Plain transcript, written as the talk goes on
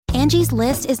Angie's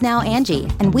List is now Angie,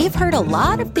 and we've heard a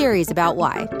lot of theories about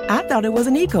why. I thought it was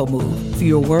an eco move.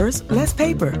 Fewer words, less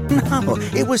paper. No,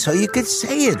 it was so you could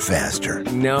say it faster.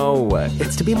 No,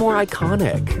 it's to be more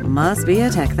iconic. Must be a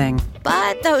tech thing.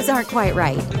 But those aren't quite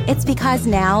right. It's because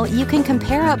now you can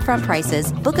compare upfront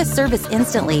prices, book a service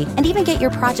instantly, and even get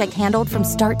your project handled from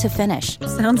start to finish.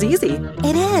 Sounds easy.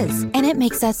 It is, and it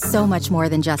makes us so much more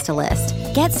than just a list.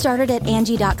 Get started at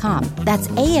Angie.com. That's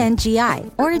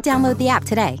ANGI, or download the app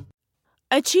today.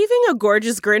 Achieving a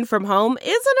gorgeous grin from home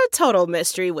isn't a total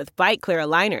mystery with Byte Clear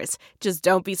aligners. Just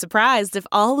don't be surprised if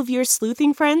all of your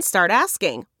sleuthing friends start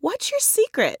asking, "What's your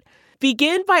secret?"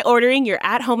 Begin by ordering your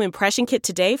at-home impression kit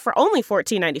today for only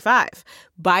 $14.95.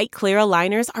 Byte Clear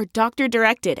aligners are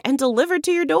doctor-directed and delivered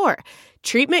to your door.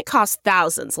 Treatment costs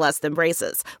thousands less than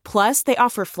braces. Plus, they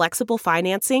offer flexible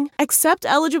financing, accept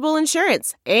eligible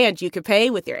insurance, and you can pay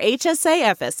with your HSA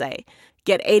FSA.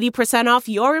 Get 80% off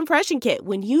your impression kit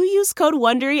when you use code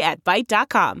WONDERY at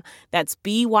Byte.com. That's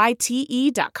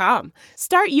BYTE.com.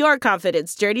 Start your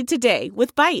confidence journey today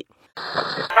with Byte.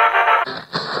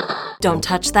 Don't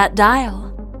touch that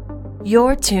dial.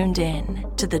 You're tuned in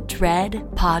to the Dread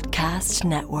Podcast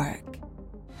Network.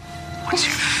 What's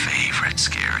your favorite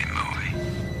scary movie?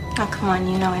 Oh, come on,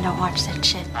 you know I don't watch that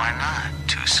shit. Why not?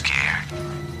 Too scared?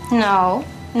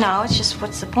 No, it's just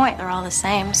what's the point? They're all the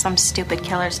same. Some stupid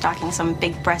killer stalking some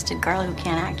big-breasted girl who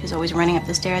can't act, who's always running up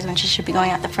the stairs when she should be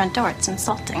going out the front door. It's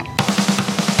insulting.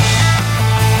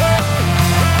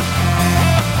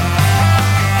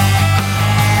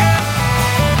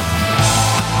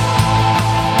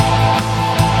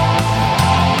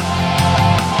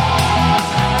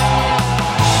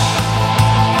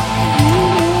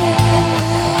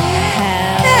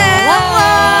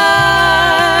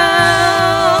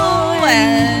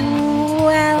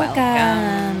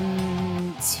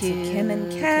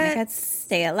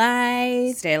 Stay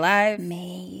alive. Stay alive.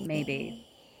 Maybe.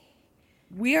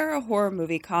 We are a horror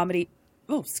movie comedy.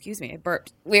 Oh, excuse me. I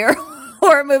burped. We are a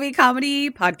horror movie comedy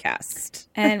podcast.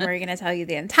 And we're going to tell you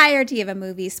the entirety of a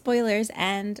movie, spoilers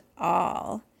and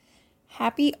all.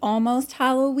 Happy almost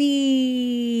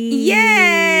Halloween.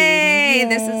 Yay!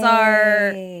 This is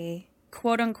our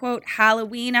quote unquote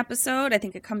Halloween episode. I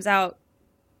think it comes out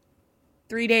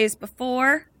 3 days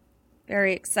before.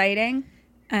 Very exciting.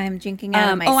 I'm drinking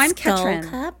out of my I'm skull Ketrin.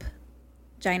 cup.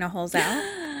 Gina holes out.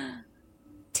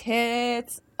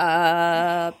 Tits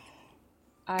up.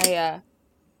 I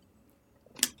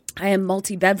am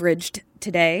multi-beveraged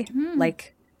today,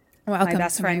 like Welcome my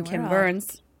best to friend my Kim world.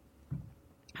 Burns.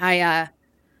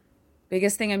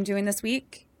 Biggest thing I'm doing this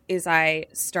week is I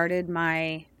started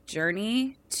my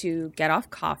journey to get off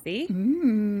coffee.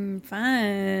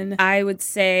 Fun. I would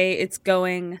say it's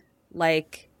going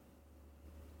like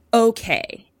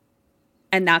okay.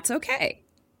 And that's okay.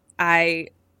 I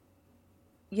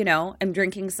am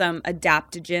drinking some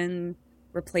adaptogen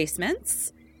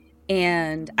replacements,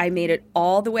 and I made it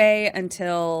all the way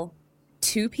until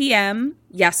 2 p.m.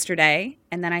 yesterday,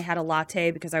 and then I had a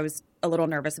latte because I was a little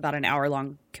nervous about an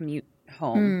hour-long commute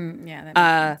home. Yeah,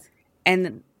 that makes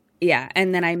sense.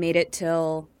 And then I made it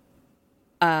till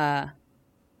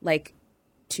like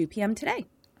 2 p.m. today.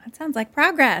 That sounds like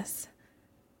progress.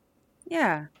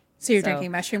 Yeah. So you're drinking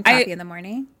mushroom coffee in the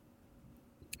morning?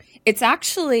 It's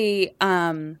actually,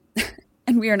 and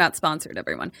we are not sponsored,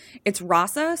 everyone. It's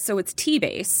rasa, so it's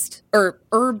tea-based or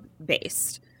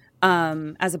herb-based,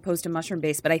 as opposed to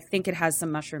mushroom-based. But I think it has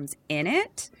some mushrooms in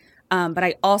it. But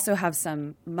I also have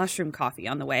some mushroom coffee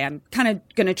on the way. I'm kind of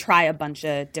going to try a bunch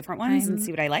of different ones and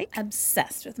see what I like.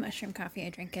 Obsessed with mushroom coffee. I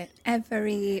drink it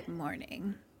every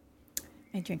morning.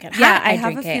 I drink it hot. Yeah, I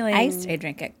have drink a it feeling- iced. I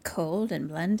drink it cold and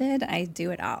blended. I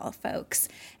do it all, folks.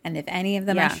 And if any of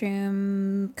the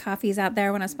mushroom coffees out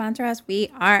there want to sponsor us, we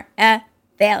are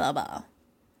available.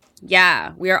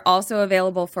 Yeah, we are also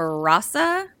available for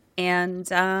rasa and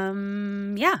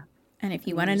And if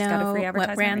you want to just got a know free what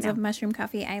advertisement brands right of now. mushroom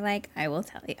coffee I like, I will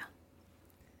tell you.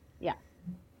 Yeah.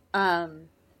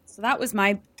 So that was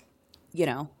my,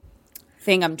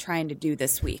 thing I'm trying to do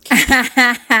this week. How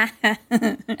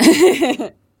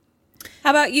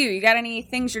about you? You got any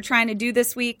things you're trying to do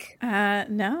this week?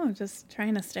 No, just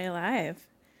trying to stay alive.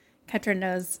 Ketra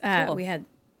knows Cool. we had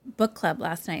book club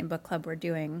last night. In book club, we're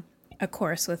doing a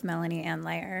course with Melanie and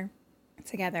Lair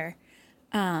together,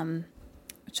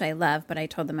 which I love. But I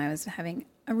told them I was having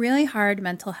a really hard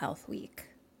mental health week.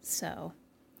 So,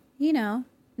 I'm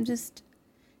just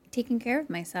taking care of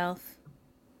myself.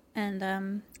 And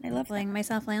I love letting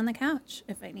myself lay on the couch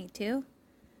if I need to.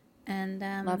 And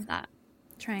Love that.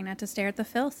 trying not to stare at the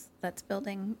filth that's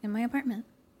building in my apartment.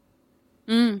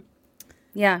 Yeah.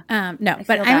 No, I but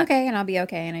feel I'm that. okay and I'll be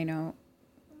okay. And I know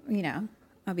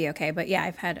I'll be okay. But yeah,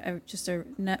 I've had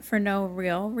for no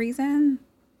real reason,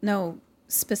 no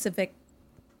specific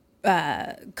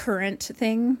current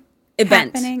thing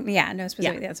event happening. Yeah, no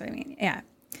specific. Yeah. That's what I mean. Yeah,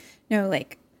 no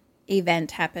like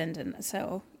event happened, and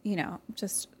so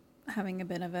just having a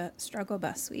bit of a struggle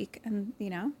bus week, and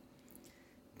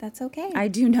that's okay. I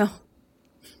do know.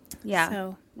 Yeah.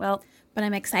 So well, but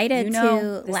I'm excited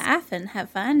to laugh and have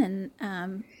fun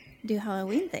and do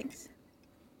Halloween things.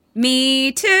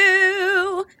 Me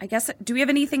too. I guess. Do we have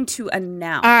anything to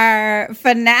announce? Our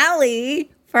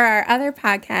finale for our other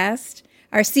podcast,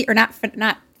 our season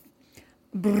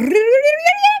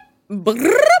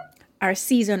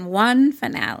 1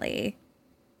 finale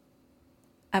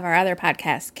of our other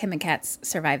podcast, Kim and Kat's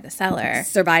Survive the Cellar,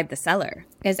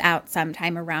 is out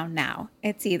sometime around now.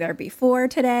 It's either before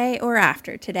today or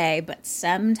after today, but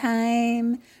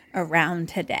sometime around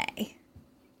today.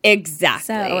 Exactly.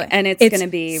 So and it's going to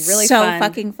be really fun. So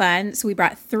fucking fun. So we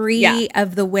brought 3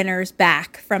 of the winners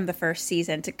back from the first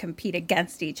season to compete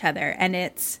against each other. And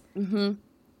it's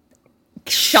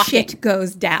shocking. Shit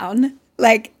goes down.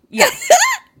 Like,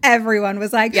 everyone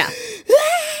was like,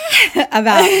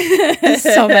 about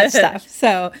so much stuff.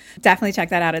 So definitely check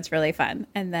that out. It's really fun.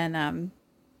 And then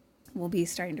we'll be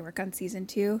starting to work on season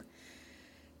 2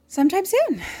 sometime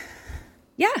soon.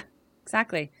 Yeah,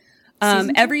 exactly.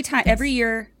 Every time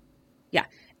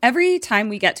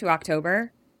we get to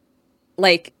October,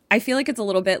 like, I feel like it's a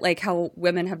little bit like how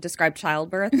women have described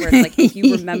childbirth, where it's like, if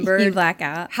you remembered you black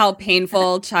out how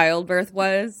painful childbirth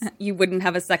was, you wouldn't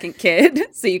have a second kid.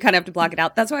 So you kind of have to block it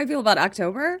out. That's how I feel about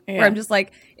October, where I'm just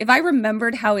like, if I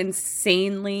remembered how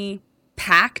insanely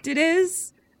packed it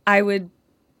is, I would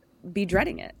be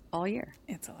dreading it all year.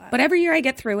 It's a lot. But every year I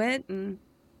get through it, and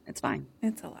it's fine.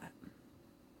 It's a lot.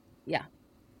 Yeah.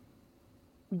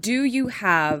 Do you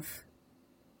have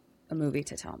a movie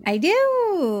to tell me? I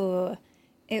do.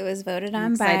 It was voted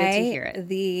on by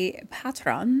the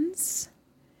patrons.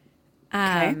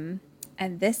 And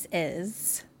this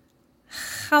is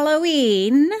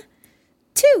Halloween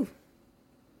 2.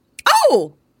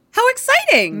 Oh, how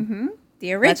exciting. Mm-hmm.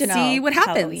 The original Let's see what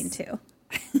happens. Halloween 2.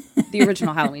 The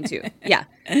original Halloween 2. Yeah.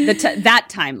 That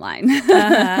timeline.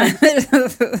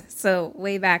 So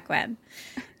way back when.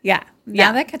 Yeah.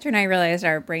 Now that Ketra and I realized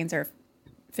our brains are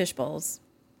fish bowls.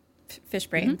 Fish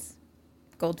brains.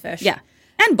 Goldfish. Yeah.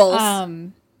 And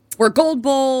bowls. We're gold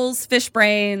bowls, fish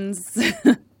brains.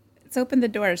 It's opened the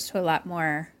doors to a lot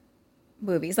more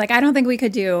movies. Like, I don't think we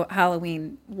could do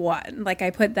Halloween 1. Like,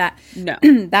 I put that. No.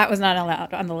 That was not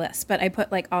allowed on the list. But I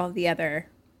put, like, all the other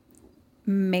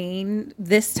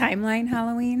this timeline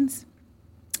Halloweens.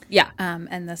 Yeah.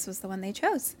 And this was the one they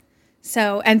chose.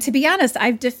 So, and to be honest,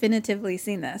 I've definitively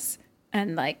seen this.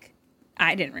 And, like,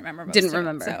 I didn't remember most of it.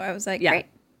 So I was like, great.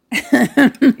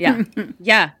 Yeah.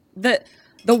 Yeah.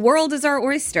 The world is our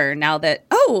oyster now that,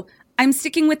 I'm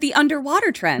sticking with the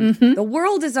underwater trend. Mm-hmm. The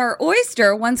world is our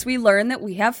oyster once we learn that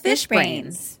we have fish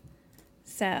brains.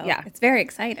 So it's very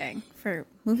exciting for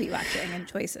movie watching and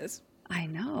choices. I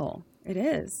know. It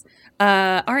is.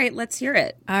 All right, let's hear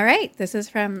it. All right. This is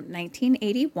from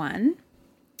 1981.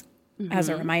 Mm-hmm. As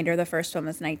a reminder, the first one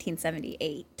was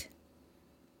 1978.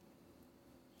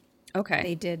 Okay.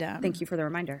 They did. Thank you for the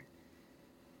reminder.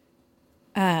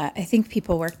 I think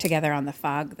people worked together on The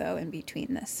Fog, though, in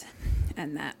between this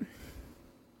and that.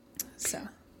 So,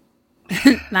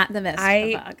 not The Mist,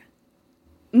 The Fog.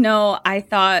 No, I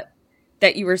thought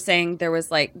that you were saying there was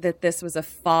that this was a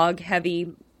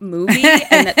fog-heavy movie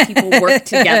and that people worked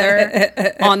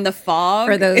together on The Fog.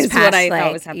 For those past, what I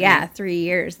thought was happening. Yeah, 3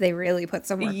 years. They really put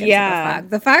some work into The Fog.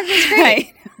 The Fog was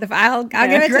great. I'll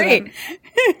give it to them.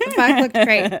 The Fog looked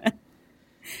great.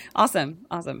 Awesome.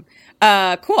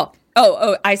 Cool.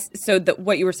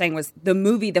 What you were saying was the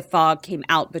movie The Fog came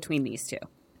out between these two.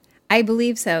 I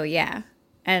believe so, yeah.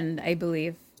 And I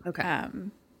believe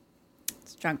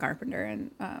it's John Carpenter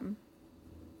and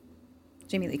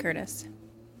Jamie Lee Curtis.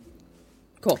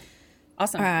 Cool.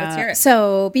 Awesome. Let's hear it.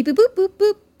 So, beep, boop, boop, boop,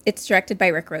 boop. It's directed by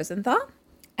Rick Rosenthal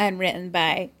and written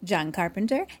by John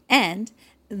Carpenter and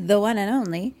the one and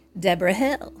only Deborah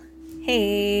Hill.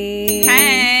 Hey.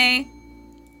 Hey.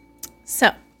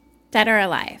 So, Dead or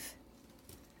Alive?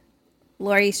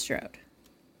 Laurie Strode.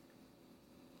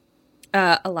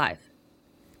 Alive.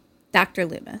 Dr.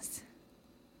 Loomis.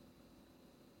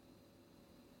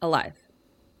 Alive.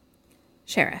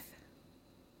 Sheriff.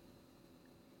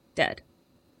 Dead.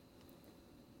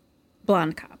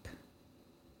 Blonde cop.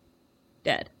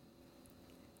 Dead.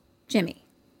 Jimmy.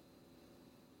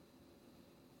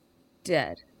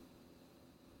 Dead.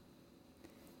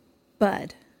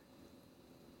 Bud.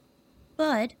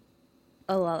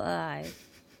 Alive.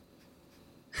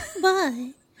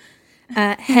 Why?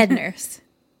 Head nurse.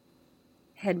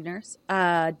 Head nurse.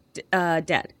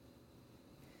 Dead.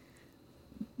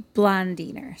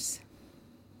 Blondie nurse.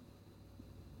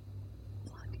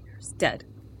 Blondie nurse. Dead.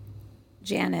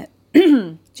 Janet.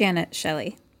 Janet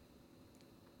Shelley.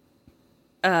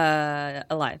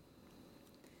 Alive.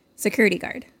 Security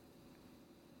guard.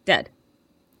 Dead.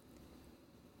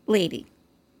 Lady.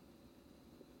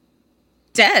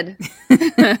 Dead.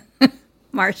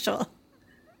 Marshall.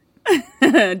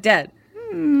 Dead.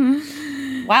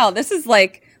 Wow, this is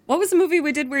like, what was the movie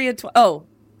we did where you had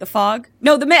The Fog?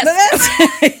 No, The Mist.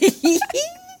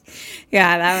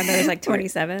 Yeah, that one, there was like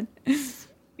 27.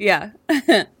 Yeah.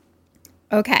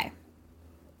 Okay.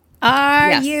 Are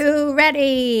Yes. you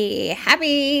ready?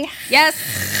 Happy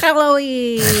Yes.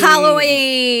 Halloween.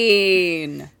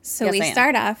 Halloween. So Yes, we I am.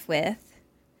 start off with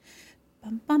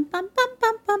bum, bum, bum, bum,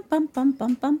 bum, bum, bum, bum,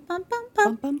 bum, bum, bum,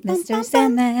 bum, bum, Mr.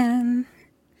 Sandman.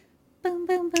 Boom,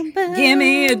 boom, boom, boom. Give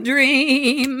me a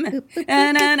dream.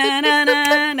 And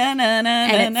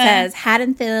it says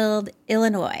Haddonfield,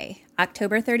 Illinois,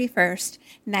 October 31st,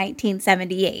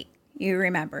 1978. You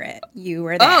remember it. You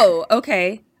were there. Oh,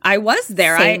 okay. I was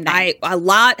there. Same I night. a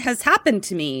lot has happened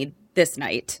to me this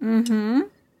night. Mm-hmm.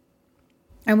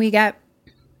 And we get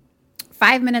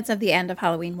 5 minutes of the end of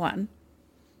Halloween 1.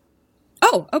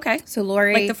 Oh, okay. So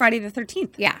Lori, Like the Friday the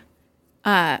 13th. yeah.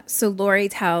 So Lori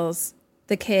tells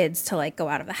the kids to like go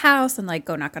out of the house and like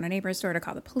go knock on a neighbor's door to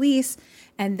call the police.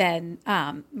 And then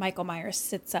Michael Myers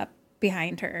sits up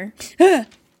behind her.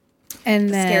 And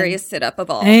then Scariest sit up of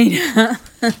all. I know.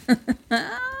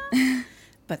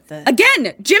 But the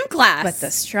Again, gym class. But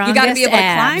the You got to be able strongest to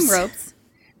abs. climb ropes.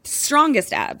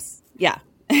 Strongest abs. Yeah.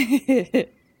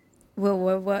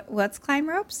 what's climb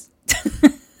ropes?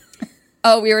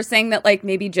 Oh, we were saying that like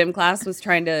maybe gym class was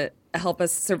trying to help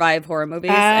us survive horror movies,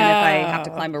 and if I have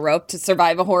to climb a rope to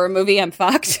survive a horror movie, I'm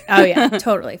fucked. Oh yeah,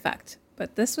 totally fucked.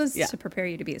 But this was Yeah. to prepare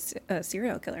you to be a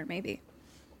serial killer, maybe.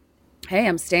 Hey,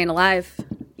 I'm staying alive.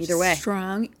 Either way.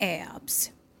 Strong abs.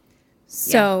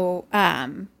 So,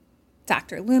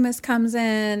 Dr. Loomis comes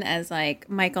in as like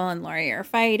Michael and Laurie are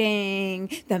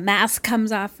fighting. The mask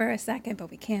comes off for a second,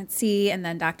 but we can't see. And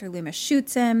then Dr. Loomis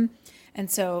shoots him. And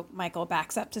so Michael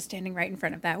backs up to standing right in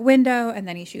front of that window, and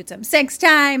then he shoots him 6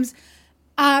 times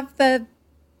out the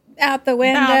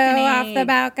window, Balcony. off the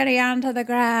balcony, onto the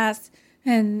grass.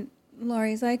 And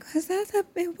Laurie's like,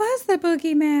 it was the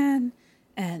boogeyman.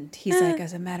 And he's like,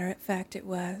 as a matter of fact, it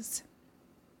was.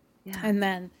 Yeah. And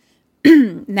then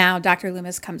now Dr.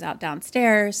 Loomis comes out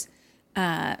downstairs.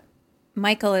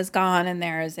 Michael is gone, and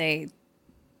there is a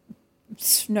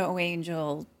snow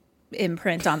angel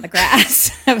imprint on the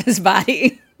grass of his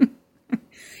body.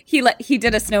 He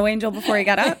did a snow angel before he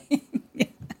got up.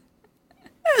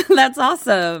 That's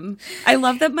awesome. I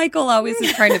love that Michael always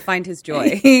is trying to find his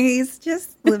joy. He's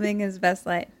just living his best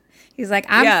life. He's like,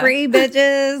 I'm free,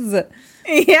 bitches.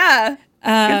 Yeah.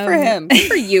 Good for him. Good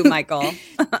for you, Michael.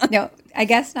 No, I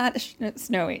guess not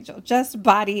snow angel, just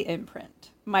body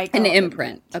imprint. Michael. An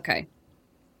imprint. Okay.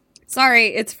 Sorry,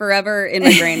 it's forever in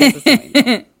my brain as a snow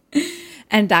angel.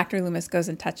 And Dr. Loomis goes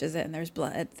and touches it, and there's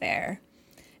blood there,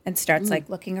 and starts like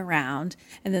looking around.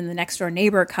 And then the next door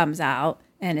neighbor comes out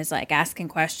and is like asking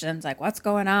questions, like, "What's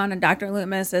going on?" And Dr.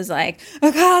 Loomis is like,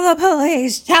 "Call the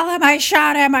police! Tell him I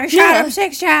shot him! I shot him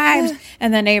 6 times!"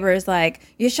 And the neighbor is like,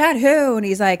 "You shot who?" And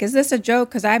he's like, "Is this a joke?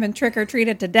 Because I've been trick or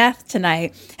treated to death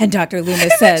tonight." And Dr.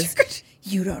 Loomis says,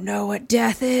 "You don't know what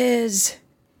death is."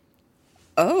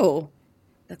 Oh,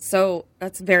 that's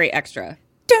very extra.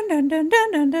 Dun, dun, dun,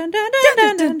 dun, dun, dun, dun,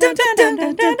 dun, dun, dun, dun, dun,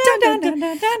 dun, dun,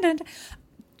 dun, dun, dun.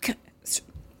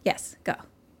 Yes, go.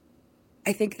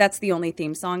 I think that's the only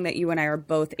theme song that you and I are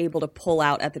both able to pull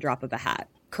out at the drop of a hat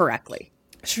correctly.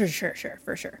 Sure,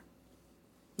 for sure.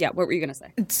 Yeah, what were you going to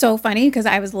say? It's so funny because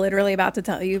I was literally about to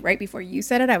tell you right before you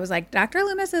said it. I was like, Dr.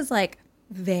 Loomis is like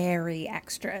very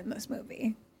extra in this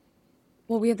movie.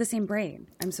 Well, we have the same brain.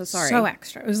 I'm so sorry. So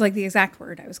extra. It was like the exact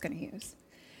word I was going to use.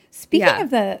 Speaking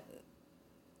of the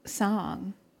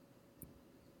song,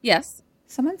 yes,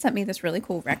 someone sent me this really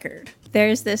cool record.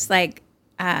 There's this like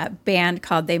band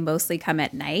called They Mostly Come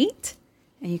at Night,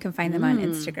 and you can find them on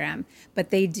Instagram.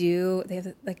 But they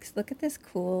have like, look at this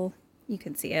cool, you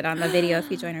can see it on the video if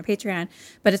you join our Patreon,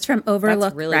 but it's from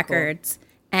Overlook really Records. Cool.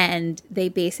 And they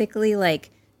basically like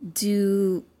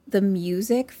do the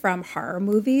music from horror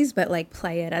movies, but like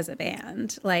play it as a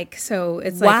band. Like, so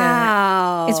it's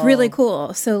wow. It's really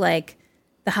cool. So like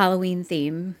the Halloween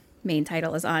theme main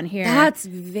title is on here. That's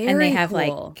very cool. And they have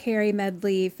like Carrie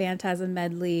medley, Phantasm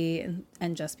medley,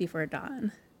 and Just Before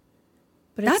Dawn.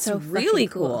 But that's it's so really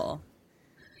cool.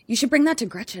 You should bring that to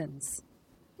Gretchen's.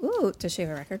 Ooh, does she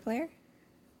have a record player?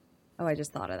 Oh, I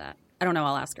just thought of that. I don't know.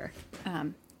 I'll ask her.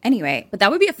 Anyway, But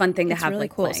that would be a fun thing to it's have really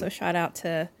like cool. playing. So shout out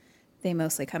to They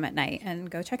Mostly Come at Night and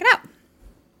go check it out.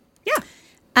 Yeah.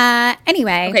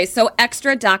 Anyway. Okay, so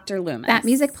extra Dr. Loomis. That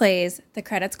music plays, the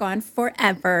credits go on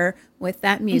forever with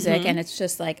that music, and it's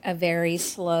just like a very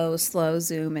slow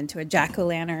zoom into a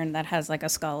jack-o'-lantern that has like a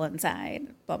skull inside,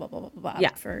 blah, blah, blah, blah, blah,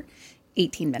 Yeah. for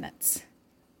 18 minutes.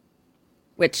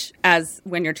 Which, as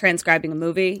when you're transcribing a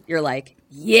movie, you're like,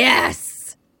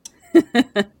 yes!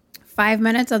 5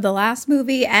 minutes of the last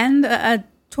movie and a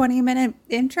 20-minute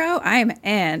intro, I'm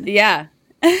in. Yeah.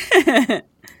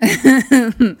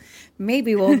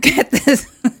 Maybe we'll get this.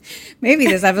 Maybe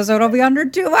this episode will be under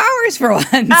 2 hours for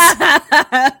once.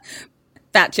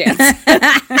 Fat chance.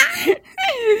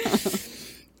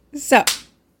 So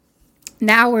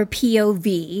now we're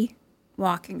POV,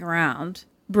 walking around,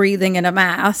 breathing in a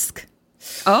mask.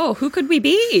 Oh, who could we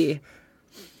be?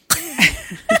 I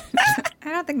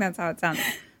don't think that's how it sounds.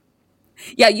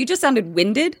 Yeah, you just sounded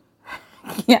winded.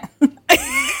 Yeah.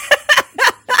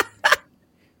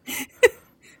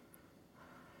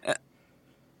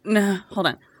 No, hold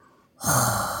on.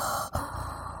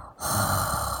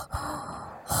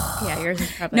 Yeah, yours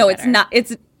is probably No, better. it's not.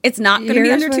 It's not going to be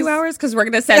Yours under 2 was- hours because we're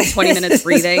going to send 20 minutes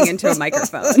breathing into a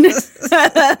microphone.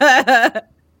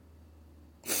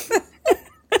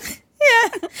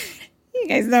 You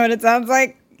guys know what it sounds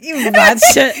like. You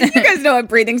watched it You guys know what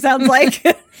breathing sounds like.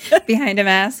 behind a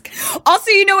mask.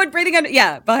 Also, you know what breathing under,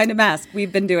 yeah, behind a mask.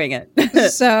 We've been doing it.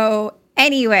 So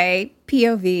anyway,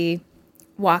 POV,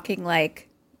 walking like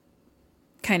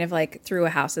kind of like through a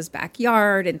house's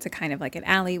backyard into kind of like an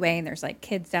alleyway, and there's like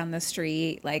kids down the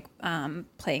street like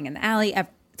playing in the alley.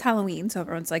 It's Halloween, so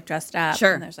everyone's like dressed up.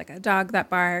 Sure. And there's like a dog that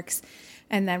barks,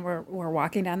 and then we're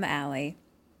walking down the alley.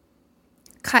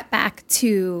 Cut back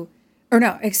to, or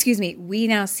no, excuse me. We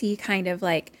now see kind of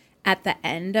like at the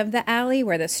end of the alley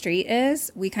where the street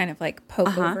is. We kind of like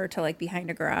poke over to like behind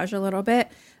a garage a little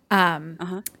bit.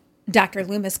 Dr.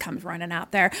 Loomis comes running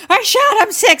out there. I shot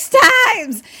him 6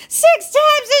 times. 6 times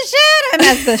I shot him.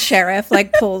 As the sheriff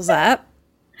like pulls up.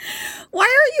 Why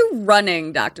are you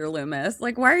running, Dr. Loomis?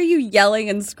 Like, why are you yelling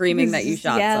and screaming that you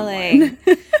shot someone?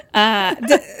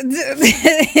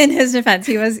 In his defense,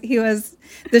 he was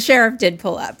the sheriff did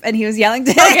pull up and he was yelling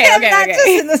to him, not just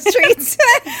in the streets.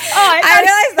 I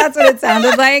realized that's what it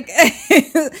sounded like.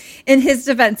 In his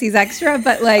defense, he's extra,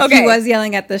 but like he was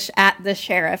yelling at the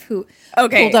sheriff who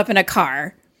pulled up in a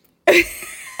car.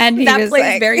 And he that was plays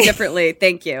like, very differently.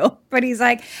 Thank you. But he's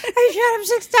like, I shot him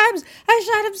 6 times. I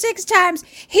shot him 6 times.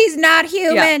 He's not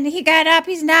human. He got up.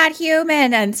 He's not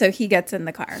human. And so he gets in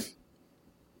the car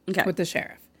with the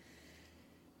sheriff.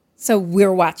 So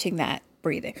we're watching that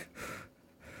breathing.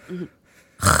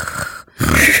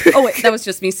 Oh, wait, that was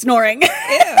just me snoring. So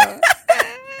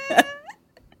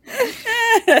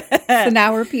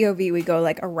now we're POV. We go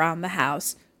like around the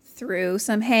house through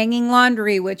some hanging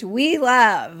laundry, which we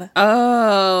love.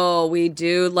 Oh, we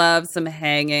do love some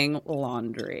hanging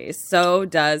laundry. So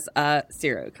does a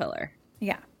serial killer.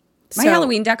 Yeah. My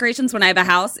Halloween decorations when I have a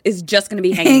house is just going to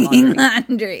be hanging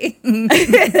laundry.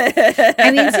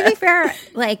 I mean, to be fair,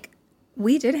 like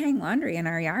we did hang laundry in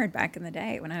our yard back in the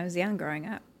day when I was young growing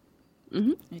up.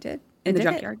 Mm-hmm. We did. In the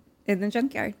junkyard. In the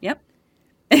junkyard. Yep.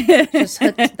 Just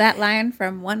hooked that line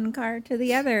from one car to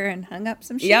the other and hung up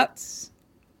some sheets.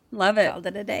 Love it. Called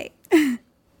it a day.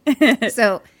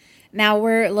 So now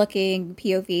we're looking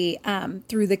POV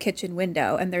through the kitchen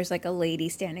window, and there's like a lady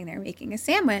standing there making a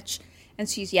sandwich, and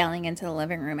she's yelling into the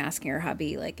living room, asking her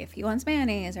hubby like if he wants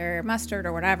mayonnaise or mustard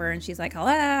or whatever, and she's like,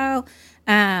 "Hello."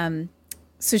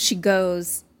 So she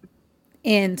goes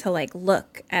in to like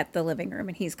look at the living room,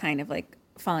 and he's kind of like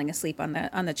falling asleep on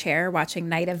the chair watching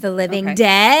Night of the Living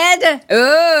Dead.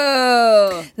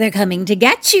 Oh, they're coming to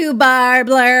get you,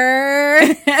 Barbler.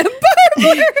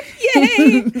 Barbler,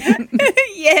 yay.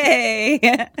 Yay.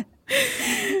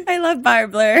 I love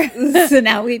Barbler. So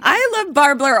now I love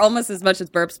Barbler almost as much as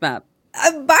Burp Smap.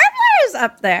 Barbler is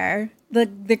up there.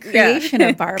 The creation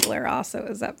of Barbler also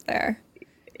is up there.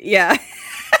 Yeah.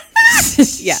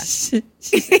 Yeah.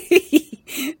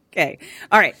 Okay.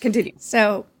 All right, continue.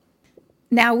 So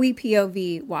now we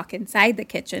POV walk inside the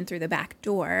kitchen through the back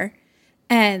door,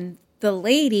 and the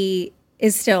lady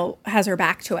still has her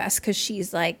back to us because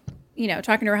she's like,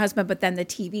 talking to her husband, but then the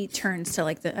TV turns to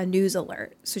like a news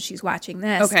alert. So she's watching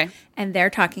this. Okay. And they're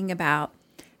talking about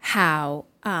how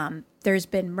there's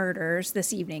been murders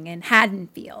this evening in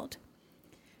Haddonfield.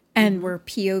 And we're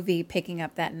POV picking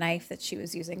up that knife that she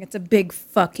was using. It's a big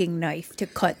fucking knife to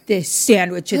cut this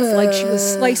sandwich. It's like she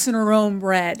was slicing her own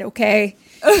bread, okay?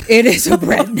 It is a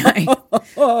bread knife.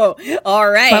 Oh, all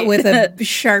right. But with a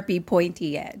Sharpie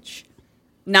pointy edge.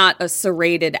 Not a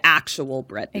serrated actual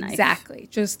bread knife. Exactly.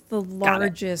 Just the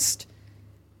largest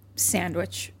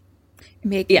sandwich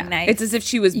making knife. It's as if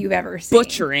she was you've ever seen.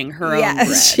 Butchering her own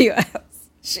bread. She was.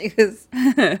 She was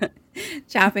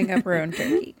chopping up her own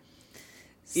turkey.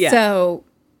 Yeah. So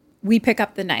we pick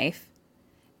up the knife,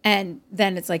 and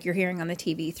then it's like you're hearing on the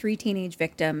TV 3 teenage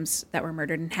victims that were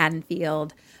murdered in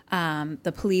Haddonfield.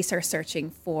 The police are searching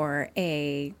for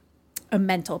a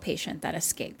mental patient that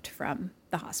escaped from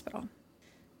the hospital.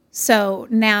 So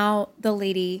now the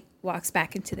lady walks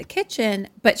back into the kitchen,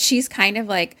 but she's kind of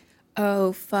like,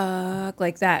 oh, fuck,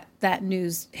 like that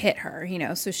news hit her, you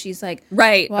know? So she's like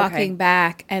walking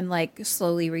back and like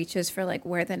slowly reaches for like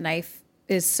where the knife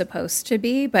is supposed to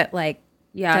be, but like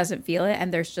doesn't feel it.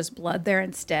 And there's just blood there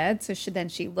instead. So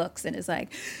she looks and is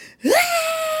like,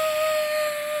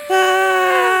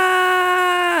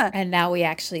 ah! And now we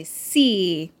actually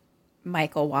see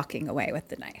Michael walking away with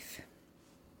the knife.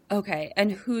 Okay.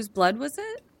 And whose blood was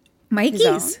it?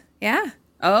 Mikey's. Yeah.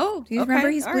 Oh, do you remember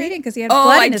he's bleeding because he had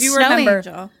blood in his snow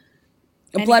angel?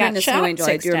 Blood in his snow angel.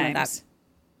 I do remember that.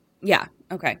 Yeah.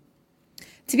 Okay.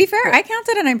 To be fair, I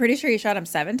counted and I'm pretty sure he shot him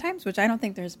 7 times, which I don't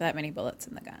think there's that many bullets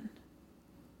in the gun.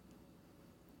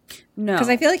 No. Because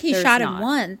I feel like he shot him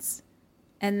once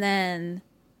and then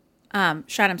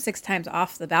shot him 6 times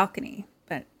off the balcony.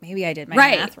 But maybe I did my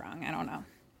math wrong. I don't know.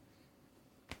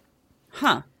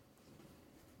 Huh.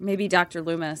 Maybe Dr.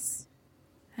 Loomis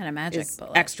had a magic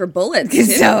bullet. Extra bullets. Too.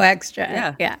 So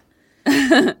extra.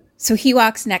 Yeah. So he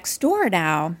walks next door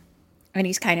now, and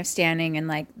he's kind of standing in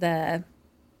like the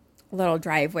little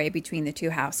driveway between the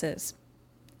 2 houses.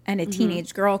 And a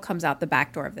teenage girl comes out the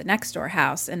back door of the next door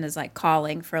house and is like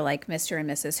calling for like Mr. and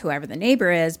Mrs. whoever the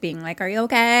neighbor is, being like, are you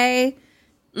okay?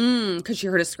 Because she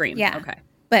heard a scream. Yeah. Okay.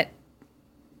 But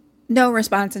no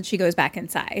response, and she goes back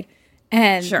inside.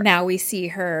 And now we see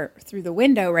her through the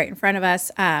window right in front of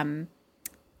us.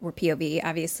 We're POV,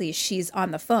 obviously. She's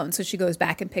on the phone. So she goes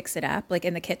back and picks it up, like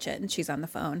in the kitchen. She's on the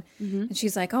phone. And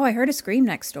she's like, oh, I heard a scream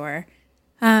next door.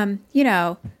 You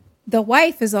know, the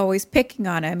wife is always picking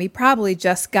on him. He probably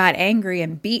just got angry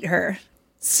and beat her.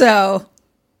 So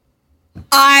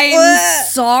I'm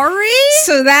sorry?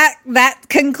 So that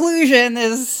conclusion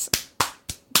is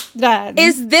done.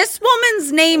 Is this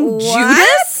woman's name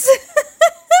Judas?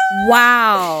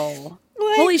 Wow.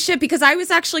 Holy shit, because I was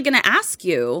actually going to ask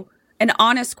you an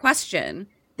honest question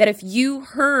that if you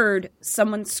heard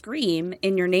someone scream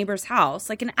in your neighbor's house,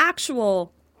 like an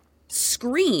actual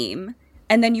scream,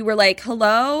 and then you were like,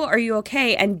 hello, are you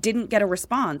okay? And didn't get a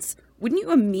response, wouldn't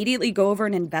you immediately go over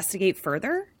and investigate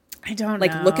further? I don't know.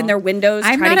 Like look in their windows,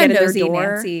 I'm try not to get a in nosy their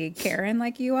door. Nancy Karen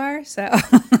like you are, so.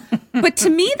 But to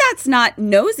me, that's not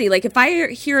nosy. Like if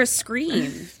I hear a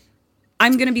scream,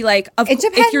 I'm going to be like,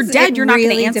 if you're dead, you're not going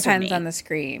to answer me. It depends on the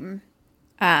scream.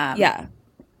 Yeah.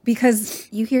 Because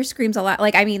you hear screams a lot.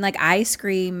 Like, I mean, like I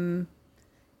scream,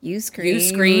 you scream. You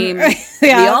scream.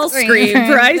 We all scream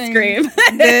for ice cream.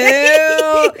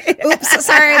 Oops,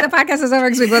 sorry. The podcast is over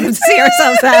because we both have to see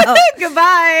ourselves out.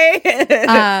 Goodbye.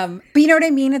 But you know what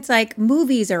I mean? It's like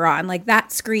movies are on. Like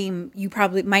that scream,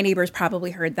 my neighbors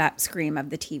probably heard that scream of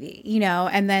the TV, you know?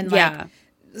 And then like,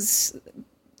 this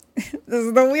is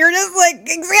the weirdest like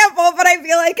example, but I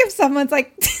feel like if someone's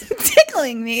like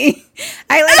tickling me,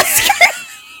 I like scream.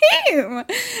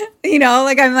 You know,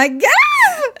 like I'm like, yeah.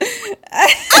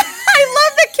 I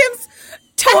love that Kim's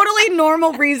totally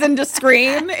normal reason to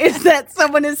scream is that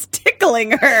someone is tickling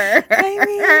her. I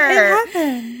mean, it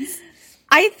happens.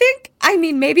 I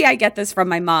mean, maybe I get this from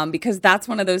my mom because that's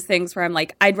one of those things where I'm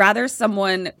like, I'd rather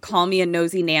someone call me a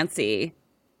nosy Nancy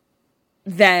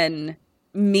than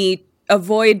me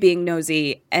avoid being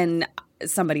nosy and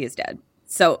somebody is dead.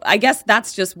 So I guess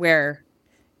that's just where.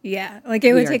 Yeah, like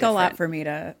it would take a lot for me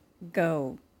to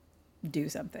go do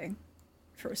something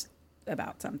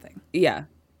about something. Yeah.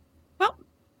 Well,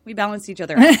 we balance each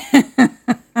other out.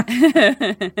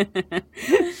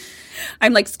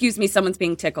 I'm like, excuse me, someone's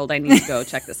being tickled. I need to go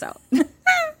check this out.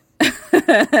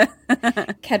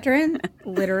 Ketrin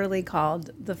literally called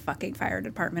the fucking fire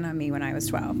department on me when I was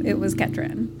 12. It was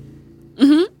Ketrin.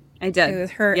 Mm-hmm. I did. It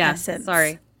was her essence.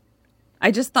 Sorry. I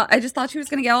just thought she was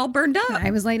going to get all burned up. I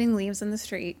was lighting leaves in the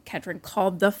street. Ketrin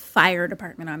called the fire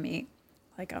department on me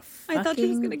like a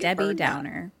fucking Debbie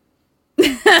Downer.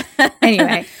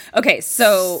 Anyway. Okay,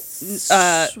 so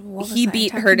he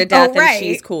beat her to death and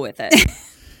she's cool with it.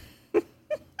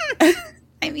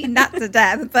 I mean, not to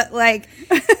death, but like,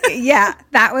 yeah,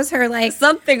 that was her like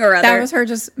something or other. That was her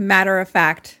just matter of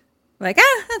fact. Like,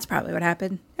 that's probably what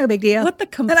happened. No big deal. What the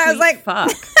complete And I was like, fuck?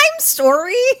 I'm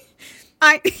sorry.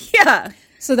 Yeah.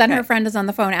 So then her friend is on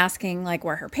the phone asking like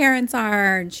where her parents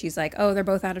are. And she's like, oh, they're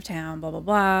both out of town, blah, blah,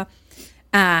 blah.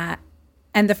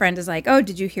 And the friend is like, oh,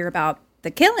 did you hear about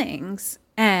the killings?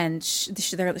 And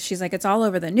she's like, it's all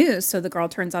over the news. So the girl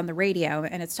turns on the radio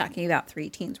and it's talking about 3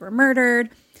 teens were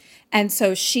murdered. And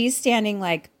so she's standing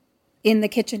like in the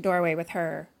kitchen doorway with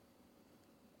her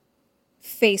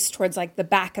face towards like the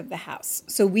back of the house.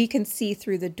 So we can see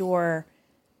through the door,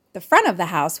 the front of the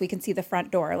house, we can see the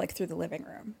front door like through the living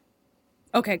room.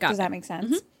 Okay, got it. Does that make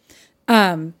sense?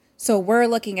 Mm-hmm. So we're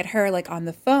looking at her like on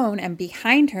the phone, and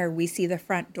behind her we see the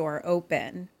front door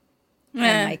open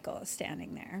and Michael is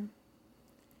standing there.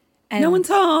 And no one's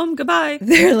home. Goodbye.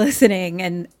 They're listening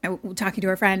and talking to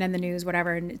her friend and the news,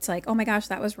 whatever. And it's like, oh my gosh,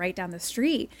 that was right down the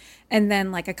street. And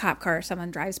then like a cop car,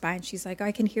 someone drives by and she's like, oh,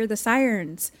 I can hear the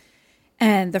sirens.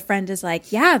 And the friend is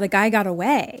like, yeah, the guy got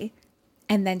away.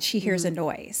 And then she hears a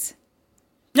noise.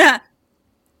 Yeah.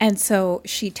 And so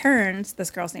she turns. This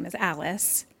girl's name is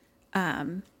Alice.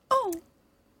 Oh.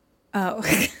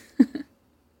 I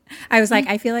was like,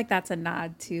 I feel like that's a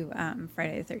nod to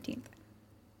Friday the 13th.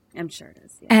 I'm sure it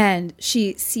is. Yeah. And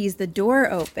she sees the door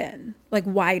open, like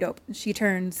wide open. She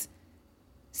turns,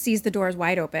 sees the doors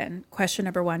wide open. Question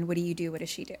number 1, what do you do? What does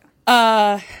she do?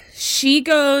 She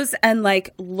goes and like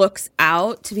looks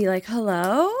out to be like,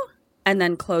 hello, and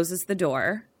then closes the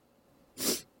door.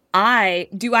 I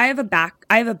have a back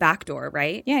door,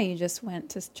 right? Yeah, you just went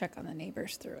to check on the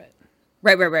neighbors through it.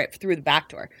 Right. Through the back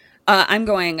door. I'm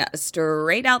going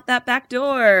straight out that back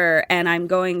door, and I'm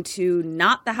going to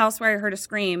not the house where I heard a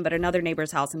scream, but another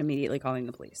neighbor's house, and immediately calling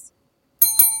the police.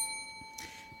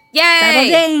 Yay! Double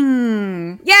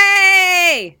ding!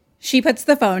 Yay! She puts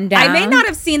the phone down. I may not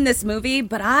have seen this movie,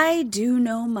 but I do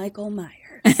know Michael Myers.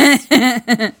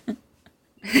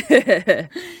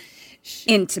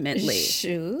 Intimately.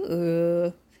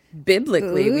 Shoo.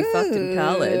 Biblically, we fucked in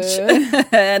college.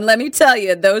 And let me tell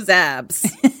you, those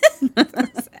abs.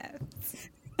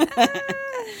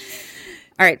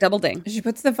 All right, double ding. She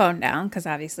puts the phone down because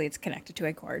obviously it's connected to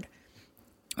a cord.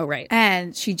 Oh, right.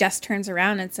 And she just turns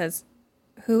around and says,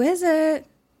 who is it?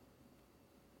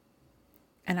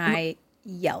 And I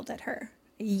yelled at her.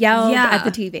 Yelled at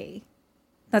the TV.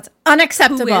 That's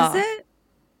unacceptable. Who is it?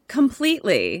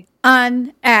 Completely.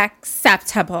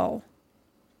 Unacceptable.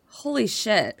 Holy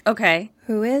shit. Okay.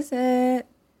 Who is it?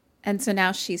 And so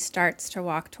now she starts to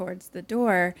walk towards the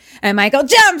door, and Michael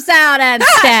jumps out and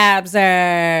stabs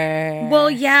her. Well,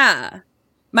 yeah.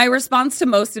 My response to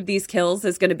most of these kills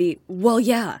is going to be, well,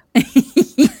 yeah.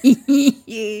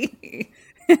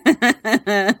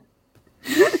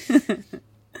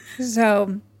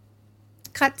 So,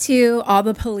 cut to all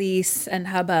the police and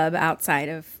hubbub outside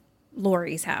of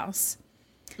Lori's house.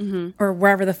 Mm-hmm. Or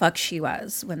wherever the fuck she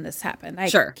was when this happened. I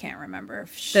can't remember.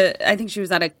 I think she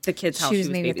was at the kid's house. She was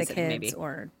maybe at the kids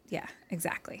or, yeah,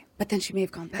 exactly. But then she may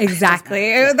have gone back.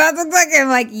 Exactly. That's exactly. I'm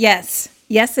like, yes.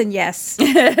 Yes and yes.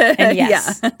 And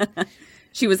yes. Yeah.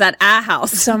 She was at a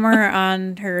house. Somewhere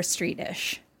on her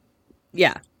street-ish.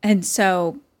 Yeah. And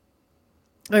so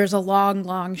there's a long,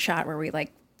 long shot where we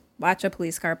like watch a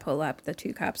police car pull up. The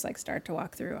 2 cops like start to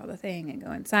walk through all the thing and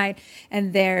go inside.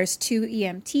 And there's 2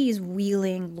 EMTs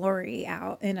wheeling Lori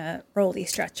out in a rolly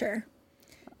stretcher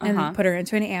and put her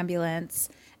into an ambulance.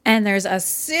 And there's a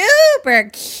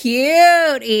super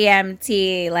cute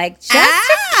EMT, like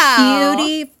just a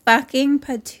cutie fucking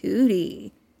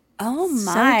patootie. Oh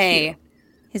my! So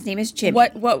his name is Jimmy.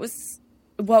 What was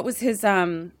his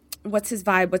what's his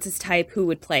vibe? What's his type? Who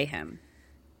would play him?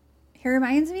 He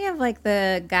reminds me of like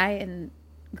the guy in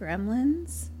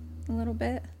Gremlins a little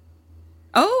bit.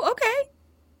 Oh, okay.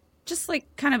 Just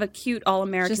like kind of a cute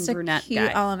all-American brunette guy. Just a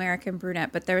cute all-American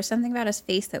brunette, but there was something about his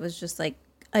face that was just like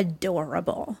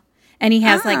adorable. And he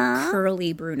has like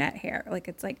curly brunette hair. Like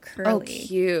it's like curly. Oh,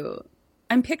 cute.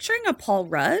 I'm picturing a Paul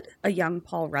Rudd, a young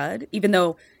Paul Rudd, even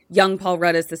though young Paul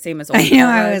Rudd is the same as old Paul Rudd.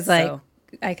 I was like,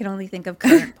 I can only think of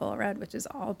current Paul Rudd, which is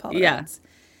all Paul Rudds.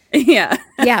 Yeah.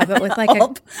 Yeah, but with like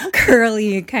a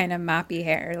curly kind of moppy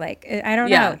hair. Like, I don't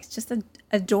know. He's just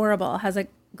adorable. Has a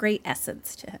great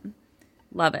essence to him.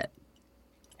 Love it.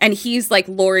 And he's like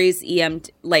Lori's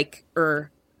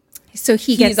so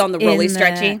he's on the rolly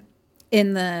stretchy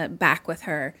in the back with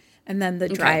her, and then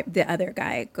the other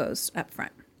guy goes up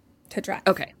front to drive.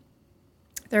 Okay.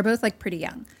 They're both like pretty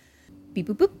young. Beep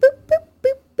boop boop boop boop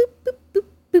boop boop boop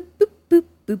boop boop boop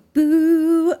boop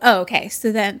boop. Oh, okay.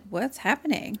 So then what's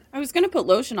happening? I was going to put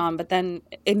lotion on, but then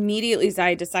immediately as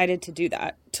I decided to do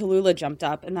that, Tallulah jumped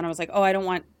up, and then I was like, oh, I don't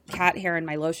want cat hair in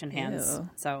my lotion hands. Ew.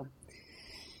 So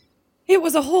it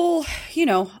was a whole,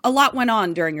 a lot went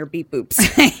on during your beep boops.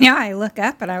 Yeah, I look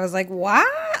up and I was like, what?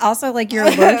 Also, like, your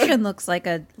lotion looks like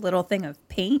a little thing of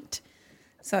paint.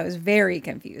 So I was very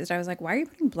confused. I was like, why are you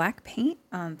putting black paint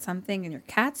on something and your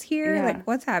cat's here? Yeah. Like,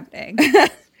 what's happening?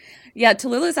 Yeah,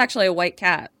 Tallulah's actually a white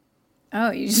cat. Oh,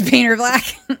 you just paint her black?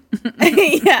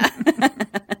 Yeah.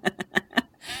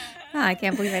 Oh, I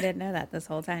can't believe I didn't know that this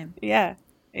whole time. Yeah.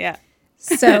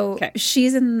 So Okay.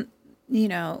 she's in,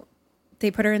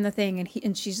 they put her in the thing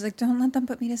and she's like, don't let them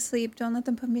put me to sleep. Don't let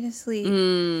them put me to sleep.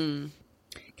 Can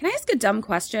I ask a dumb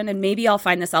question? And maybe I'll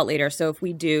find this out later. So if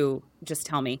we do, just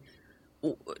tell me.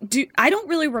 I don't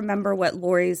really remember what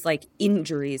Lori's like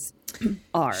injuries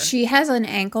are. She has an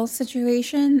ankle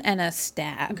situation and a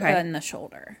stab in the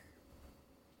shoulder.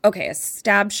 Okay, a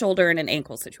stabbed shoulder and an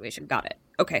ankle situation. Got it.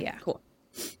 Okay, Yeah. cool.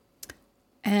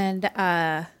 And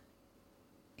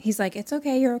he's like, it's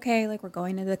okay, you're okay. Like, we're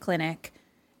going to the clinic.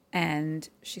 And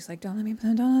she's like, don't let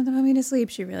them put me to sleep.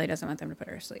 She really doesn't want them to put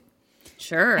her to sleep.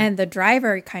 Sure. And the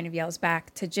driver kind of yells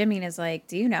back to Jimmy and is like,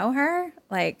 do you know her?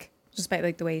 Like, just by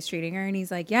like the way he's treating her. And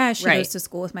he's like, yeah, she goes to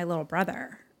school with my little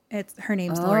brother. Her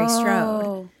name's Lori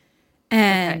Strode.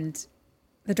 And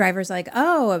the driver's like,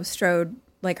 oh, of Strode,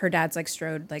 like her dad's like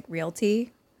Strode, like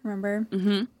Realty, remember?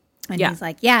 Mm-hmm. And he's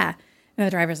like, yeah. And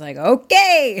the driver's like,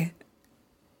 okay.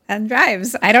 And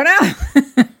drives. I don't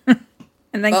know.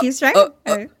 And then keeps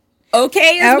driving.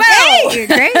 Okay as well.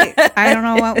 Great. I don't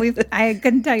know I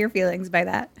couldn't tell your feelings by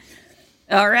that.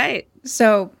 All right.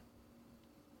 So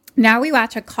now we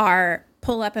watch a car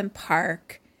pull up and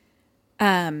park.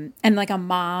 And like a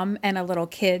mom and a little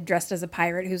kid dressed as a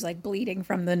pirate who's like bleeding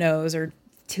from the nose or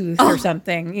tooth or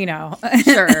something,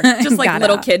 Sure. Just like got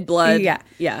little up. kid blood. Yeah.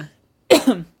 Yeah.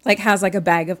 Like has like a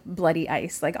bag of bloody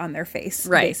ice like on their face,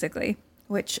 basically.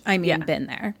 Which, I mean, been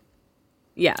there.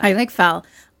 Yeah. I like fell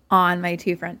on my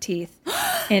two front teeth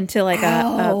into like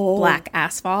a black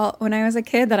asphalt when I was a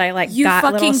kid that I like You got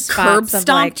fucking little spots curb of stomped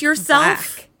like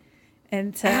yourself? black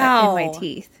in my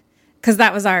teeth. Because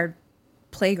that was our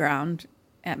playground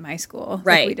at my school.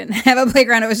 Right. Like, we didn't have a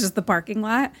playground. It was just the parking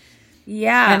lot.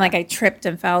 Yeah. And like I tripped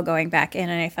and fell going back in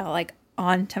and I fell like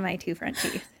onto my two front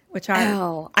teeth, which are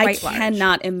I quite large.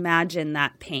 cannot imagine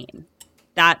that pain.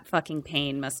 That fucking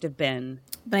pain must have been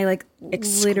But I like literally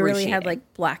had excruciating.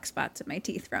 like black spots in my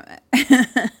teeth from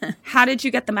it. How did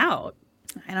you get them out?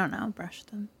 I don't know. Brushed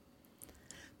them.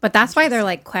 But that's why they're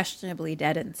like questionably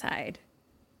dead inside.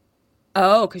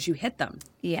 Oh, because you hit them.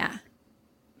 Yeah.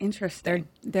 Interesting.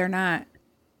 They're not.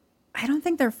 I don't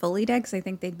think they're fully dead because I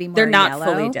think they'd be more They're not yellow.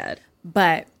 fully dead.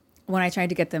 But when I tried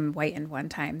to get them whitened one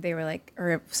time, they were like,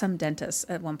 or some dentist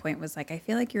at one point was like, I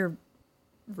feel like your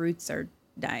roots are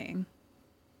dying.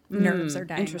 Nerves are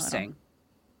dying. Interesting.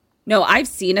 No, I've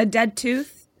seen a dead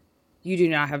tooth. You do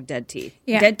not have dead teeth.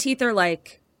 Yeah. Dead teeth are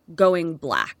like going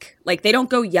black. Like they don't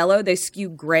go yellow, they skew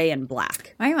gray and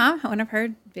black. My mom, one of her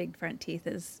big front teeth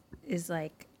is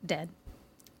like dead.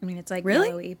 I mean, it's like Really?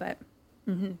 yellowy, but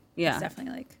Yeah. it's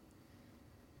definitely like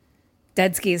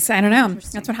dead skis. I don't know.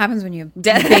 That's what happens when you have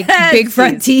Dead big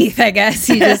front teeth, I guess.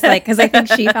 You just like, because I think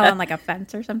she fell on like a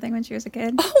fence or something when she was a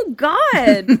kid. Oh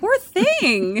God, poor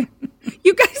thing.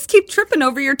 You guys keep tripping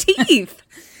over your teeth.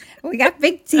 We got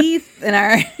big teeth in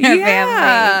our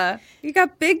family. You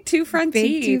got big two front Big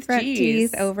teeth. two front Jeez.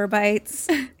 teeth, overbites.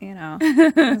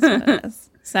 That's what it is.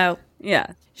 So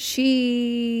Yeah.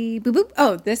 she boop boop.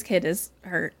 Oh, this kid is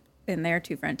hurt in their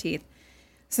two front teeth.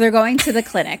 So they're going to the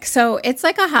clinic. So it's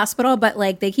like a hospital, but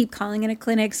like they keep calling it a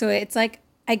clinic. So it's like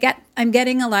I'm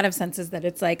getting a lot of senses that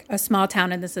it's like a small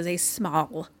town and this is a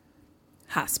small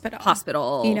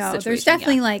hospital. There's situation,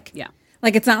 definitely yeah.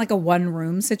 like it's not like a one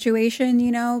room situation,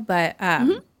 but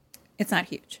it's not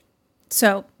huge.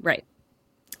 So Right.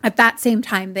 at that same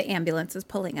time, the ambulance is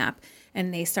pulling up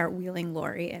and they start wheeling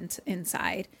Lori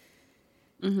inside.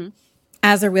 Mm-hmm.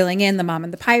 As they're wheeling in, the mom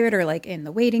and the pirate are like in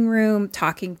the waiting room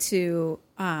talking to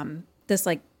this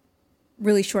like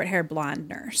really short haired blonde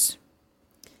nurse.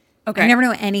 Okay. I never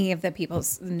know any of the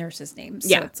nurses' names.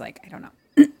 Yeah. So it's like, I don't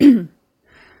know.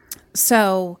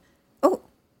 So,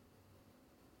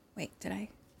 wait, did I?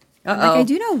 Like, I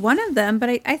do know one of them, but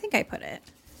I think I put it.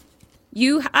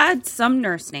 You had some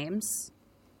nurse names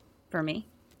for me.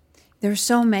 There's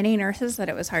so many nurses that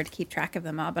it was hard to keep track of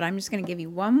them all, but I'm just going to give you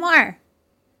one more.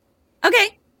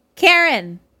 Okay.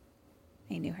 Karen.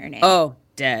 I knew her name. Oh,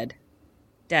 dead.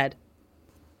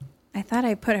 I thought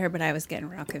I put her, but I was getting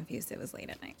real confused. It was late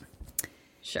at night.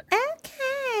 Sure.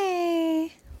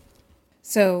 Okay.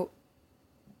 So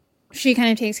she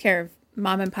kind of takes care of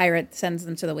Mom and Pirate, sends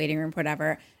them to the waiting room,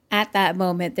 whatever. At that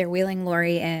moment, they're wheeling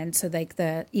Lori in. So like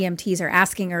the EMTs are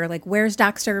asking her, like, where's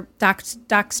Dr.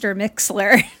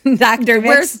 Mixler?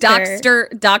 Where's Dr.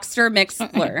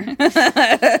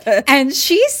 Mixler? And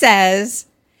she says,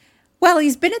 well,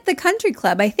 he's been at the country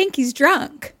club. I think he's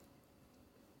drunk.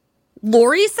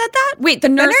 Lori said that? Wait, the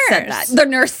nurse said that. The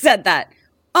nurse said that.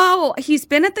 Oh, he's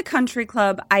been at the country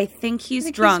club. I think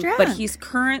he's drunk, but he's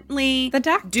currently the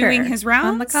doctor doing his rounds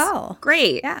on the call.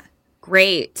 Great. Yeah.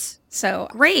 Great. So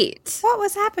great. What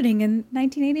was happening in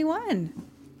 1981?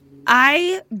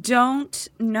 I don't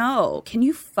know. Can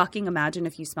you fucking imagine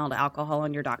if you smelled alcohol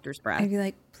on your doctor's breath? I'd be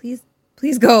like, please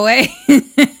go away.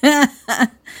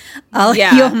 I'll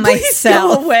heal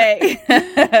myself. Go away.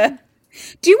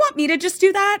 Do you want me to just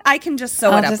do that? I can just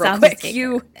sew it up real quick.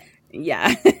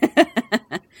 Yeah.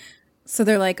 So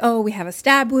they're like, oh, we have a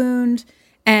stab wound.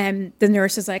 And the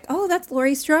nurse is like, oh, that's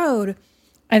Laurie Strode.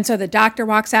 And so the doctor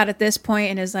walks out at this point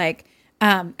and is like,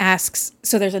 asks,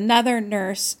 so there's another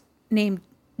nurse named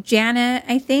Janet,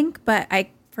 I think, but I,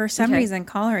 for some reason,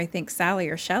 call her, I think, Sally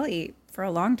or Shelly for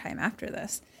a long time after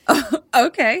this.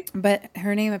 Okay. But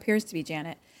her name appears to be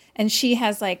Janet. And she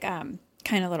has like kind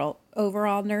of little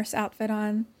overall nurse outfit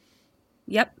on.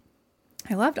 Yep.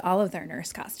 I loved all of their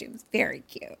nurse costumes. Very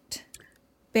cute.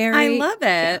 I love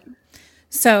it. Cute.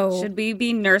 So should we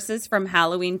be nurses from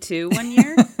Halloween 2 one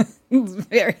year?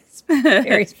 Very specific.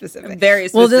 Very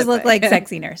specific. We'll just look like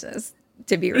sexy nurses,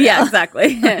 to be real. Yeah,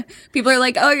 exactly. People are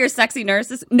like, oh, you're sexy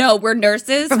nurses. No, we're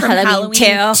nurses from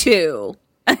Halloween 2.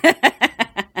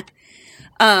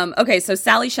 Okay, so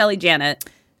Sally, Shelly, Janet.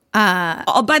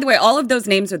 By the way, all of those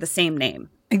names are the same name.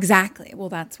 Exactly. Well,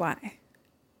 that's why.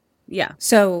 Yeah.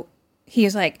 So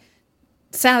he's like,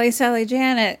 Sally,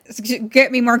 Janet,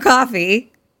 get me more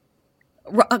coffee.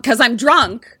 Because I'm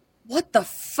drunk. What the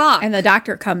fuck? And the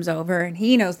doctor comes over and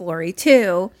he knows Lori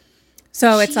too.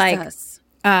 So it's like,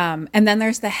 and then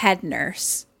there's the head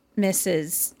nurse,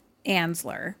 Mrs.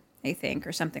 Ansler, I think,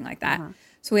 or something like that.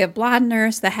 So we have blonde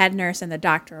nurse, the head nurse, and the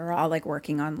doctor are all like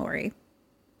working on Lori.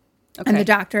 Okay. And the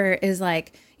doctor is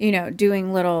like,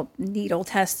 doing little needle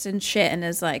tests and shit and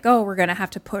is like, oh, we're going to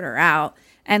have to put her out.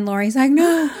 And Lori's like,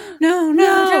 no,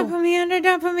 don't put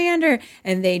me under.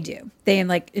 And they do. They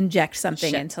like inject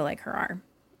something into like her arm.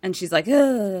 And she's like,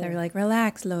 ugh. They're like,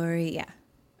 relax, Lori. Yeah.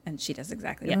 And she does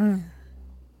exactly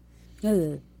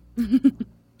that.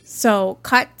 So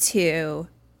cut to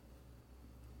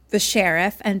the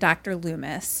sheriff and Dr.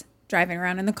 Loomis driving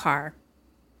around in the car,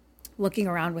 looking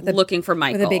around looking for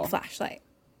Michael with a big flashlight.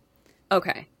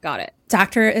 Okay, got it.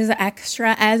 Doctor is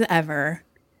extra as ever.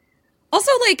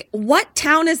 Also, like, what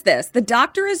town is this? The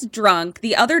doctor is drunk.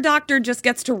 The other doctor just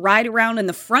gets to ride around in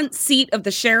the front seat of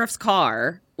the sheriff's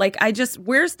car. Like,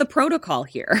 where's the protocol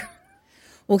here?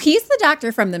 Well, he's the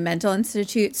doctor from the mental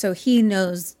institute, so he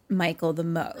knows Michael the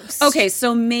most. Okay,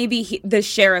 so maybe the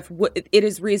sheriff, it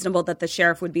is reasonable that the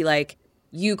sheriff would be like,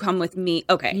 you come with me.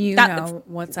 Okay. You know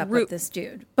what's up with this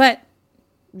dude. But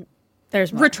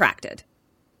there's more. Retracted.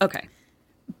 Okay.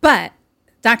 But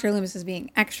Dr. Loomis is being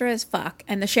extra as fuck,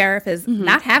 and the sheriff is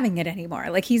not having it anymore.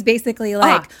 Like, he's basically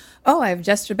like, oh, I've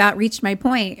just about reached my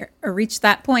point, or reached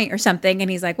that point or something. And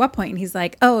he's like, what point? And he's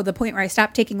like, oh, the point where I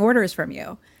stopped taking orders from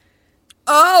you.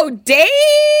 Oh,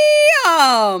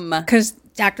 damn! Because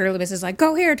Dr. Loomis is like,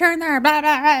 go here, turn there, blah,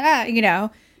 blah, blah, blah,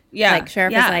 Yeah. Like,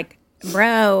 sheriff is like,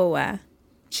 bro,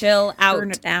 chill out.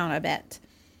 Turn it down a bit.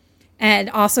 And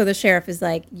also the sheriff is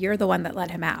like, you're the one that let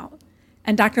him out.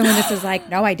 And Dr. Loomis is like,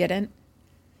 no, I didn't.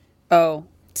 Oh.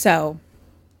 So,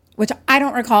 which I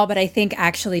don't recall, but I think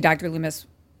actually Dr. Loomis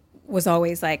was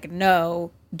always like,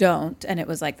 no, don't. And it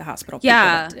was like the hospital people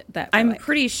that I'm like,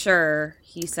 pretty sure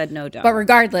he said no, don't. But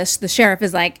regardless, the sheriff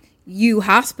is like, you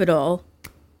hospital,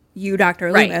 you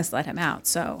Dr. Loomis let him out.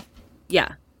 So,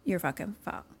 yeah, your fucking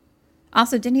fault.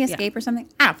 Also, didn't he escape or something?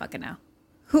 I don't fucking know.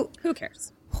 Who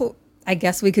cares? I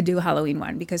guess we could do a Halloween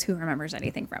one because who remembers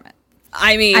anything from it?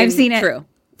 I mean, I've seen it true.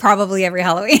 Probably every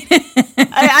Halloween.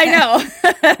 I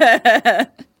know.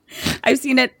 I've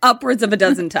seen it upwards of a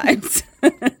dozen times.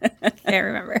 Can't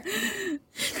remember.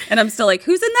 And I'm still like,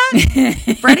 who's in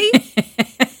that? Freddie?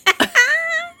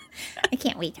 I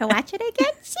can't wait to watch it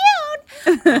again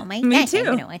soon. Oh my Me gosh, too. I'm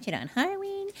going to watch it on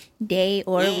Halloween day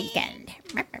or weekend.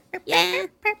 Yeah.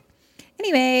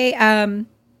 Anyway, then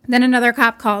another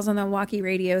cop calls on the walkie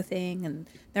radio thing, and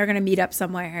they're going to meet up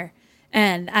somewhere.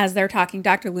 And as they're talking,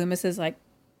 Dr. Loomis is like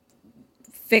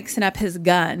fixing up his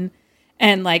gun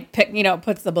and like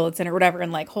puts the bullets in or whatever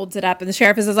and like holds it up. And the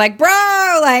sheriff is like, bro,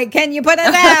 know. Like, can you put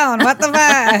it down? What the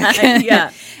fuck?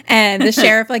 Yeah. And the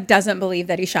sheriff like doesn't believe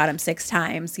that he shot him 6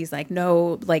 times. He's like,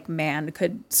 no, like man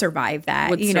could survive that,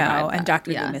 Would you know. survive And that,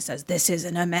 Dr. yeah. Loomis says, this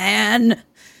isn't a man.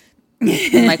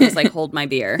 And Michael's like, hold my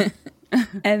beer.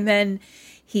 And then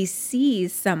he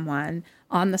sees someone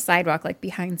on the sidewalk, like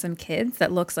behind some kids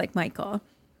that looks like Michael.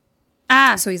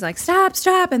 So he's like, stop.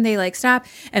 And they like stop.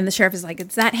 And the sheriff is like,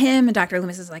 is that him? And Dr.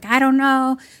 Loomis is like, I don't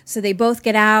know. So they both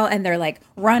get out and they're like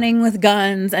running with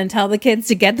guns and tell the kids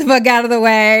to get the fuck out of the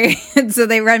way. And so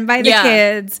they run by the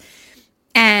kids.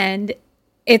 And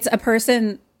it's a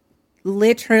person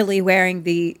literally wearing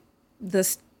the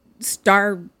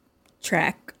Star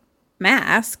Trek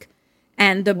mask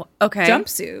and the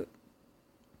jumpsuit.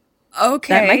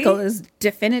 Okay. That Michael is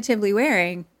definitively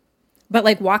wearing, but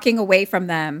like walking away from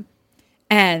them.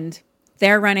 And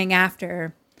they're running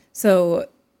after. So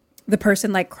the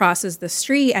person like crosses the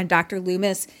street and Dr.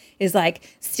 Loomis is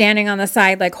like standing on the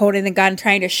side, like holding the gun,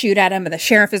 trying to shoot at him. And the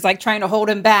sheriff is like trying to hold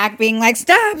him back, being like,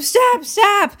 stop.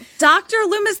 Dr.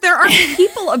 Loomis, there are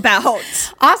people about.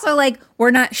 Also, like,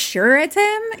 we're not sure it's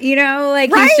him, you know,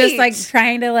 like he's just like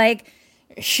trying to like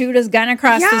shoot his gun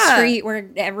across the street where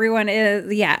everyone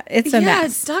is. Yeah, it's a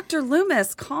mess. Dr.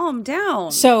 Loomis, calm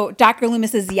down. So Dr.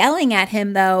 Loomis is yelling at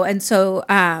him though, and so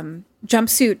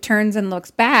Jumpsuit turns and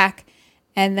looks back,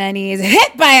 and then he's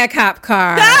hit by a cop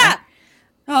car. A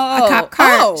cop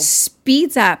car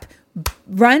speeds up,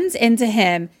 runs into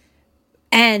him,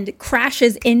 and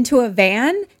crashes into a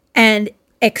van and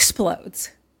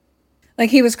explodes. Like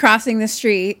he was crossing the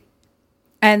street,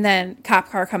 and then cop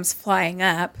car comes flying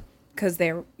up. Because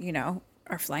they're, you know,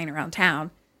 are flying around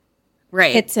town.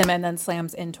 Right. Hits him and then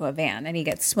slams into a van. And he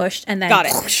gets smushed and then... Got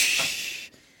it. Whoosh,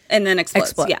 and then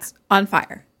explodes. Yeah. On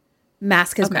fire.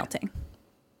 Mask is melting.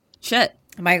 Shit.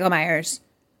 Michael Myers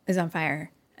is on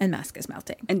fire and mask is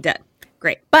melting. And dead.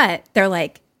 Great. But they're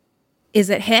like,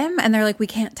 is it him? And they're like, we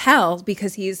can't tell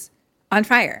because he's on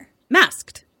fire.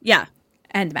 Masked. Yeah.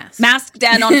 And masked. Masked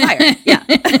and on fire. Yeah.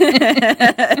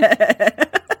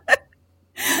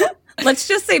 Let's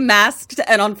just say masked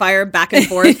and on fire back and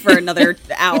forth for another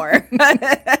hour.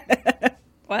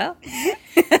 Well,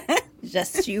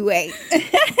 just you wait.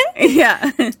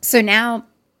 Yeah. So now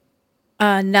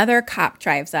another cop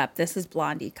drives up. This is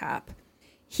Blondie cop.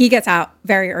 He gets out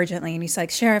very urgently and he's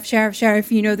like, Sheriff,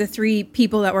 you know the 3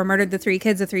 people that were murdered, the 3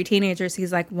 kids, the 3 teenagers.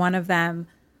 He's like, one of them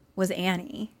was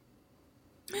Annie,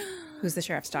 who's the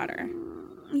sheriff's daughter.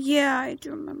 Yeah, I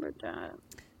do remember that.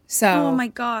 So, oh my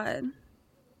God.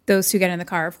 Those who get in the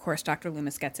car, of course, Dr.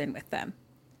 Loomis gets in with them.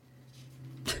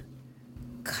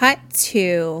 Cut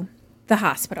to the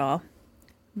hospital.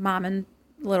 Mom and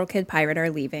little kid pirate are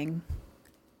leaving.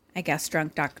 I guess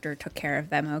drunk doctor took care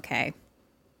of them okay.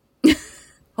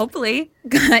 Hopefully.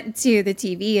 Cut to the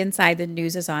TV inside. The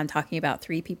news is on talking about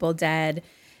 3 people dead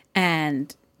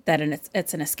and that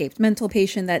it's an escaped mental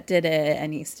patient that did it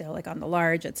and he's still like on the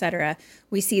large, etc.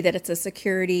 We see that it's a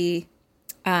security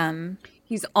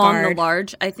he's on guard. the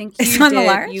large. I think you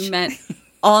meant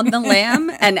on the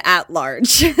lam and at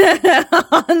large.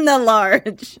 On the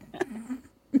large.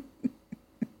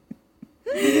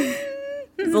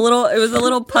 It was a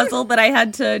little puzzle that I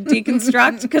had to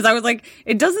deconstruct because I was like,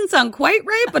 it doesn't sound quite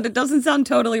right, but it doesn't sound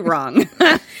totally wrong.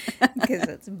 Because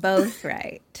it's both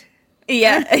right.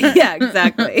 Yeah,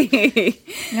 exactly.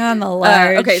 On the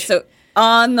large. Okay, so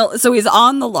he's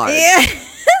on the large.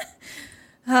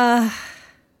 Yeah.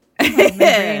 My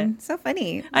brain. So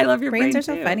funny. I love your brains brain are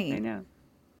so too. funny.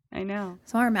 I know.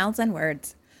 So our mouths and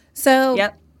words. So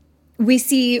we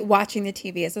see watching the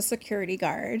TV as a security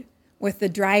guard with the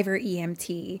driver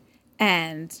EMT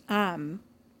and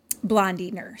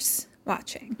Blondie nurse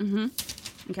watching.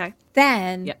 Mm-hmm. Okay.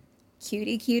 Then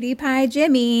cutie pie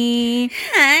Jimmy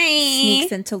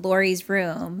sneaks into Lori's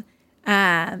room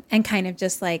and kind of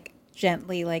just like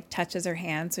gently like touches her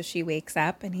hand so she wakes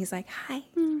up and he's like, hi.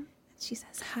 She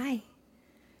says hi.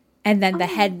 And then the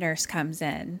head nurse comes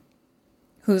in,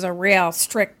 who's a real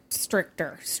strictly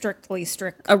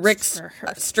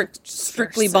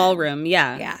ballroom.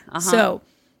 Yeah. Yeah. So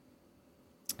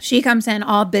she comes in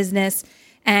all business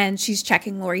and she's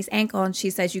checking Lori's ankle and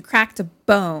she says, you cracked a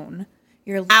bone.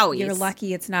 You're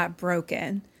lucky it's not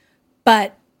broken.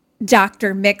 But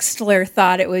Dr. Mixler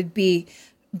thought it would be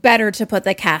better to put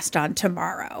the cast on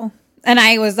tomorrow. And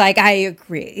I was like, I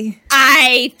agree.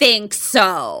 I think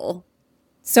so.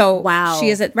 So wow. She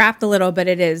is wrapped a little, but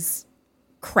it is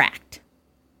cracked.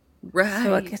 Right. So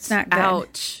look, it's not good.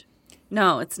 Ouch.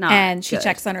 No, it's not. And she good.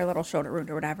 checks on her little shoulder wound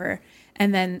or whatever,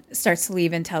 and then starts to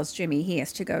leave and tells Jimmy he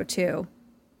has to go too.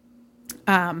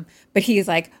 But he's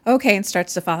like, okay, and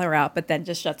starts to follow her out, but then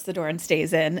just shuts the door and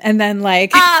stays in. And then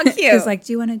like, cute. He's like,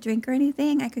 do you want a drink or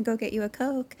anything? I could go get you a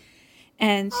Coke.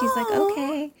 And she's like,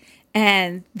 okay.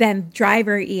 And then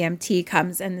driver EMT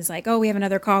comes and is like, oh, we have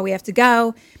another call. We have to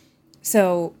go.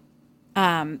 So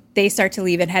they start to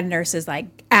leave and head nurse is like,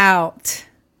 out.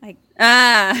 Like,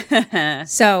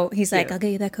 so he's like, I'll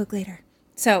get you that Coke later.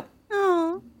 So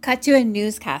cut to a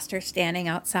newscaster standing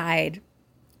outside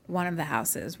one of the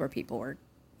houses where people were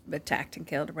attacked and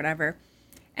killed or whatever.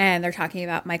 And they're talking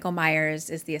about Michael Myers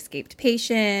is the escaped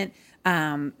patient.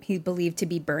 He's believed to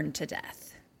be burned to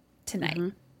death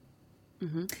tonight.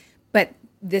 But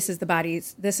this is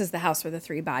the house where the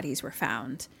 3 bodies were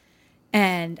found.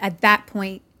 And at that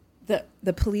point,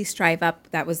 the police drive up.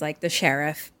 That was like the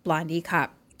sheriff, Blondie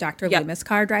cop, Dr. Loomis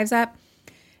car drives up.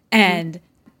 And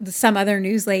some other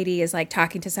news lady is like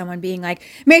talking to someone being like,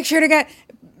 make sure to get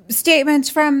statements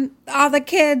from all the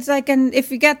kids. Like, and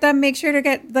if you get them, make sure to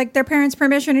get like their parents'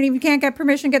 permission. And if you can't get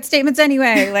permission, get statements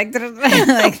anyway. Like,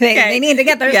 they need to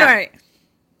get their story.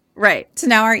 Right. So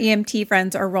now our EMT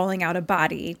friends are rolling out a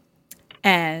body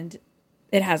and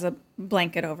it has a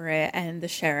blanket over it. And the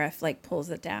sheriff like pulls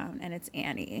it down and it's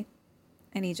Annie.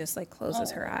 And he just like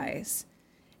closes her eyes.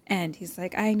 And he's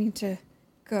like, I need to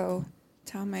go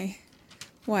tell my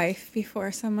wife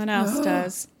before someone else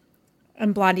does.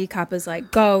 And Blondie cop is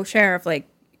like, go, sheriff, like,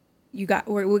 we got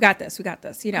this,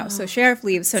 you know. So sheriff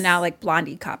leaves, so now, like,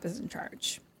 Blondie cop is in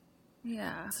charge.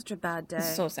 Yeah, such a bad day.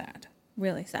 It's so sad.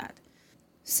 Really sad.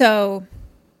 So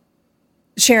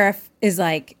sheriff is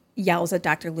like, yells at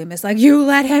Dr. Loomis, like, you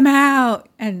let him out.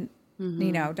 And,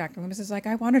 you know, Dr. Loomis is like,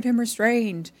 I wanted him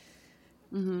restrained.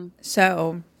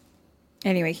 So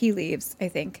anyway, he leaves, I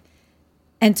think.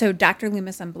 And so Dr.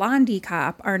 Loomis and Blondie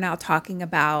cop are now talking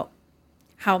about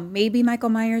how maybe Michael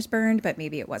Myers burned, but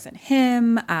maybe it wasn't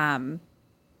him,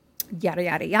 yada,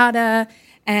 yada, yada.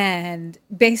 And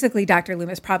basically Dr.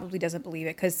 Loomis probably doesn't believe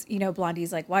it because, you know,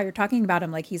 Blondie's like, well, you're talking about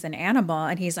him like he's an animal.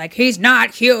 And he's like, he's not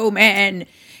human.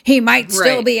 He might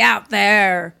still be out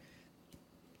there.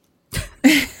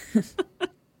 This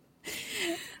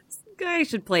guy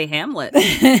should play Hamlet.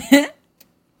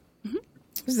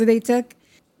 So they took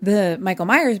the Michael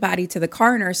Myers body to the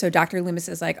coroner. So Dr. Loomis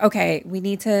is like, okay, we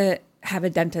need to have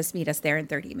a dentist meet us there in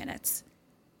 30 minutes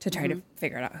to try to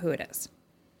figure out who it is.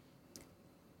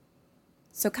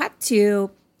 So cut to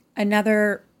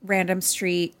another random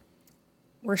street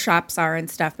where shops are and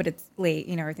stuff, but it's late,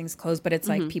 you know, everything's closed, but it's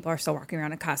like people are still walking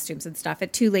around in costumes and stuff.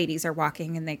 And 2 ladies are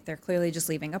walking and they're clearly just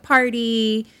leaving a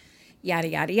party, yada,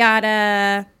 yada,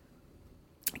 yada.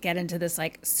 Get into this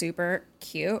like super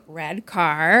cute red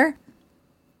car.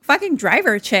 Fucking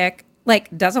driver chick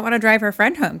like doesn't want to drive her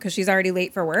friend home because she's already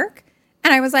late for work.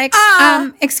 And I was like,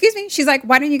 excuse me. She's like,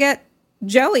 why don't you get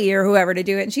Joey or whoever to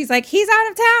do it? And she's like, he's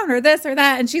out of town or this or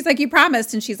that. And she's like, you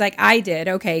promised. And she's like, I did.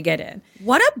 Okay, get in.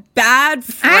 What a bad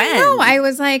friend. I know. I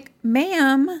was like,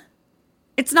 ma'am,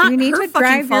 it's not her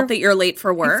fucking fault that you're late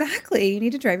for work. Exactly. You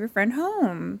need to drive your friend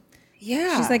home.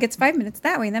 Yeah. She's like, it's 5 minutes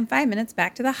that way and then 5 minutes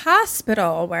back to the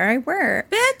hospital where I work.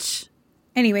 Bitch.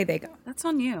 Anyway, they go. That's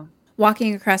on you.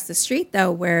 Walking across the street,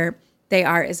 though, where they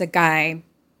are is a guy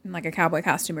in like a cowboy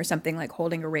costume or something, like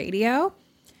holding a radio.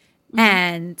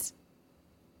 And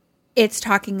it's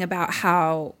talking about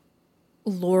how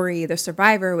Lori, the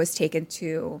survivor, was taken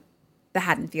to the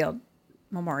Haddonfield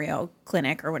Memorial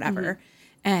Clinic or whatever.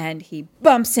 And he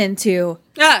bumps into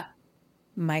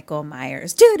Michael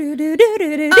Myers.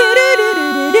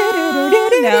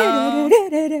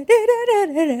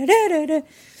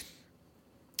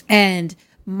 And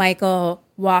Michael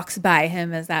walks by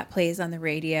him as that plays on the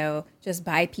radio, just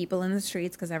by people in the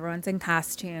streets because everyone's in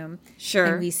costume. Sure.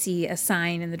 And we see a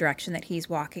sign in the direction that he's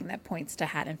walking that points to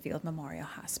Haddonfield Memorial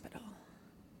Hospital.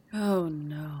 Oh,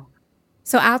 no.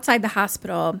 So outside the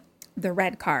hospital, the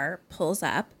red car pulls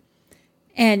up.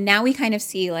 And now we kind of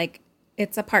see like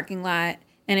it's a parking lot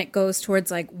and it goes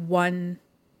towards like one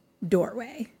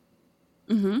doorway,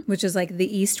 which is like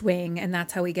the east wing. And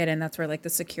that's how we get in. That's where like the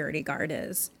security guard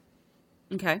is.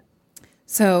 Okay.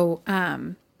 So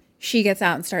she gets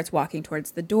out and starts walking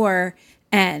towards the door.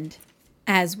 And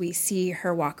as we see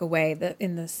her walk away,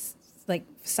 in this like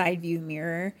side view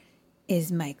mirror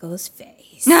is Michael's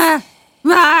face.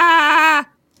 It's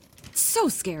so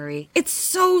scary. It's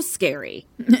so scary.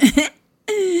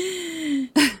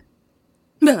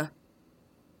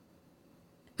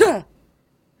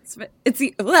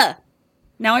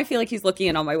 Now I feel like he's looking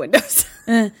in all my windows.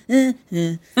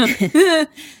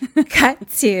 Cut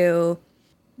to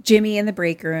Jimmy in the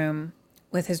break room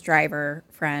with his driver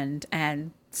friend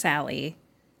and Sally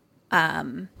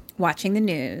watching the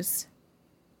news.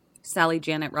 Sally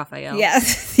Janet Raphael.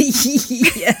 Yes.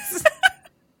 Yes.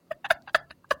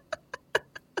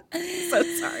 So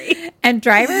sorry. And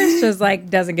Driver's just like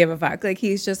doesn't give a fuck. Like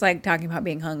he's just like talking about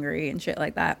being hungry and shit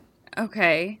like that.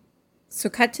 Okay. So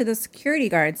cut to the security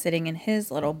guard sitting in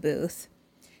his little booth,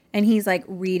 and he's like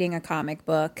reading a comic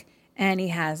book, and he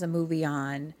has a movie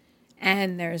on,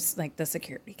 and there's like the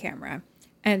security camera.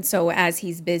 And so as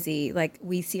he's busy, like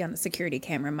we see on the security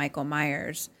camera Michael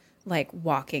Myers like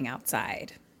walking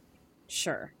outside.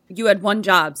 Sure. You had one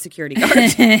job, security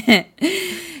guard.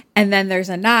 And then there's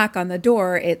a knock on the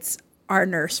door. It's our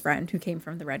nurse friend who came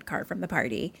from the red car from the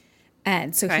party.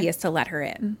 And so he has to let her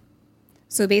in.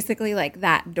 So basically, like,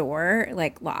 that door,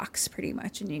 like, locks pretty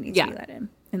much, and you need to be let in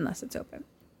unless it's open.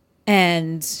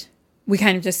 And we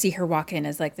kind of just see her walk in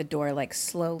as, like, the door, like,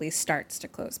 slowly starts to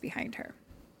close behind her.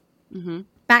 Mm-hmm.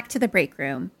 Back to the break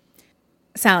room.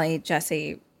 Sally,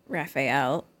 Jesse,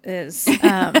 Raphael is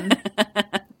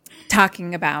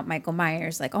talking about Michael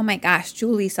Myers, like, oh my gosh,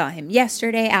 Julie saw him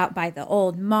yesterday out by the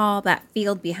old mall, that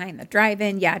field behind the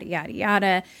drive-in, yada, yada,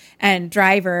 yada. And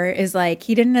Driver is like,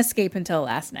 he didn't escape until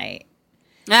last night.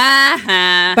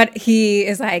 Uh-huh. But he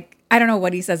is like, I don't know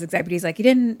what he says exactly, but he's like,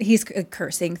 he's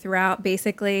cursing throughout,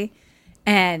 basically.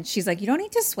 And she's like, you don't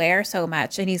need to swear so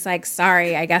much. And he's like,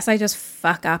 sorry, I guess I just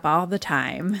fuck up all the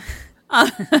time.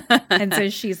 And so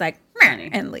she's like, meh,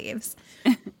 and leaves.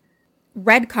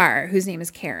 Red car, whose name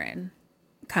is Karen,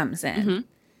 comes in.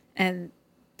 And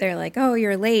they're like, oh,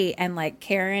 you're late. And like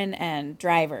Karen and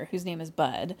Driver, whose name is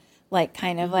Bud, like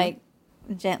kind of like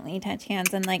gently touch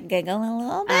hands and like giggle a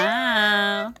little bit.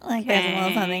 Oh, like there's a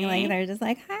little something like they're just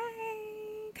like,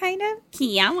 hi, kind of.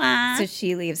 Kiawa. So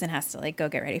she leaves and has to like go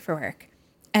get ready for work.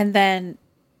 And then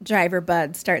Driver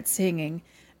Bud starts singing,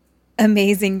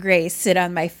 Amazing Grace, sit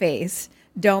on my face.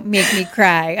 Don't make me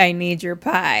cry. I need your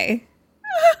pie.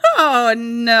 Oh,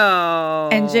 no.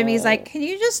 And Jimmy's like, can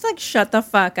you just like shut the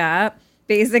fuck up?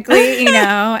 Basically, you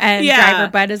know? And Driver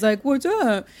Bud is like, what's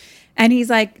up? And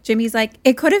Jimmy's like,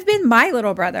 it could have been my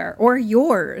little brother or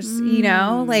yours, you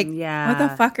know? Like, what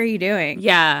the fuck are you doing?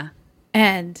 Yeah.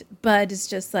 And Bud is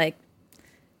just like,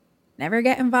 never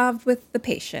get involved with the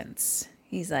patients.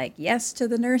 He's like, yes to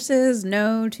the nurses,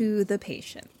 no to the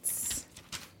patients.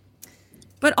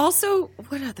 But also,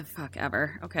 what the fuck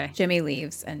ever? Okay. Jimmy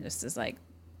leaves and just is like,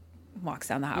 walks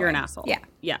down the hall. You're an asshole. Yeah.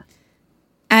 Yeah.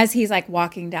 As he's like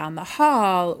walking down the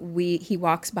hall, he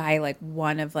walks by like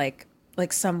one of like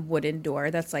some wooden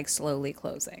door that's like slowly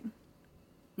closing.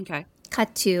 Okay.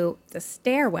 Cut to the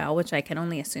stairwell, which I can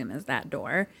only assume is that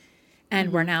door.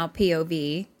 And we're now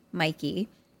POV Mikey.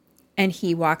 And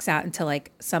he walks out into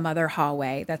like some other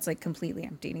hallway that's like completely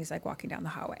empty. And he's like walking down the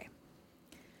hallway.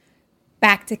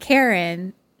 Back to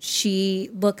Karen. She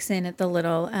looks in at the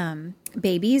little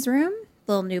baby's room,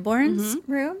 little newborn's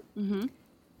room. Mm-hmm.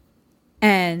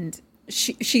 And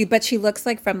she looks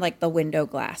like from like the window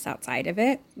glass outside of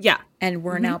it. Yeah. And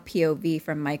we're now POV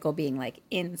from Michael being like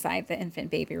inside the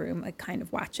infant baby room, like kind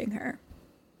of watching her.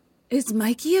 Is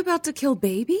Mikey about to kill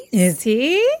babies? Is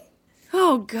he?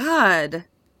 Oh, God.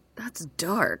 That's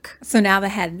dark. So now the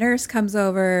head nurse comes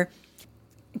over.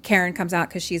 Karen comes out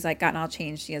because she's like gotten all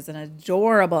changed. She has an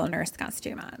adorable nurse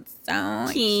costume on.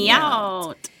 So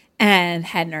cute. And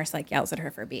head nurse like yells at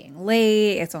her for being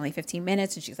late. It's only 15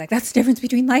 minutes. And she's like, that's the difference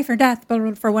between life or death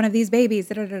for one of these babies.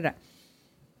 Da-da-da-da.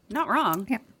 Not wrong.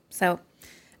 Yeah. So,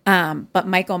 but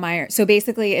Michael Myers. So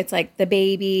basically it's like the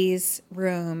baby's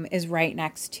room is right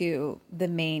next to the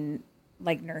main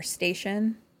like nurse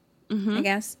station, I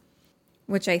guess.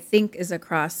 Which I think is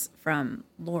across from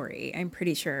Lori. I'm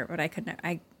pretty sure, but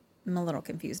I'm a little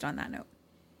confused on that note.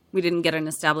 We didn't get an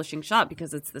establishing shot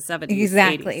because it's the 70s.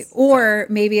 Exactly. 80s, or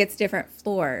maybe it's different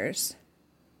floors.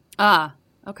 Ah,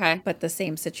 okay. But the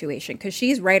same situation. Because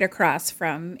she's right across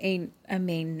from a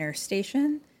main nurse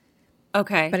station.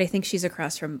 Okay. But I think she's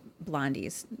across from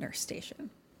Blondie's nurse station.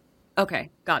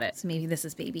 Okay, got it. So maybe this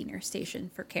is baby nurse station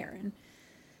for Karen.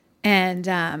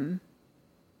 And,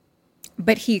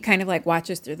 but he kind of like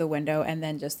watches through the window and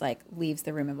then just like leaves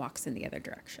the room and walks in the other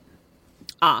direction.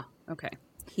 Ah, okay.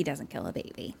 He doesn't kill a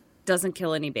baby. Doesn't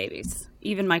kill any babies.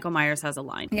 Even Michael Myers has a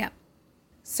line. Yeah.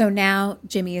 So now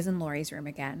Jimmy is in Lori's room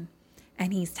again.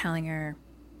 And he's telling her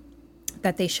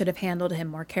that they should have handled him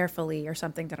more carefully or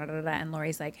something. Da, da, da, da. And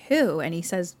Lori's like, who? And he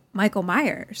says, Michael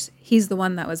Myers. He's the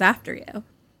one that was after you.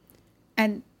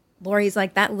 And Lori's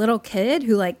like, that little kid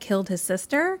who like killed his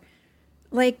sister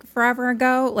like forever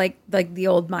ago, like the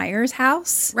old Myers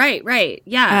house. Right.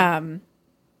 Yeah.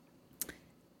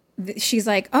 She's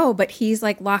like, oh, but he's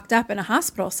like locked up in a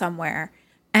hospital somewhere.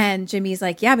 And Jimmy's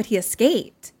like, yeah, but he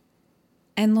escaped.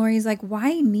 And Lori's like,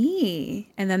 why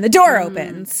me? And then the door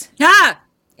opens. Yeah.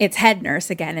 it's head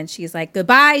nurse again. And she's like,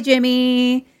 goodbye,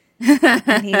 Jimmy.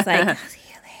 And he's like, I'll see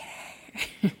you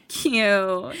later.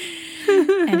 Cute.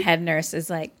 And head nurse is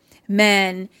like,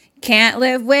 men can't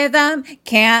live with them,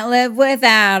 can't live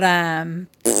without them.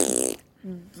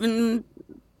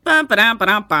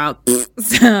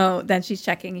 So then she's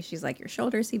checking and she's like, your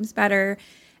shoulder seems better.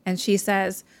 And she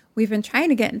says, we've been trying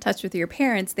to get in touch with your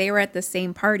parents. They were at the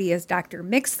same party as Dr.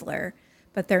 Mixler,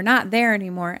 but they're not there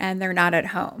anymore and they're not at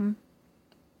home.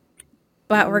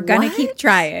 But we're going to keep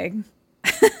trying.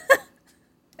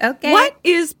 Okay. What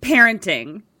is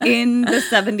parenting in the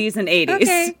 70s and 80s?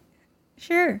 Okay.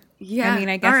 Sure. Yeah. I mean,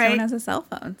 I guess no one has a cell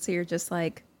phone. So you're just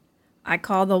like, I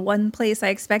call the one place I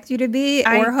expect you to be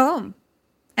or home.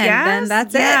 And then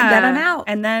that's it. Then I'm out.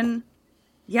 And then,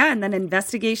 and then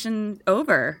investigation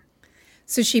over.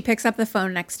 So she picks up the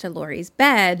phone next to Lori's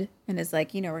bed and is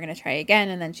like, we're going to try again.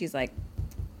 And then she's like,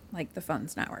 the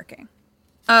phone's not working.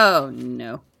 Oh,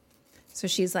 no. So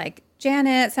she's like,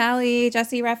 Janet, Sally,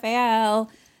 Jesse, Raphael,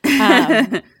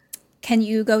 can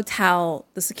you go tell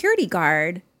the security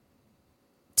guard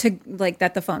to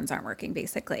that the phones aren't working,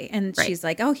 basically? And she's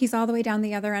like, oh, he's all the way down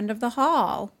the other end of the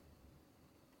hall.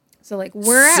 So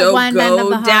we're at one end of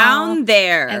the hall. Down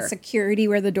there. And security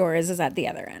where the door is at the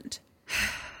other end.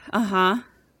 Uh-huh.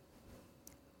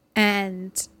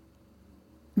 And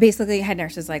basically head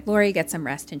nurse is like, Lori, get some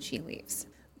rest, and she leaves.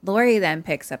 Lori then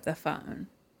picks up the phone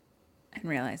and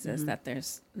realizes that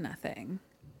there's nothing.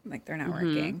 They're not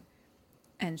working.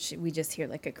 And we just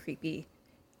hear a creepy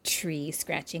tree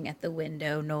scratching at the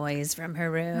window noise from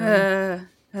her room.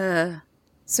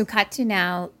 So cut to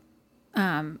now,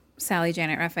 Sally,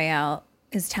 Janet, Raphael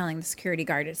is telling the security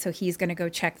guard, so he's going to go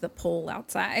check the pole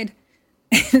outside.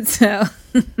 And so...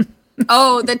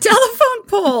 Oh, the telephone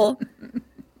pole.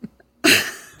 I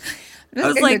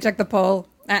was like, go check the pole.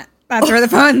 That's where the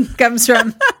phone comes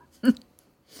from.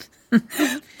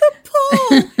 The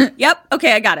pole. Yep.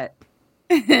 Okay, I got it.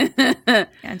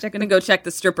 I'm gonna go check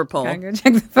the stripper pole. I'm gonna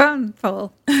check the phone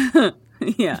pole.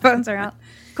 Yeah, the phones are out.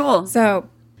 Cool. So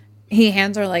he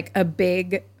hands her a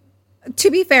big.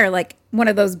 To be fair, one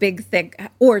of those big, thick,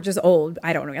 or just old.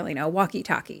 I don't really know.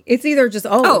 Walkie-talkie. It's either just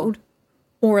old.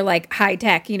 Or high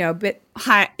tech, but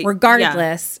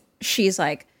regardless, she's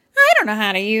like, I don't know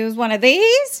how to use one of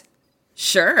these.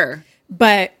 Sure.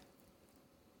 But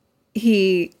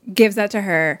he gives that to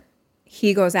her.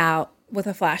 He goes out with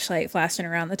a flashlight flashing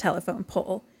around the telephone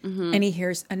pole. And he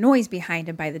hears a noise behind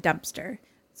him by the dumpster.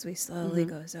 So he slowly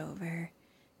goes over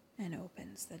and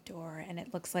opens the door. And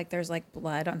it looks like there's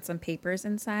blood on some papers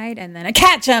inside. And then a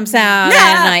cat jumps out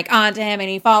and onto him. And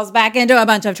he falls back into a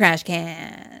bunch of trash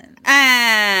cans.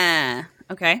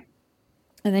 Okay.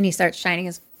 And then he starts shining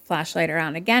his flashlight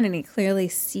around again, and he clearly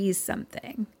sees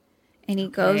something. And he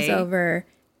goes over,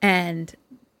 and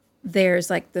there's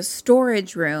the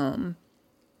storage room,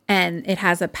 and it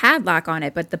has a padlock on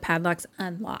it, but the padlock's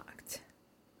unlocked.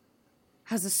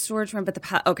 Has a storage room, but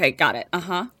okay, got it.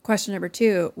 Uh-huh. Question number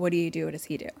 2, what do you do? What does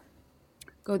he do?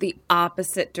 Go the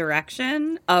opposite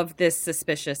direction of this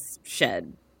suspicious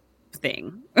shed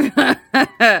thing.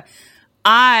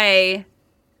 I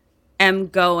am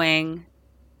going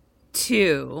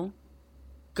to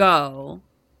go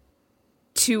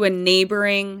to a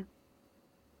neighboring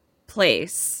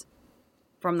place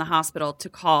from the hospital to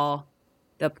call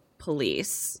the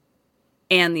police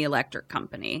and the electric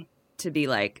company to be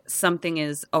something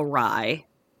is awry.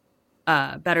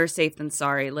 Better safe than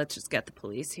sorry. Let's just get the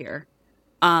police here.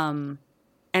 And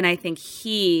I think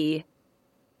he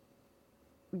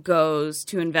goes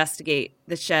to investigate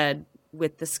the shed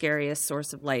with the scariest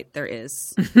source of light there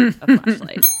is, a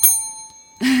flashlight.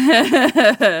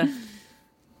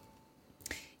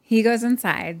 He goes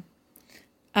inside.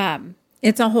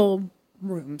 It's a whole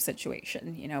room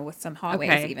situation, with some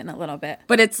hallways even a little bit.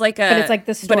 But it's like the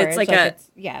storage. But it's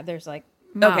there's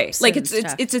mops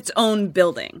it's its own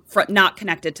building, not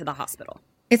connected to the hospital.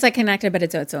 It's connected, but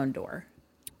it's its own door.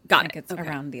 Got it. It's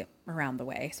around the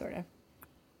way, sort of.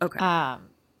 Okay.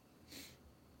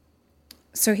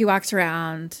 So he walks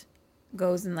around,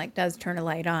 goes and does turn a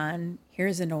light on,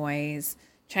 hears a noise,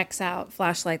 checks out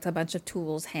flashlights, a bunch of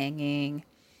tools hanging.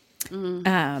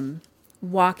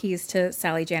 Walkies to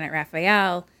Sally, Janet,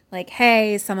 Raphael,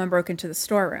 hey, someone broke into the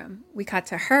storeroom. We cut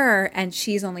to her, and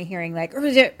she's only hearing it's kind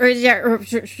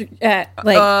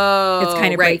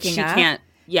of breaking up. Can't.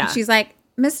 Yeah. And she's like,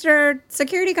 Mr.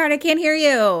 Security Guard, I can't hear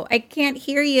you. I can't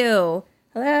hear you.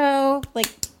 Hello?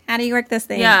 How do you work this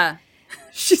thing? Yeah.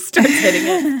 She starts hitting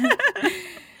it.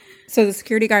 So the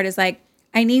security guard is like,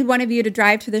 I need one of you to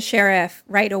drive to the sheriff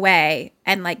right away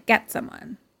and get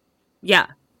someone. Yeah.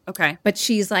 Okay. But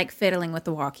she's like fiddling with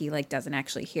the walkie, like doesn't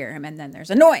actually hear him. And then there's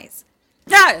a noise.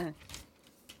 Ah!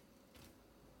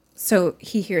 So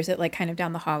he hears it like kind of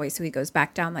down the hallway. So he goes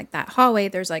back down like that hallway.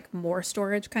 There's like more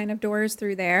storage kind of doors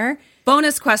through there.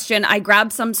 Bonus question. I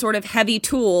grabbed some sort of heavy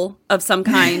tool of some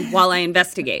kind while I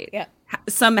investigate. Yeah.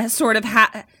 Some sort of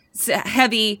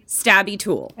heavy stabby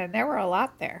tool. And there were a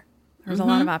lot there. There's a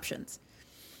lot of options.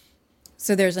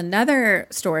 So there's another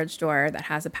storage door that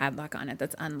has a padlock on it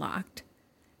that's unlocked.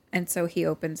 And so he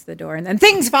opens the door and then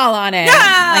things fall on it.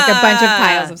 Like a bunch of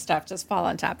piles of stuff just fall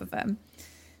on top of him.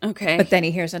 Okay. But then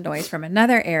he hears a noise from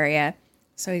another area.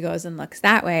 So he goes and looks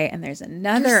that way. And there's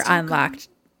another unlocked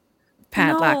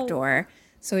padlock door.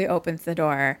 So he opens the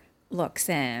door, looks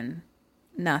in,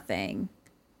 nothing,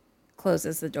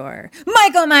 closes the door.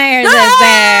 Michael Myers is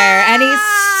there. And he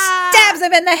stabs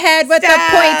him in the head with a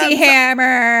pointy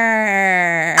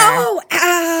hammer. Oh,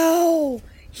 ow.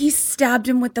 He stabbed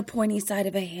him with the pointy side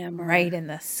of a hammer. Right in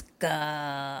the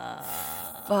skull.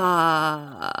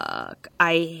 Fuck.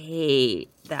 I hate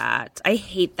that. I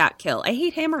hate that kill. I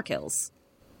hate hammer kills.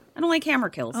 I don't like hammer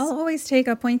kills. I'll always take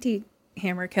a pointy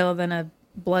hammer kill than a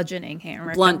bludgeoning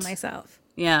hammer Blunt. kill myself.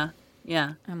 Yeah.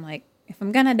 Yeah. I'm like, if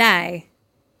I'm going to die,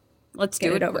 let's get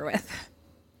do it over with.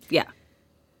 Yeah.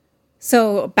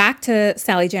 So back to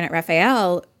Sally Janet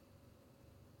Raphael,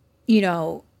 you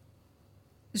know,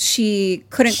 she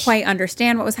couldn't quite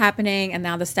understand what was happening. And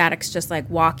now the static's just like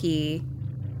walkie.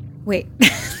 Wait.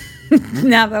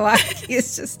 Now the walkie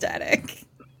is just static.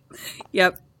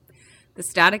 Yep. The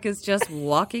static is just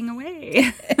walking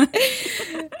away.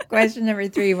 Question number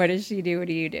 3. What does she do? What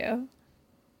do you do?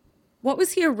 What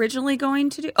was he originally going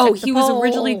to do? Oh, he was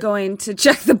originally going to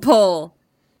check the pole.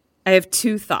 I have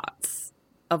 2 thoughts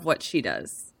of what she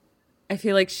does. I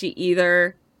feel like she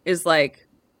either is like,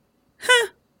 huh,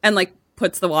 and like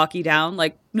puts the walkie down,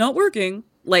 like, not working,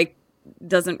 like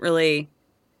doesn't really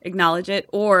acknowledge it,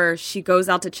 or she goes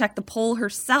out to check the pole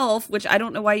herself, which I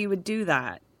don't know why you would do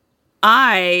that.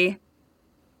 I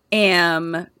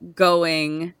am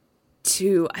going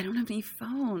to, I don't have any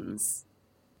phones.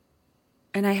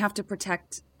 And I have to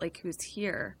protect, like, who's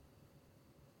here.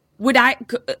 Would I,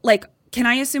 like, can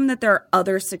I assume that there are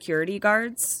other security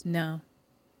guards? No.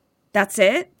 That's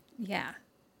it? Yeah.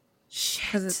 Shit.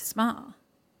 Because it's small.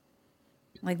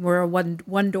 Like, we're a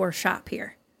one-door shop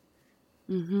here.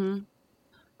 Mm-hmm.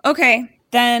 Okay.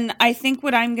 Then I think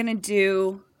what I'm going to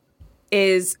do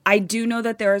is, I do know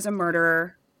that there is a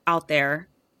murderer out there.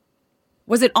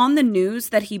 Was it on the news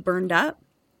that he burned up?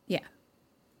 Yeah.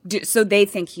 So they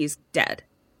think he's dead.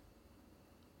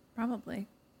 Probably.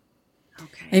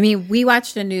 Okay. I mean, we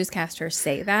watched a newscaster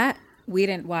say that. We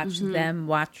didn't watch them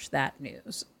watch that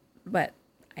news. But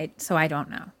I don't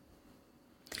know.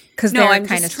 Because no, I'm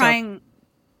just trying.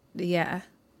 Yeah.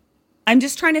 I'm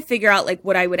just trying to figure out like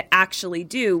what I would actually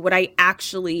do. Would I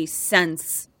actually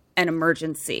sense an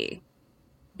emergency?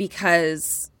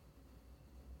 Because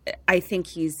I think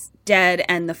he's dead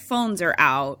and the phones are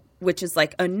out, which is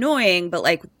like annoying, but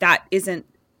like that isn't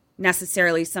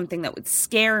necessarily something that would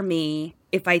scare me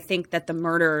if I think that the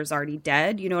murderer is already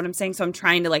dead. You know what I'm saying? So I'm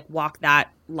trying to like walk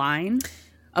that line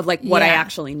of like what I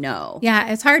actually know.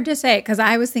 Yeah, it's hard to say because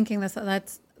I was thinking this.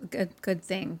 That's a good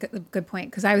thing. Good point.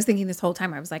 Because I was thinking this whole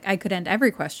time, I was like, I could end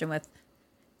every question with,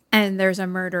 and there's a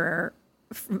murderer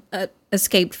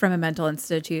escaped from a mental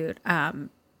institute on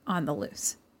the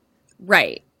loose.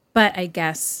 Right. But I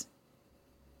guess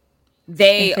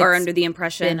they are under the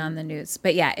impression been on the news.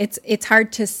 But yeah, it's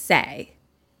hard to say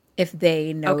if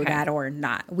they know that or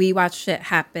not. We watched it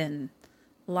happen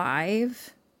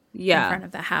live in front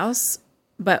of the house,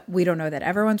 but we don't know that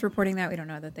everyone's reporting that. We don't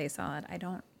know that they saw it. I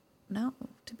don't know,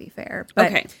 to be fair. But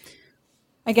okay.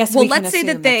 I guess well, we can let's say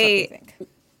that they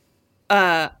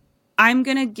I'm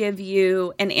going to give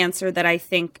you an answer that I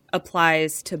think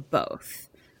applies to both.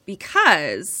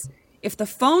 Because if the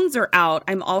phones are out,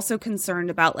 I'm also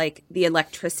concerned about like the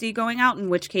electricity going out, in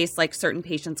which case like certain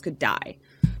patients could die.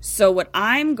 So what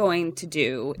I'm going to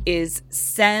do is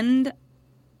send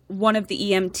one of the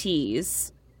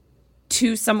EMTs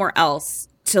to somewhere else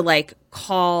to like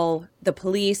call the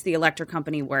police, the electric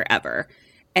company, wherever.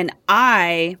 And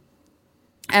I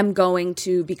am going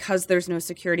to, because there's no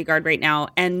security guard right now,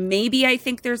 and maybe I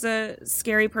think there's a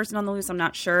scary person on the loose, I'm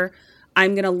not sure,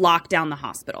 I'm going to lock down the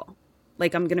hospital.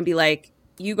 Like, I'm going to be like,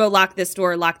 you go lock this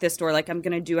door. Like, I'm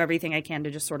going to do everything I can to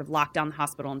just sort of lock down the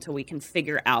hospital until we can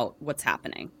figure out what's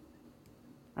happening.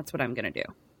 That's what I'm going to do.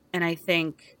 And I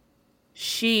think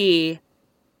she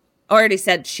already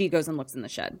said she goes and looks in the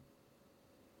shed.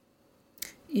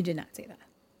 You did not say that.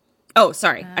 Oh,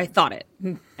 sorry. I thought it.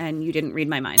 And you didn't read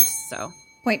my mind, so.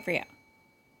 Point for you.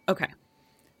 Okay.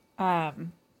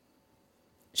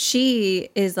 she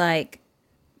is like,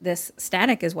 this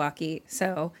Static is walkie.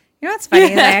 So, you know what's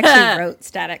funny is I actually wrote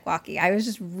Static walkie. I was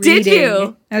just reading. Did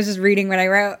you? I was just reading what I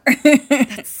wrote.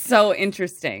 That's so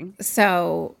interesting.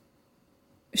 So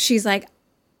she's like,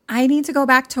 I need to go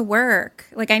back to work.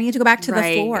 Like, I need to go back to the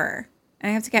floor. I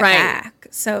have to get back.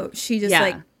 So she just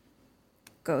like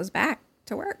goes back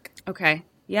to work. Okay.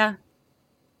 Yeah.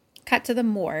 Cut to the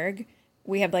morgue.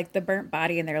 We have like the burnt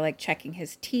body and they're like checking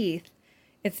his teeth.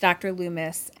 It's Dr.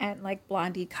 Loomis and like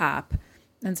Blondie Cop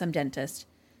and some dentist.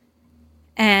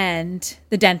 And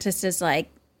the dentist is like,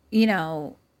 you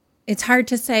know, it's hard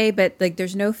to say, but like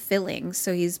there's no fillings.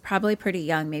 So he's probably pretty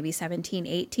young, maybe 17,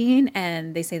 18.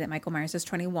 And they say that Michael Myers is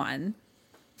 21.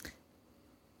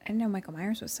 I didn't know Michael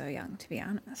Myers was so young, to be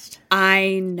honest.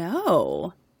 I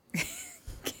know.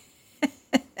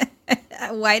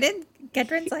 Why did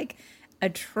Gedron's like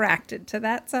attracted to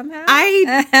that somehow?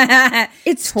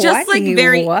 It's just like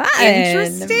very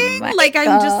interesting. Michael. Like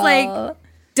I'm just like,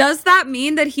 does that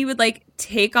mean that he would like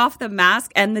take off the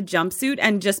mask and the jumpsuit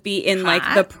and just be in like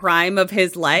the prime of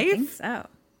his life? I think so.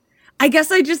 I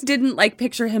guess I just didn't like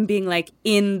picture him being like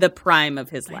in the prime of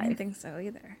his life. I didn't think so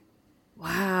either.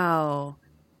 Wow.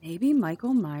 Maybe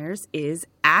Michael Myers is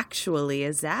actually a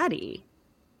zaddy.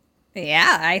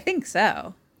 Yeah, I think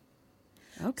so.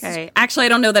 Okay. Actually, I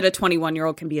don't know that a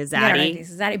 21-year-old can be a zaddy. Yeah, I don't think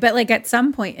he's a zaddy. But like at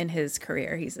some point in his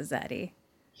career, he's a zaddy.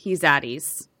 He's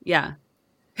zaddies. Yeah.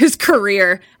 His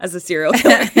career as a serial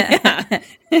killer.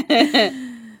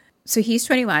 Yeah. So he's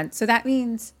 21. So that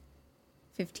means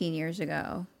 15 years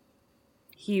ago.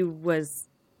 He was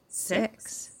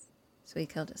 6. So he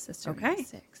killed his sister when he was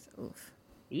 6. Oof.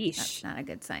 Yeesh. That's not a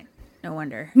good sign. No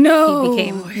wonder. No.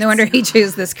 No wonder he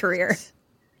chose this career.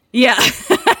 Yeah.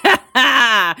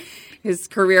 His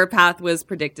career path was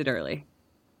predicted early.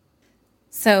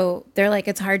 So they're like,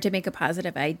 it's hard to make a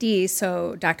positive ID.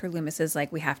 So Dr. Loomis is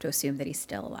like, we have to assume that he's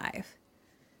still alive.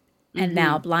 And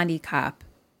now Blondie Cop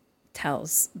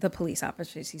tells the police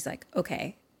officers, he's like,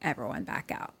 okay, everyone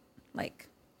back out. Like,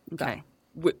 okay.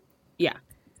 Yeah.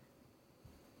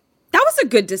 That was a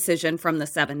good decision from the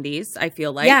 70s, I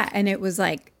feel like. Yeah, and it was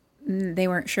like, they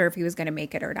weren't sure if he was going to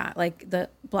make it or not. Like, the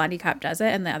Blondie Cop does it,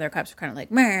 and the other cops are kind of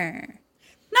like, meh.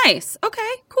 Nice.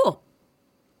 Okay, cool.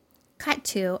 Cut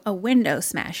to a window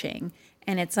smashing,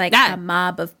 and it's like a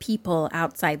mob of people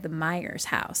outside the Myers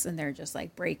house, and they're just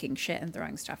like breaking shit and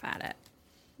throwing stuff at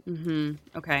it.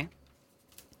 Mm-hmm. Okay.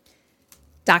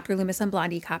 Dr. Loomis and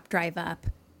Blondie Cop drive up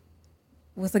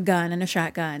with a gun and a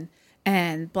shotgun,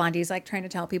 and Blondie's like trying to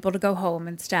tell people to go home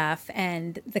and stuff,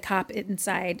 and the cop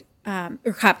inside,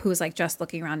 or cop who's like just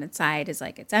looking around inside is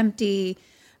like, it's empty.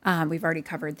 We've already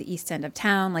covered the east end of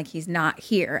town. Like, he's not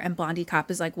here. And Blondie Cop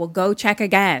is like, well, go check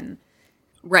again.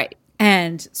 Right.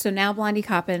 And so now Blondie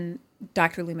Cop and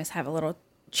Dr. Loomis have a little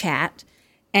chat.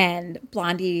 And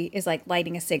Blondie is like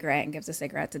lighting a cigarette and gives a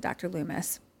cigarette to Dr.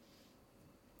 Loomis.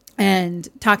 And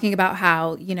talking about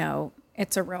how, you know,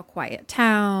 it's a real quiet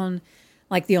town.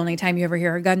 Like, the only time you ever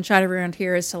hear a gunshot around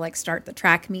here is to like start the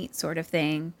track meet sort of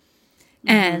thing.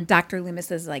 And Dr.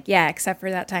 Loomis is like, yeah, except for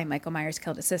that time Michael Myers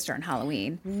killed his sister on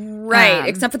Halloween. Right.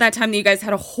 Except for that time that you guys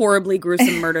had a horribly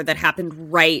gruesome murder that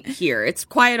happened right here. It's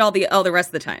quiet all the rest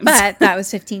of the time. But that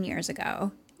was 15 years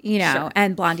ago, you know. Sure.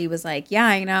 And Blondie was like, yeah,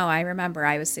 I know. I remember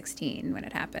I was 16 when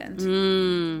it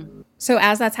happened. So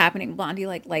as that's happening, Blondie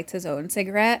like lights his own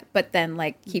cigarette, but then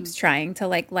like keeps trying to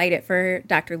like light it for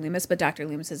Dr. Loomis. But Dr.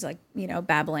 Loomis is like, you know,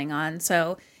 babbling on.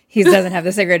 So he doesn't have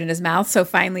the cigarette in his mouth. So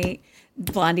finally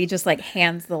Blondie just like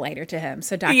hands the lighter to him.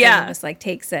 So Dr. Loomis like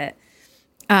takes it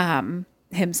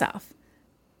himself.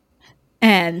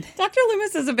 And Dr.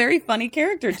 Loomis is a very funny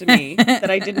character to me that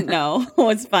I didn't know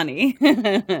was funny.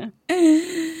 And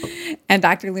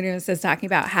Dr. Loomis is talking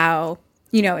about how,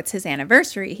 you know, it's his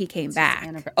anniversary. He came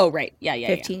back. Oh, right. Yeah.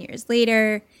 15 years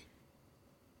later.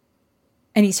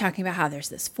 And he's talking about how there's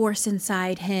this force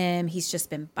inside him. He's just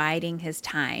been biding his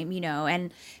time, you know.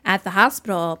 And at the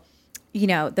hospital, you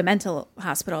know, the mental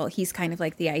hospital, he's kind of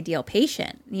like the ideal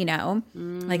patient, you know.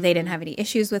 Like, they didn't have any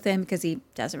issues with him because he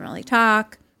doesn't really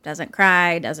talk, doesn't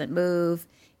cry, doesn't move.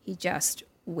 He just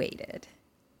waited.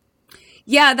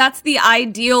 Yeah, that's the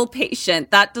ideal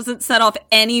patient. That doesn't set off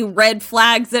any red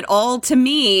flags at all to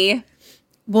me.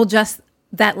 Well, just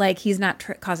that, like, he's not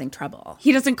causing trouble.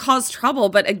 He doesn't cause trouble.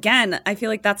 But again, I feel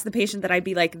like that's the patient that I'd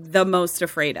be like the most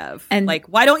afraid of. And like,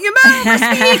 why don't you move or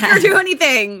speak or do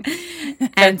anything?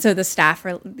 And so the staff,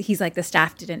 he's like, the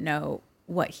staff didn't know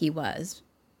what he was.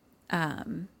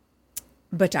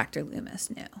 But Dr. Loomis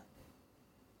knew.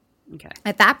 Okay.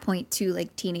 At that point, two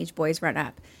like teenage boys run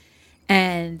up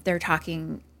and they're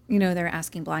talking, they're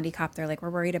asking Blondie Cop, they're like, we're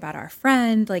worried about our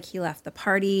friend. Like, he left the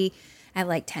party at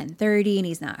like 10:30 and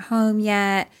he's not home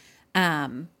yet.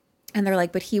 And they're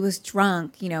like, but he was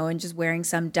drunk, and just wearing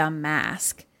some dumb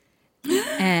mask.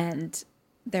 And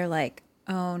they're like,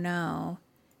 oh no.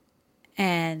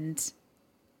 And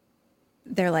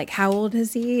they're like, how old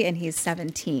is he? And he's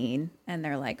 17. And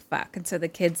they're like, fuck. And so the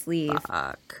kids leave.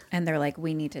 Fuck. And they're like,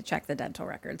 we need to check the dental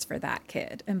records for that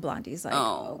kid. And Blondie's like,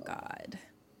 oh God.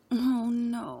 Oh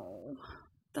no.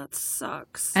 That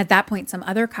sucks. At that point, some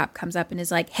other cop comes up and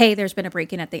is like, hey, there's been a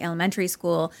break-in at the elementary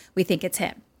school. We think it's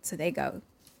him. So they go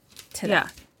to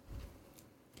that.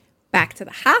 Back to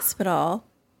the hospital.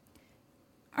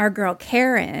 Our girl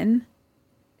Karen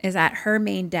is at her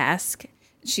main desk.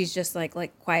 She's just like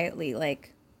quietly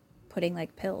like putting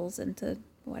like pills into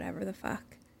whatever the fuck.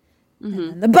 And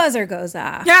then the buzzer goes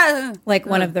off. Yeah. Like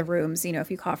one of the rooms,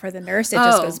 if you call for the nurse, it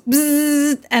just goes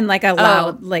bzzz, and like a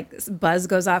loud like buzz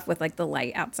goes off with like the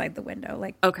light outside the window,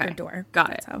 like the door.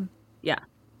 Got it. So yeah.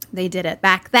 They did it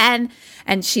back then.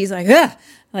 And she's like, ugh,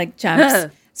 like jumps.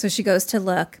 Ugh. So she goes to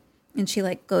look and she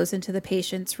like goes into the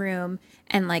patient's room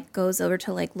and like goes over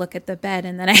to like look at the bed.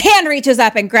 And then a hand reaches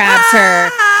up and grabs her.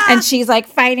 And she's like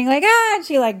fighting like, and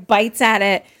she like bites at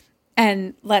it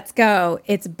and lets go.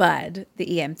 It's Bud, the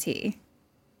EMT.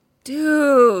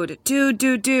 Dude.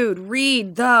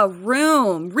 Read the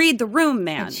room,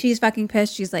 man. And she's fucking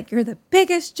pissed. She's like, you're the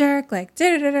biggest jerk. Like,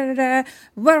 and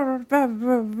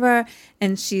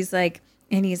she's like,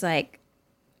 and he's like,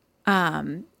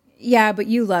 yeah, but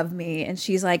you love me. And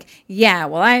she's like, yeah,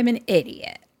 well, I'm an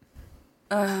idiot.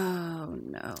 Oh,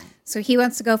 no. So he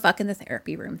wants to go fuck in the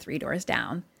therapy room 3 doors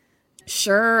down.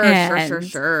 Sure.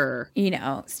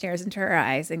 Stares into her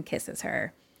eyes and kisses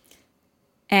her.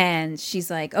 And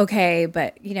she's like, okay,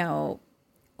 but,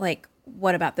 like,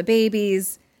 what about the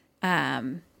babies?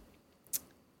 Really?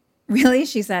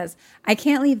 She says, I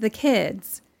can't leave the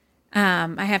kids.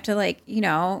 I have to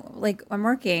I'm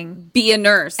working. Be a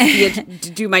nurse.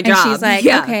 Do my job. And she's like,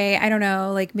 okay, I don't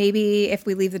know. Like maybe if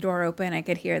we leave the door open, I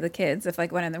could hear the kids if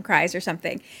like one of them cries or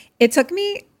something. It took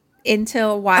me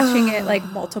until watching it like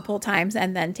multiple times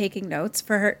and then taking notes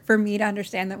for me to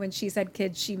understand that when she said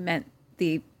kids, she meant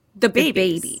the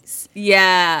babies.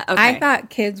 Yeah. Okay. I thought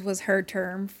kids was her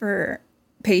term for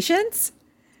patients.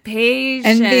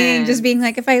 And being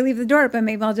like, if I leave the door open,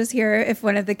 maybe I'll just hear if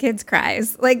one of the kids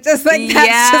cries. Like, just like,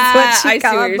 that's just what she I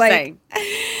see what you're saying.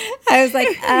 I was like,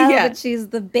 but she's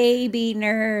the baby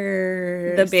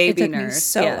nurse. It took me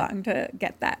so long to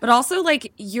get that. But also,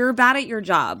 like, you're bad at your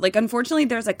job. Like, unfortunately,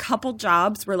 there's a couple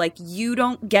jobs where, like, you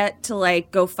don't get to, like,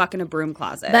 go fuck in a broom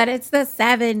closet. But it's the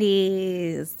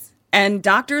 70s. And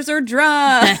doctors are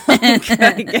drunk,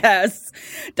 I guess.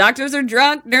 Doctors are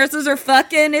drunk. Nurses are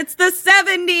fucking. It's the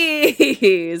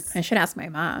 70s. I should ask my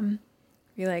mom.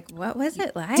 Be like, what was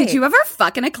it like? Did you ever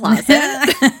fuck in a closet? No,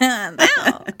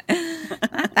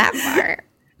 not that far.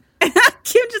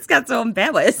 Kim just got so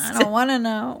embarrassed. I don't want to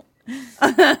know.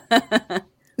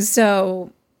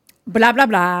 So, blah, blah,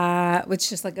 blah. It's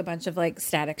just like a bunch of like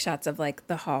static shots of like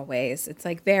the hallways. It's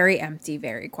like very empty,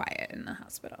 very quiet in the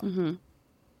hospital. Mm-hmm.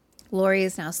 Lori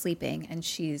is now sleeping and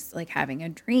she's like having a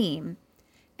dream.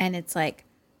 And it's like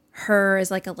her as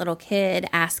like a little kid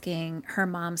asking her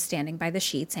mom standing by the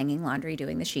sheets, hanging laundry,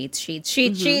 doing the sheets.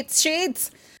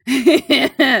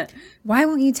 Why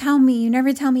won't you tell me? You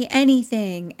never tell me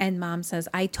anything. And mom says,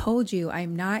 I told you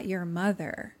I'm not your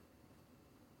mother.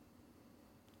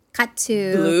 Cut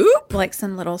to bloop, like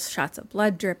some little shots of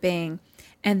blood dripping.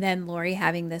 And then Lori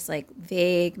having this like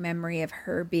vague memory of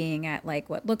her being at like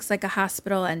what looks like a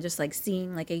hospital and just like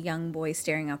seeing like a young boy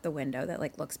staring out the window that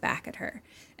like looks back at her.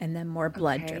 And then more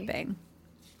blood dripping.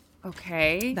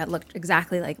 Okay. That looked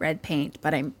exactly like red paint,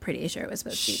 but I'm pretty sure it was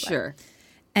supposed to be blood. Sure.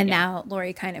 And now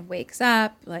Lori kind of wakes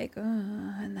up like,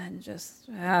 and then just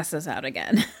passes out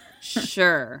again.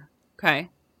 Sure. Okay.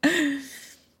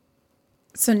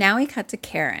 So now we cut to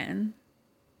Karen,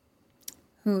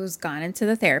 who's gone into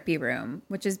the therapy room,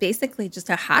 which is basically just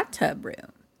a hot tub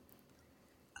room.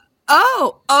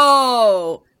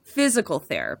 Oh, physical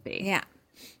therapy. Yeah.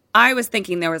 I was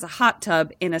thinking there was a hot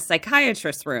tub in a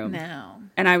psychiatrist's room. No.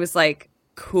 And I was like,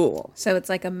 cool. So it's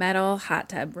like a metal hot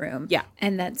tub room. Yeah.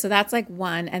 And then, so that's like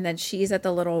one. And then she's at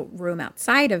the little room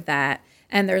outside of that.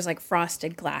 And there's like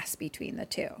frosted glass between the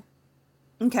two.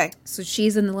 Okay. So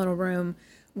she's in the little room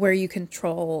where you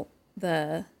control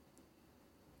the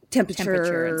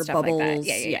temperature and stuff bubbles. like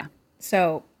that. Yeah.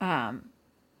 So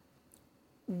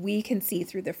we can see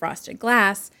through the frosted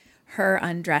glass her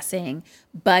undressing.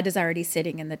 Bud is already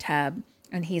sitting in the tub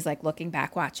and he's like looking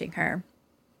back, watching her.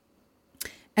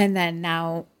 And then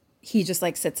now he just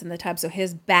like sits in the tub. So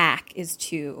his back is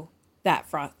to that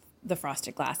the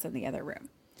frosted glass in the other room.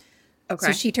 Okay.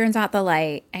 So she turns out the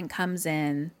light and comes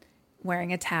in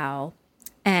wearing a towel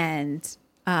and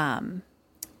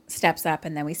steps up,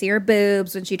 and then we see her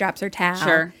boobs when she drops her towel.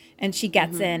 Sure. And she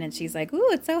gets in and she's like, ooh,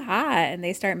 it's so hot. And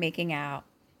they start making out.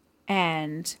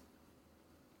 And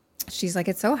she's like,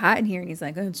 it's so hot in here. And he's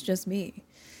like, oh, it's just me.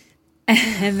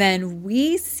 And then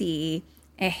we see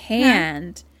a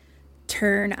hand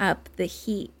turn up the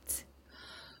heat.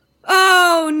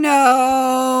 Oh,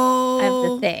 no. Of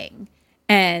the thing.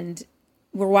 And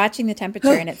we're watching the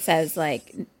temperature and it says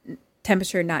like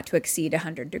temperature not to exceed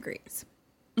 100 degrees.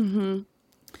 Mm-hmm.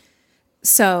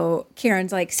 So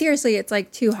Karen's like, seriously, it's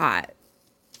like too hot.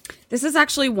 This is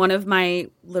actually one of my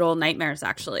little nightmares,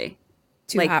 actually.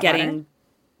 Too like hot getting water?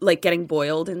 like getting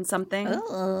boiled in something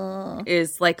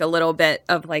is like a little bit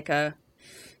of like a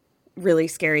really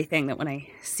scary thing that when I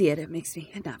see it, it makes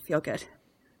me not feel good.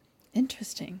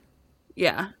 Interesting.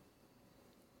 Yeah.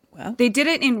 Well, they did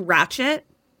it in Ratchet.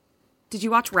 Did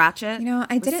you watch Ratchet? You know,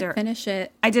 I didn't finish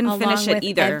it. I didn't finish it with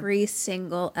either. Every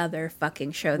single other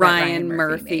fucking show that Ryan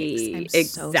Murphy makes. I'm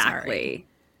so exactly.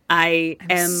 sorry.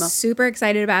 I'm super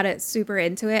excited about it, super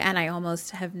into it, and I've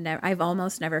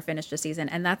almost never finished a season,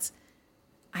 and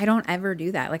I don't ever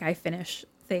do that. Like I finish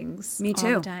things Me too.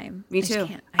 all the time. Me too.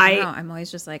 I know. I'm always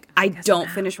just like I don't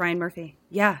finish Ryan Murphy.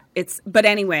 Yeah, but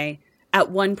anyway, at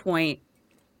one point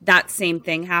that same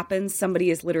thing happens. Somebody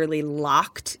is literally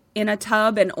locked in a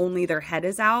tub and only their head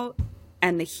is out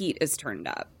and the heat is turned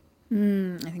up.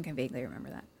 I think I vaguely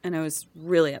remember that. And it was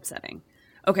really upsetting.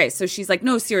 Okay, so she's like,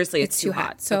 no, seriously, it's too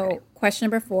hot. So okay. Question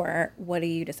number 4, what do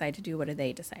you decide to do? What do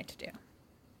they decide to do?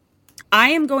 I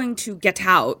am going to get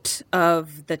out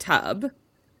of the tub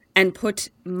and put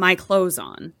my clothes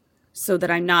on so that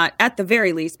I'm not, at the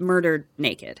very least, murdered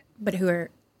naked. But who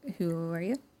are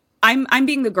you? I'm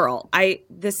being the girl.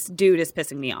 This dude is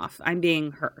pissing me off. I'm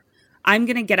being her. I'm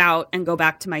going to get out and go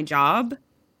back to my job.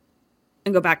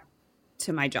 Okay.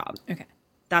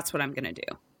 That's what I'm going to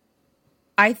do.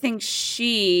 I think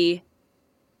she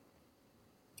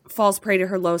falls prey to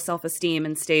her low self-esteem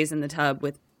and stays in the tub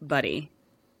with Buddy.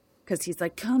 Because he's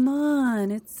like, come on,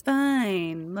 it's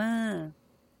fine. Ma.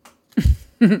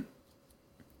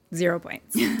 0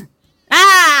 points.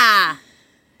 Ah!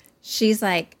 She's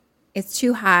like, it's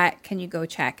too hot. Can you go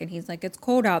check? And he's like, it's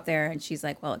cold out there. And she's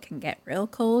like, well, it can get real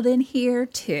cold in here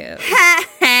too.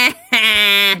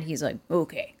 And he's like,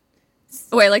 okay.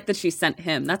 Oh, I like that she sent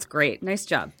him. That's great. Nice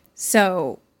job.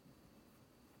 So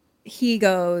he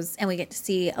goes and we get to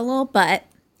see a little butt,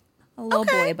 a little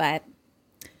boy butt.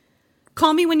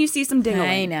 Call me when you see some dingling.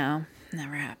 I know.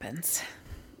 Never happens.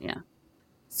 Yeah.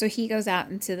 So he goes out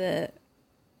into the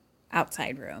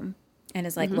outside room and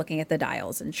is like looking at the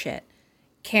dials and shit.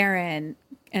 Karen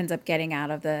ends up getting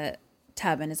out of the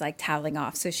tub and is like toweling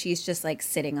off. So she's just like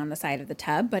sitting on the side of the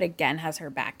tub, but again has her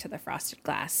back to the frosted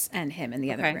glass and him in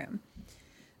the other room.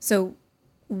 So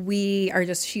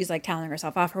she's like toweling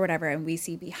herself off or whatever. And we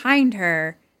see behind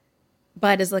her,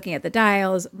 Bud is looking at the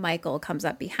dials. Michael comes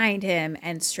up behind him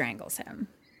and strangles him.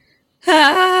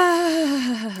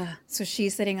 So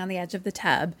she's sitting on the edge of the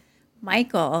tub.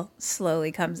 Michael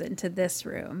slowly comes into this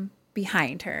room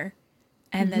behind her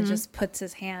and then just puts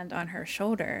his hand on her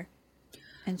shoulder.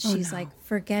 And she's like,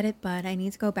 forget it, Bud. I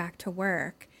need to go back to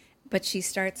work. But she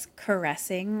starts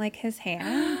caressing like his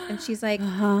hand. And she's like,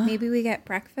 maybe we get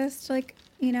breakfast, like,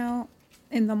 you know,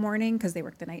 in the morning because they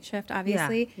work the night shift,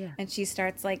 obviously. Yeah. And she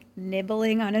starts like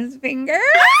nibbling on his finger.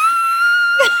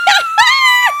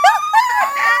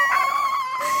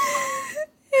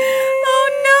 Oh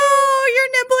no,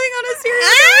 you're nibbling on his finger.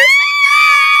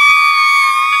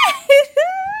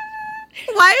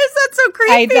 Why is that so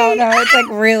creepy? I don't know. It's like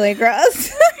really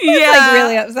gross. Yeah. It's like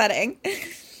really upsetting.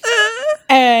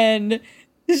 And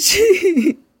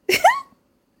she...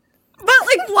 But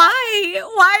like, why?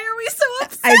 Why are we so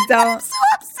upset? I don't. I'm so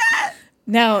upset.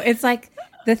 No, it's like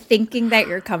the thinking that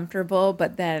you're comfortable,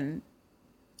 but then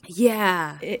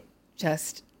it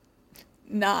just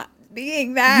not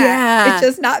being that. Yeah. It's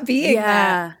just not being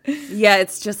that. Yeah,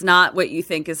 it's just not what you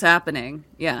think is happening.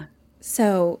 Yeah.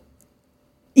 So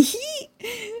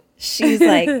she's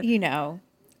like, you know,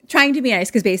 trying to be nice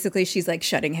because basically she's like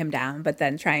shutting him down, but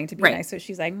then trying to be nice. So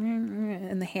she's like,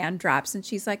 and the hand drops and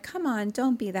she's like, come on,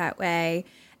 don't be that way.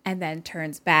 And then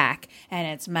turns back and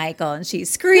it's Michael and she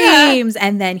screams.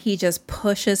 And then he just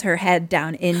pushes her head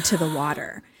down into the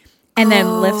water and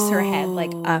then lifts her head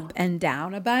like up and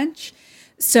down a bunch.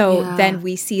 So then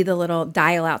we see the little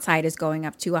dial outside is going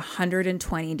up to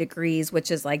 120 degrees, which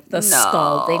is like the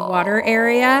scalding water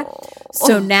area.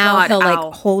 So now he'll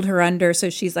like hold her under,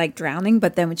 so she's like drowning.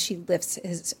 But then when she lifts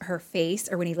her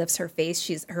face, or when he lifts her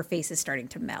face, her face is starting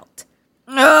to melt.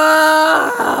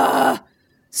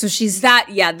 So she's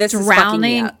this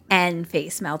drowning and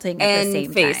face melting at the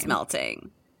same time. Melting.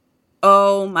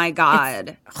 Oh my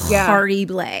God! Hardy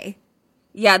Blay.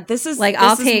 Yeah, this is like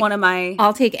I'll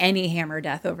take any hammer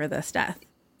death over this death.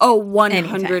 Oh,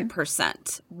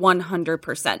 100%.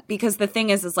 100%. Because the thing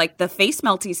is like the face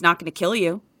melty's not going to kill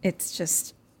you.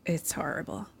 It's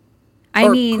horrible.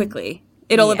 Quickly.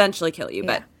 It'll eventually kill you,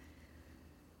 but.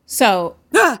 So,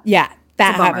 that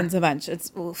happens a bunch. It's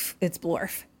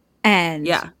blorf. And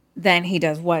then he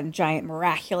does one giant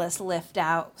miraculous lift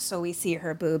out. So we see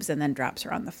her boobs and then drops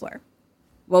her on the floor.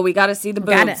 Well, we got to see the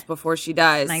boobs before she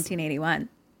dies. 1981.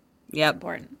 Yep.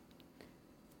 Important.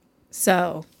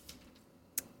 So,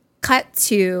 cut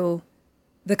to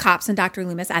the cops and Dr.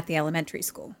 Loomis at the elementary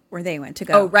school where they went to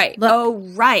go. Oh, right.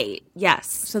 Look. Yes.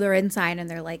 So they're inside and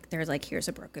there's like, here's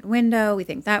a broken window. We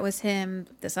think that was him.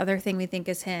 This other thing we think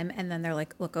is him. And then they're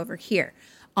like, look over here.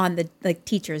 On the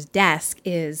teacher's desk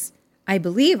is, I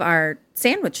believe, our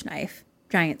sandwich knife,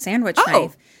 giant sandwich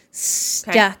knife.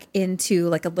 Stuck into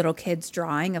like a little kid's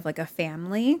drawing of like a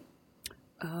family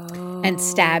and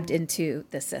stabbed into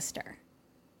the sister.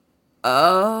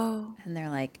 Oh. And they're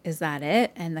like, is that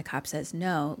it? And the cop says,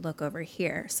 no, look over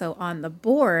here. So on the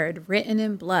board, written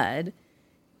in blood,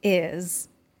 is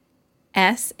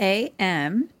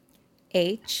SAMHAIM.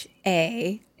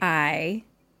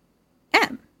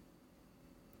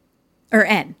 Or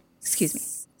N, excuse me.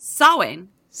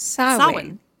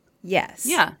 Samhain. Yes.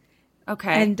 Yeah.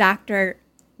 Okay. And Dr.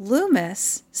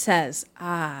 Loomis says,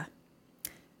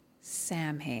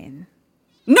 Samhain.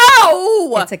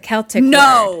 No! It's a Celtic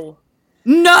word.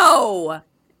 No!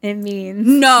 It means...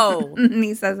 No.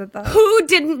 He says it though. Who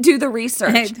didn't do the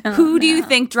research? Who do you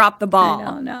think dropped the ball? I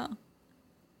don't know.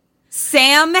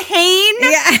 Samhain?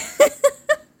 Yeah.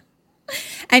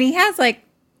 And he has like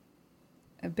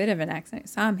a bit of an accent.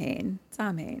 Samhain.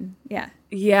 Yeah.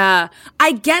 Yeah.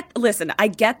 I get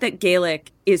that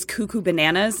Gaelic is cuckoo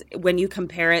bananas when you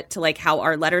compare it to like how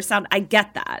our letters sound. I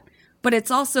get that. But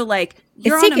it's also like,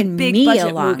 you're it's on taken a big me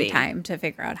budget a long movie. time to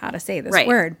figure out how to say this right.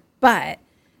 word. But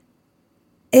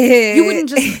you wouldn't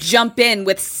just jump in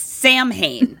with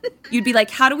Samhain. You'd be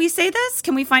like, how do we say this?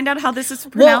 Can we find out how this is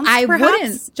pronounced? Well, I perhaps?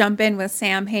 wouldn't jump in with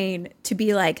Samhain to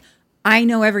be like, I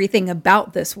know everything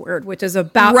about this word, which is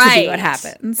about to be what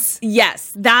happens.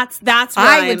 Yes, that's what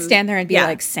I would stand there and be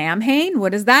like, Samhain?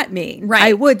 What does that mean? Right.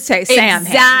 I would say Samhain.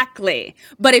 Exactly.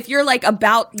 But if you're like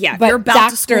but you're about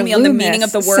Dr. to school me on the meaning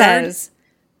of the word. Says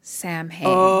Samhain.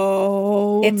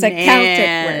 Oh, it's a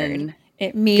Celtic word.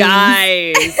 It means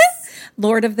guys.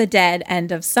 Lord of the Dead,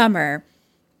 end of summer.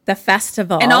 The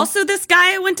festival. And also this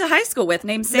guy I went to high school with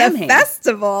named Samhain. The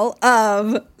festival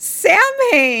of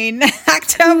Samhain,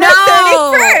 October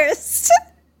 31st.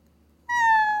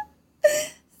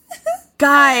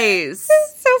 Guys. This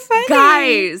is so funny.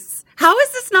 Guys. How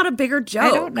is this not a bigger joke? I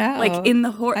don't know. Like in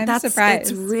the horror. I'm surprised.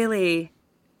 It's really,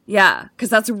 because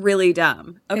that's really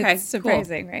dumb. Okay, it's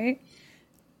surprising, right?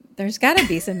 There's got to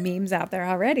be some memes out there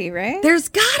already, right? There's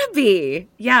got to be.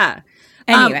 Yeah.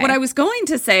 Anyway. What I was going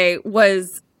to say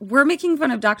was, we're making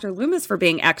fun of Dr. Loomis for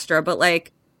being extra, but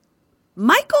like,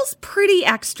 Michael's pretty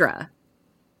extra.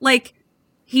 Like,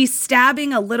 he's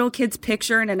stabbing a little kid's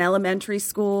picture in an elementary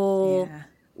school,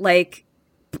 like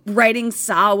writing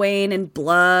Samhain in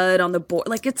blood on the board.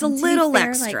 Like, it's a little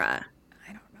extra. Like,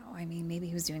 I don't know. I mean, maybe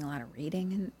he was doing a lot of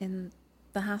reading in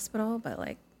the hospital, but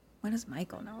like, what does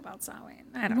Michael know about Samhain?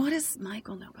 I don't know. What does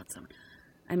Michael know about Samhain?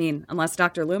 I mean, unless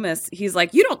Dr. Loomis, he's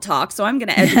like, you don't talk, so I'm going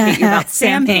to educate you about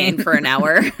Samhain for an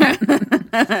hour.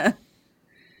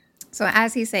 So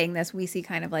as he's saying this, we see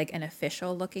kind of like an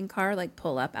official looking car like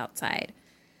pull up outside.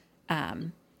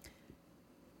 And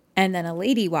then a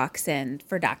lady walks in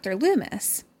for Dr.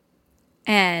 Loomis.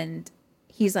 And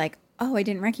he's like, oh, I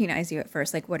didn't recognize you at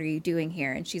first. Like, what are you doing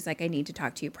here? And she's like, I need to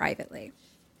talk to you privately.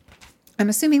 I'm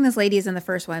assuming this lady is in the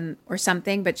first one or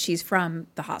something, but she's from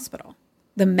the hospital,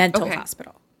 the mental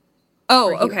hospital.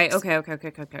 Oh, okay.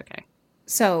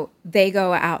 So they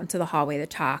go out into the hallway to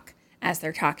talk. As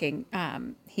they're talking,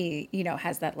 he,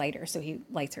 has that lighter, so he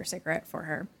lights her cigarette for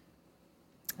her.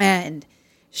 And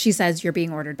she says, you're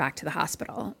being ordered back to the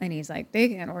hospital. And he's like, they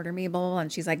can't order me, blah, blah, blah.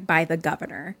 And she's like, by the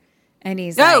governor. And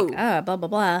he's like, blah, blah,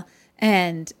 blah.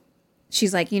 And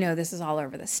she's like, this is all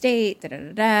over the state,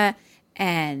 da-da-da-da.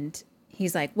 And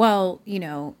he's like, well,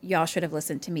 y'all should have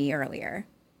listened to me earlier.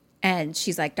 And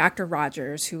she's like, Dr.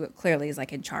 Rogers, who clearly is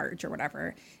like in charge or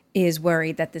whatever, is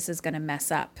worried that this is going to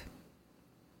mess up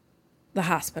the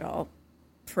hospital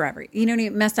forever. You know what I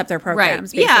mean? Mess up their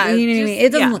programs. Right. Yeah. You know what I mean?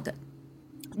 It doesn't look good.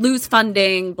 Lose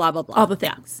funding, blah, blah, blah. All the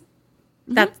things.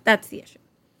 That's the issue.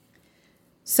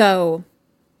 So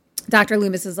Dr.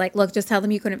 Loomis is like, look, just tell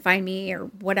them you couldn't find me or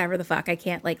whatever the fuck. I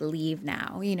can't like leave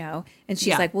now, you know? And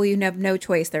she's like, well, you have no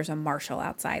choice. There's a marshal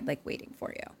outside like waiting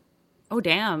for you. Oh,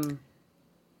 damn.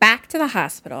 Back to the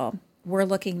hospital. We're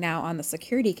looking now on the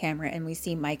security camera and we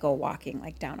see Michael walking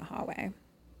like down a hallway.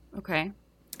 Okay.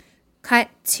 Cut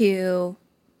to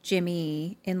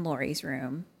Jimmy in Lori's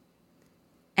room.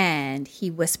 And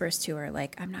he whispers to her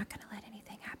like, I'm not going to let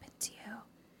anything happen to you.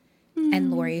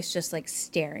 And Lori's just like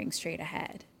staring straight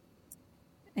ahead.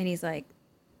 And he's like,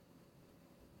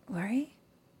 Lori?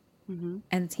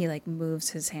 And he like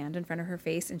moves his hand in front of her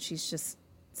face and she's just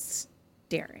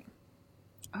staring.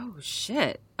 Oh,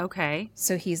 shit. Okay.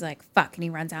 So he's like, fuck. And he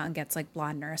runs out and gets like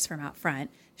blonde nurse from out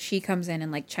front. She comes in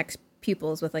and like checks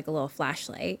pupils with like a little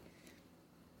flashlight.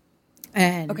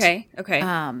 And okay.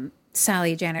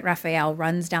 Sally Janet Raphael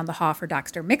runs down the hall for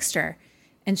Dr. Mixter.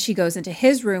 And she goes into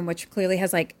his room, which clearly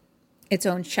has like its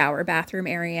own shower bathroom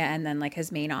area and then like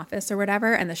his main office or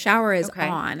whatever. And the shower is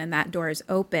on and that door is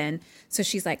open. So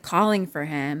she's like calling for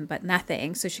him, but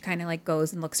nothing. So she kind of like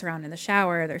goes and looks around in the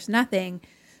shower. There's nothing.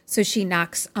 So she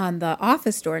knocks on the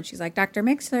office door and she's like, Dr.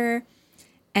 Mixter.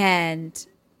 And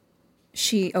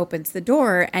she opens the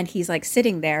door and he's like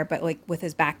sitting there, but like with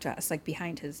his back to us, like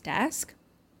behind his desk.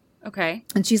 Okay.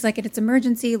 And she's like, it's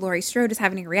emergency. Laurie Strode is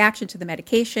having a reaction to the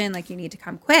medication. Like, you need to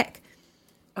come quick.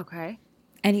 Okay.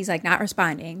 And he's like not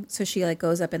responding. So she like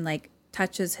goes up and like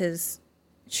touches his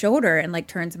shoulder and like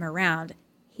turns him around.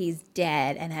 He's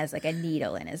dead and has like a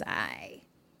needle in his eye.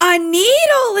 A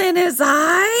needle in his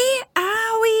eye?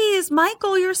 Owie,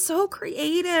 Michael, you're so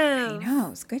creative. I know,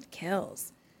 it's good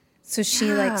kills. So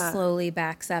she like slowly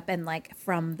backs up and like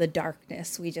from the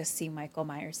darkness, we just see Michael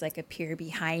Myers like appear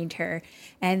behind her.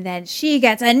 And then she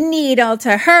gets a needle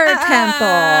to her temple.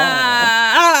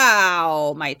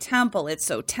 Ow, my temple, it's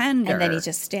so tender. And then he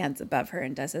just stands above her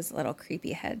and does his little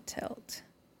creepy head tilt.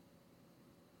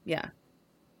 Yeah.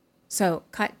 So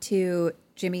cut to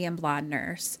Jimmy and blonde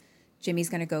nurse. Jimmy's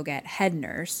going to go get head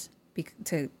nurse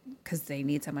because they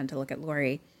need someone to look at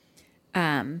Laurie.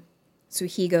 So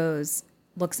he goes,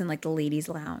 looks in like the ladies'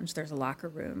 lounge. There's a locker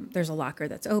room. There's a locker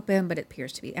that's open, but it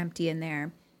appears to be empty in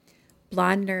there.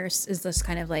 Blonde nurse is just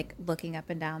kind of like looking up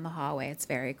and down the hallway. It's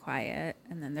very quiet.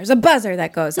 And then there's a buzzer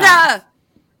that goes off.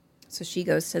 So she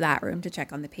goes to that room to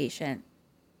check on the patient.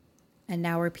 And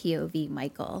now we're POV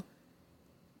Michael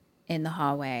in the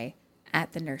hallway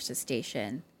at the nurse's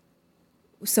station.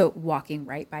 So walking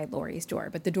right by Laurie's door,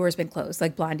 but the door's been closed.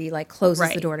 Like Blondie like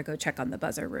closes the door to go check on the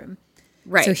buzzer room.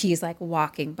 Right. So he's like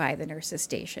walking by the nurse's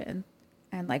station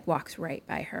and like walks right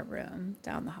by her room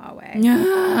down the hallway.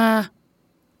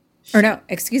 Or no,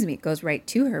 excuse me, goes right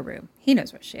to her room. He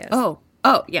knows where she is. Oh,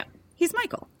 yeah. He's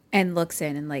Michael. And looks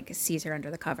in and like sees her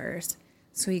under the covers.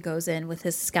 So he goes in with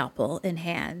his scalpel in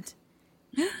hand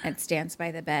and stands by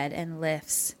the bed and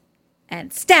lifts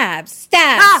and stabs.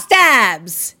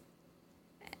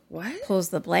 What? Pulls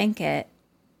the blanket.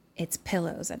 It's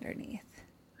pillows underneath.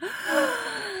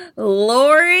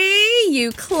 Laurie,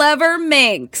 you clever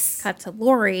minx. Cut to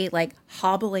Laurie, like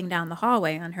hobbling down the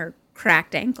hallway on her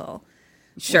cracked ankle.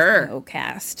 Sure. No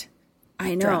cast.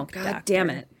 I know. God damn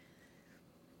it.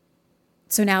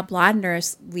 So now blonde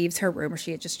nurse leaves her room where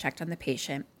she had just checked on the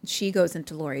patient. She goes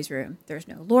into Laurie's room. There's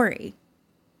no Laurie.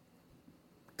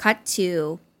 Cut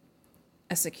to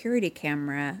a security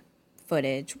camera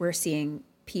footage. We're seeing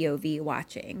POV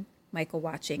watching, Michael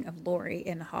watching of Laurie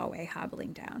in the hallway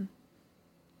hobbling down.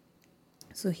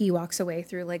 So he walks away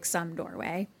through like some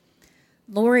doorway.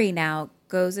 Laurie now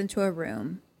goes into a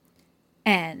room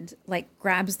and like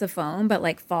grabs the phone, but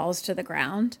like falls to the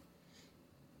ground.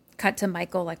 Cut to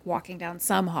Michael like walking down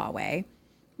some hallway.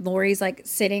 Laurie's like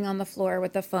sitting on the floor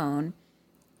with the phone.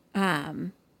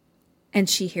 And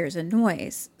she hears a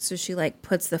noise. So she like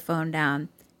puts the phone down,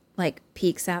 like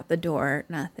peeks out the door.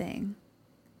 Nothing.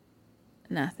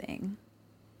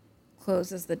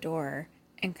 Closes the door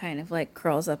and kind of like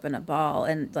curls up in a ball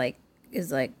and like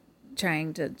is like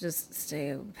trying to just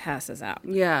passes out.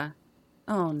 Yeah.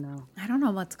 Oh no. I don't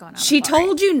know what's going on. She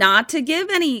told you not to give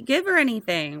her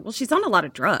anything. Well, she's on a lot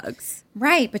of drugs.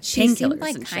 Right, but she seemed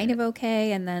like kind of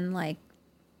okay and then like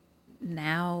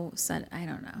now I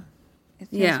don't know. It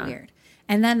feels weird.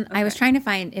 And then I was trying to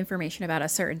find information about a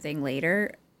certain thing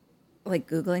later, like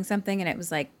Googling something, and it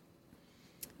was like,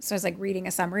 so I was like reading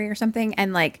a summary or something,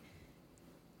 and like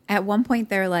at one point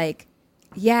they're like,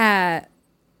 yeah,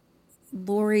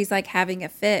 Lori's like having a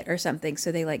fit or something.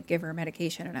 So they like give her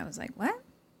medication. And I was like, what?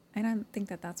 I don't think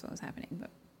that that's what was happening, but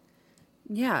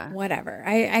Yeah. whatever.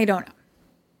 I don't know.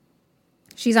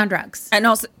 She's on drugs. And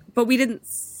also, but we didn't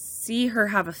see her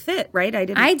have a fit, right? I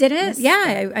didn't.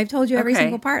 Yeah, I've told you every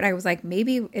single part. I was like,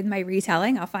 maybe in my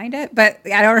retelling I'll find it, but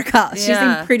I don't recall. She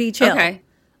seemed pretty chill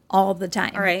all the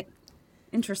time. All right.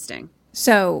 Interesting.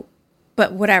 So,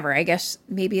 but whatever. I guess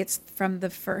maybe it's from the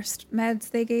first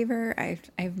meds they gave her. I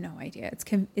have no idea.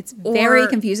 It's very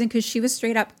confusing because she was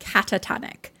straight up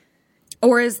catatonic.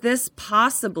 Or is this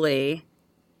possibly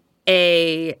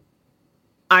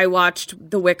I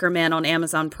watched The Wicker Man on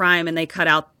Amazon Prime and they cut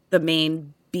out the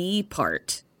main B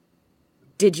part.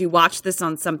 Did you watch this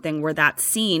on something where that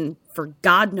scene, for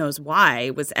God knows why,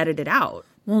 was edited out?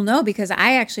 Well, no, because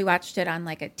I actually watched it on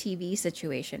like a TV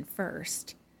situation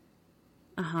first.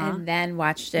 And then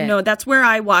watched it. No, that's where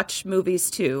I watch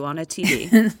movies too, on a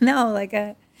TV. No, like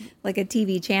a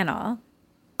TV channel.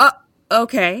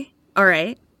 Okay. All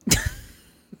right.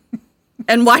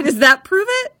 And why does that prove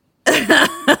it?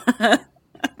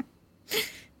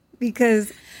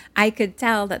 Because I could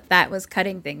tell that was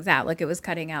cutting things out. Like it was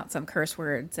cutting out some curse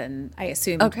words and I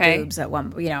assumed boobs at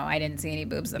one, I didn't see any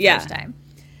boobs the first time.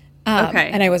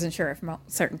 And I wasn't sure if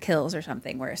certain kills or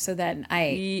something were. So then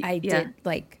I did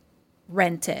like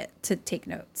rent it to take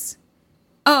notes.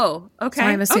 Oh, okay. So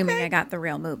I'm assuming I got the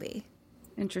real movie.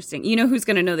 Interesting. You know who's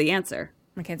going to know the answer?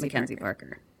 Mackenzie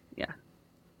Parker. Yeah.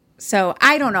 So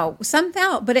I don't know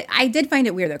somehow, but I did find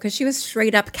it weird though because she was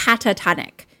straight up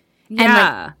catatonic, and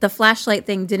like, the flashlight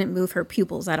thing didn't move her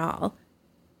pupils at all.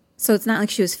 So it's not like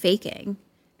she was faking.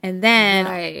 And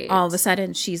then all of a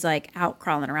sudden she's like out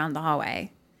crawling around the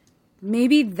hallway.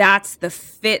 Maybe that's the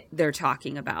fit they're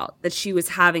talking about, that she was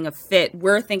having a fit.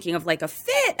 We're thinking of like a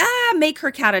fit, make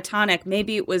her catatonic.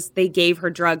 Maybe it was they gave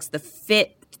her drugs. The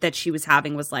fit that she was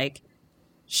having was like,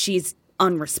 she's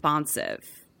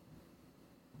unresponsive.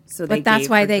 So but that's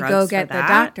why they go get the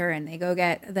doctor and they go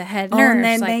get the head nurse. And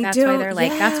then that's why they're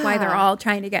like, that's why they're all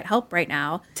trying to get help right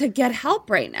now.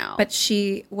 But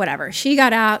she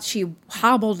got out. She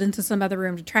hobbled into some other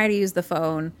room to try to use the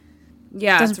phone.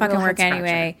 Yeah. It doesn't fucking work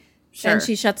anyway. Sure. Then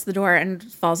she shuts the door and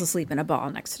falls asleep in a ball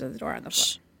next to the door on the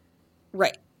floor.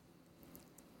 Right.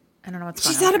 I don't know what's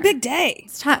going on. She's had a big day.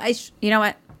 You know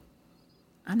what?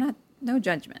 I'm not, no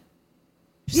judgment.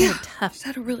 She's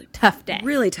had a really tough day.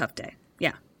 Really tough day.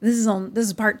 Yeah. This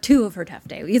is part 2 of her tough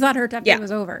day. You thought her tough day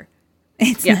was over.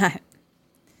 It's not.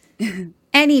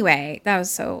 Anyway, that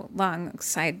was so long.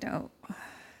 Side note.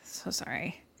 So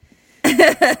sorry.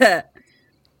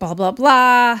 Blah, blah,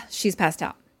 blah. She's passed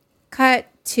out. Cut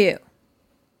 2.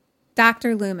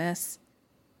 Dr. Loomis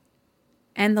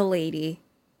and the lady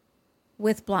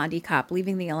with Blondie Cop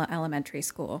leaving the elementary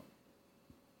school.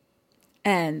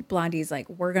 And Blondie's like,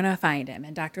 we're going to find him.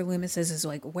 And Dr. Loomis is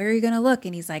like, where are you going to look?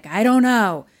 And he's like, I don't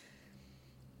know.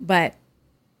 But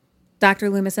Dr.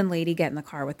 Loomis and lady get in the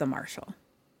car with the marshal.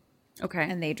 Okay.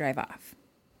 And they drive off.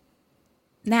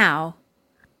 Now,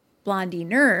 Blondie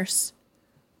nurse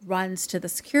runs to the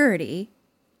security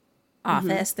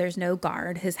office. Mm-hmm. There's no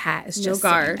guard. His hat is just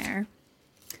sitting there.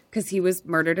 Because he was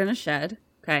murdered in a shed.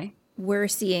 Okay. We're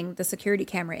seeing the security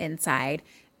camera inside.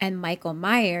 And Michael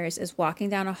Myers is walking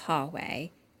down a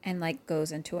hallway and like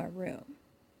goes into a room,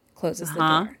 closes the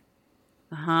door.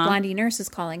 Blondie nurse is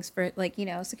calling for like,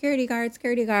 security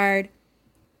guard.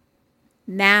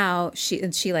 Now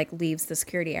she like leaves the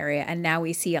security area. And now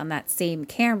we see on that same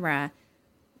camera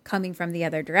coming from the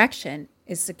other direction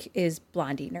is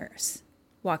Blondie nurse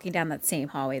walking down that same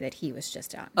hallway that he was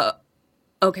just on.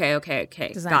 Okay.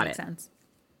 Does that make sense?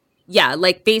 Yeah,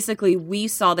 like basically we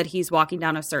saw that he's walking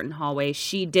down a certain hallway.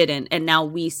 She didn't. And now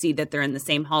we see that they're in the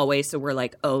same hallway. So we're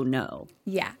like, oh, no.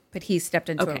 Yeah, but he stepped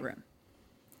into a room.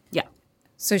 Yeah.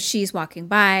 So she's walking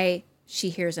by. She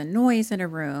hears a noise in a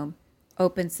room,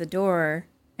 opens the door,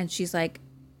 and she's like,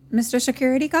 Mr.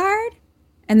 Security Guard?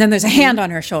 And then there's a hand on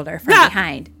her shoulder from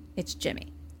behind. It's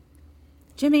Jimmy.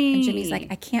 And Jimmy's like,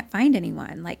 I can't find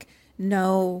anyone. Like,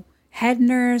 no head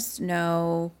nurse,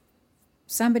 no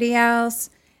somebody else.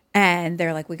 And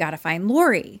they're like, we got to find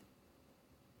Lori.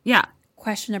 Yeah.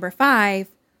 Question number 5.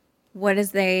 What do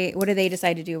they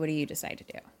decide to do? What do you decide to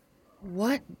do?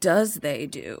 What does they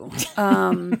do?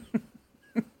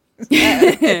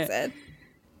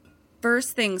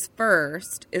 First things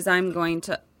first is I'm going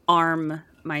to arm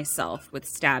myself with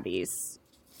stabbies.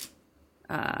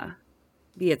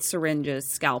 Be it syringes,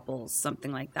 scalpels,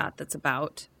 something like that that's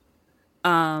about.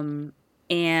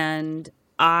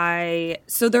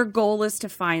 So their goal is to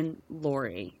find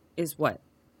Lori, is what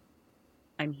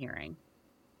I'm hearing.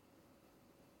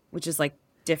 Which is like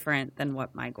different than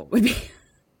what my goal would be.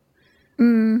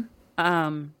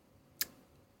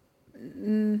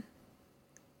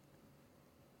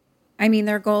 I mean,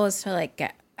 their goal is to like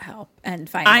get help and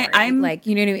find I'm Lori. Like,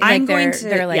 you know what I mean? I'm Like going to-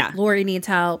 they're like, yeah. Lori needs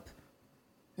help.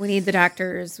 We need the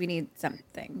doctors. We need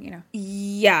something, you know?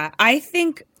 Yeah, I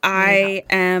think I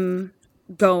am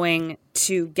going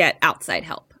to get outside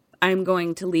help. I'm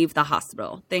going to leave the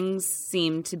hospital. Things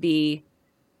seem to be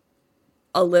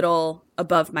a little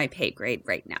above my pay grade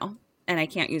right now, and I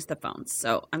can't use the phones.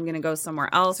 So I'm going to go somewhere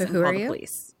else So and who call are the you?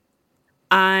 police.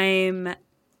 I'm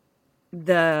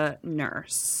the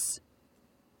nurse.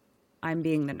 I'm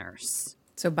being the nurse.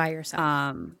 So by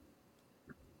yourself.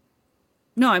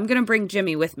 No, I'm going to bring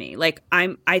Jimmy with me. Like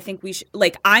I think we should,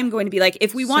 like, I'm going to be like,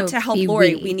 if we want So to help be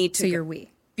Lori, we. we need to So you're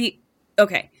we. be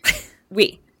okay.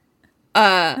 We.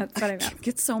 That's what I meant.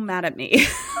 Get so mad at me.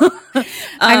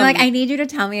 I'm like, I need you to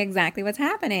tell me exactly what's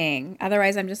happening.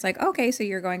 Otherwise, I'm just like, okay, so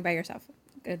you're going by yourself.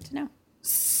 Good to know.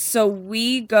 So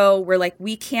we're like,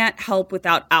 we can't help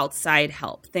without outside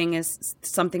help.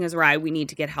 Something is awry. We need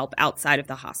to get help outside of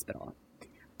the hospital.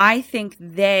 I think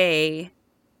they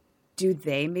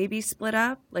maybe split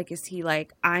up? Like, is he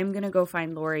like, I'm going to go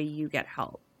find Lori, you get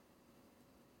help?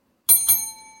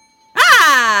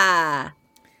 Ah!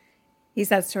 He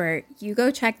says to her, you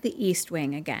go check the East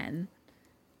Wing again.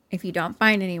 If you don't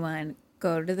find anyone,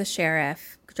 go to the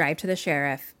sheriff, drive to the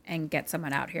sheriff, and get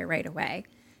someone out here right away.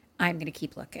 I'm going to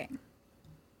keep looking.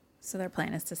 So their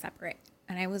plan is to separate.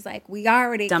 And I was like, we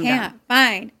already can't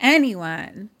find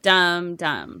anyone.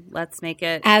 Dumb. Let's make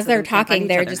it. As so they're we can't find talking, each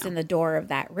they're other just now. in the door of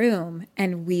that room.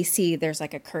 And we see there's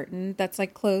like a curtain that's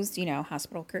like closed, you know,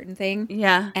 hospital curtain thing.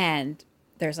 Yeah. And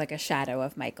there's like a shadow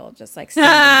of Michael just like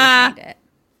standing behind it.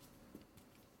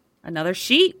 Another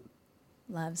sheet.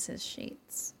 Loves his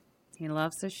sheets. He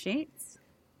loves his sheets.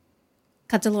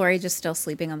 Cut to Lori just still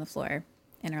sleeping on the floor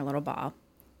in her little ball.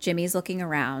 Jimmy's looking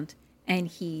around and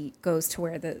he goes to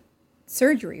where the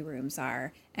surgery rooms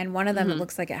are. And one of them, it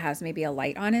looks like it has maybe a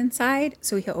light on inside.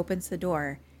 So he opens the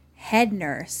door. Head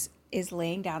nurse is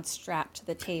laying down strapped to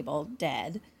the table,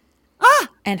 dead. Ah!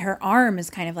 And her arm is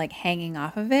kind of like hanging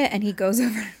off of it. And he goes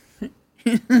over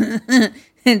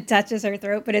and touches her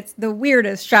throat. But it's the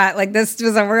weirdest shot. Like, this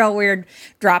was a real weird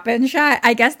drop-in shot.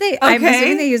 I guess I'm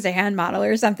assuming they used a hand model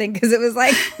or something, because it was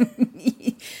like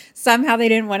somehow they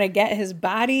didn't want to get his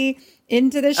body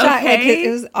into the shot. Like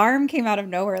his arm came out of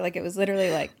nowhere. Like, it was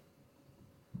literally like,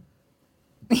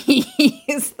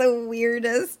 he's the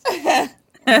weirdest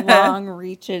long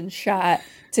reaching shot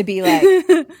to be like,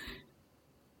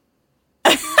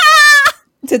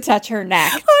 to touch her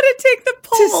neck. Oh, to take the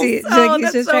pulse. To see, like, he's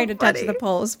that's just so trying to touch funny. the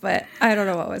pulse, but I don't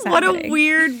know what was What happening. a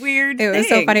weird It was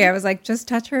so funny. I was like, just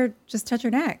touch her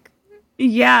neck.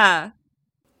 Yeah.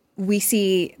 We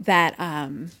see that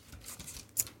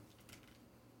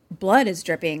blood is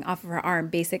dripping off of her arm.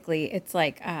 Basically, it's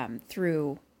like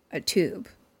through a tube.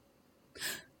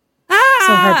 Ah!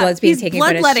 So her blood's being he's taken,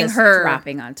 but it's bloodletting just her.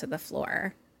 dropping onto the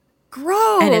floor.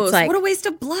 Gross. And it's like- what a waste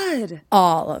of blood.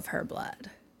 All of her blood.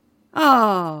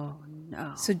 Oh,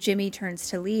 no. So Jimmy turns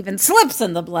to leave and slips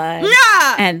in the blood.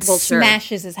 Yeah! And Well, sure.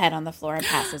 smashes his head on the floor and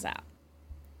passes out.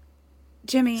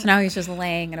 Jimmy. So now he's just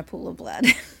laying in a pool of blood.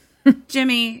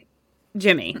 Jimmy.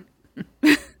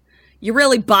 You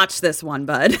really botched this one,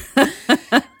 bud.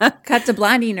 Cut to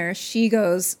Blondie nurse. She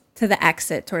goes to the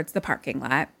exit towards the parking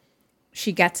lot.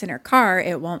 She gets in her car.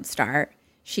 It won't start.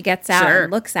 She gets out Sure.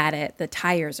 and looks at it. The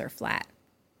tires are flat.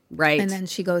 Right. And then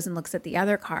she goes and looks at the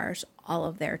other cars. All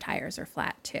of their tires are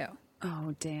flat too.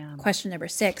 Oh, damn. Question number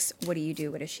 6. What do you do?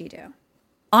 What does she do?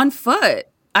 On foot.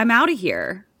 I'm out of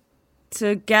here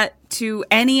to get to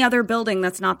any other building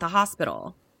that's not the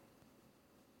hospital.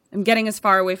 I'm getting as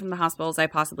far away from the hospital as I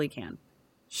possibly can.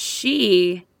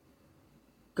 She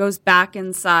goes back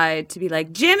inside to be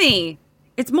like, Jimmy,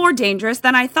 it's more dangerous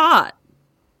than I thought.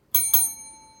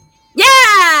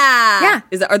 Yeah.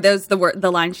 Yeah. Are those the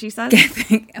line she says?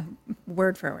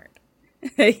 Word for word.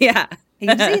 Yeah.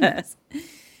 You've seen this.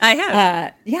 I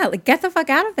have. Yeah, like, get the fuck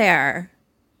out of there.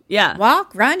 Yeah.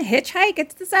 Walk, run, hitchhike.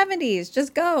 It's the 70s.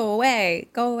 Just go away.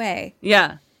 Go away.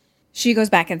 Yeah. She goes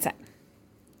back inside.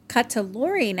 Cut to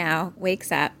Lori now,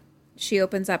 wakes up. She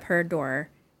opens up her door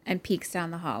and peeks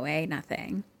down the hallway.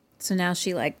 Nothing. So now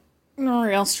she, like,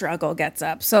 real struggle, gets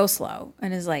up so slow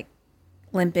and is, like,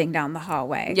 limping down the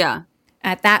hallway. Yeah.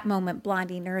 At that moment,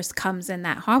 Blondie nurse comes in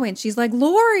that hallway and she's like,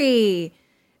 Lori.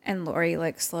 And Lori,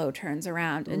 like, slow turns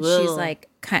around and she's Ugh. like,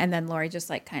 and then Lori just,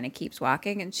 like, kind of keeps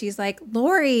walking and she's like,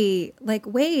 Lori, like,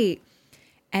 wait.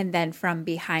 And then from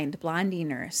behind Blondie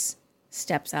nurse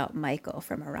steps out Michael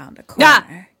from around a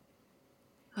corner.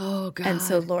 Oh, God. And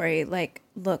so Lori, like,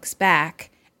 looks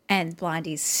back And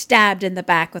Blondie's stabbed in the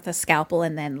back with a scalpel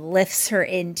and then lifts her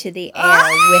into the air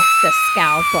with the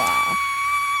scalpel.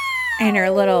 And her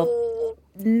little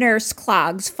nurse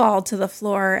clogs fall to the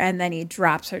floor, and then he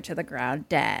drops her to the ground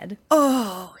dead.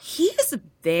 Oh, he is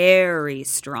very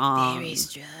strong. Very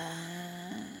strong.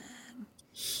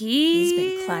 He's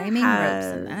been climbing ropes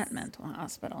in that mental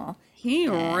hospital. He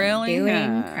really doing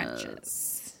has.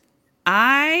 crunches.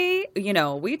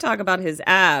 We talk about his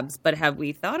abs, but have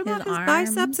we thought about his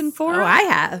biceps and forearms? Oh, I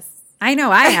have. I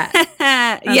know I have.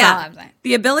 That's all I'm saying.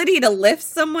 The ability to lift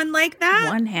someone like that.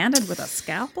 One-handed with a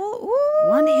scalpel? Ooh.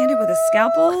 One-handed with a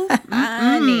scalpel?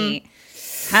 Honey.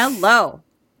 Hello.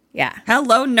 Yeah.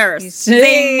 Hello, nurse.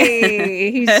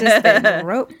 He's just been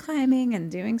rope climbing and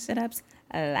doing sit-ups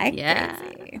like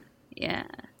crazy. Yeah.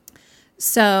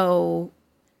 So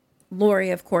Laurie,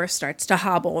 of course, starts to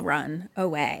hobble run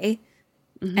away,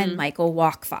 and Michael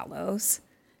walk follows.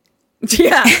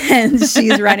 Yeah. And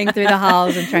she's running through the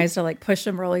halls and tries to push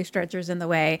some rolly stretchers in the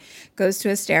way, goes to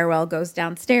a stairwell, goes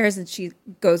downstairs, and she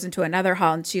goes into another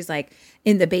hall, and she's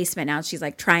in the basement now. She's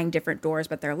trying different doors,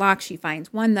 but they're locked. She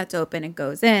finds one that's open and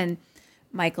goes in.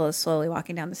 Michael is slowly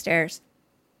walking down the stairs.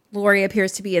 Laurie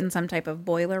appears to be in some type of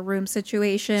boiler room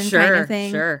situation kind of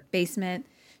thing. Basement.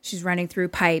 She's running through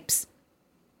pipes,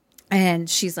 and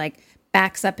she's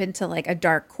backs up into a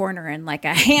dark corner, and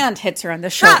a hand hits her on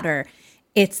the shoulder.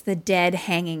 It's the dead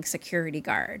hanging security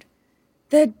guard.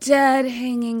 The dead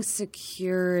hanging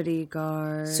security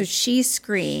guard. So she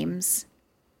screams.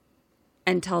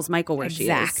 And tells Michael where she is.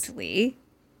 Exactly.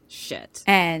 Shit.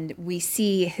 And we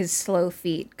see his slow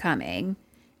feet coming.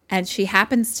 And she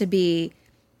happens to be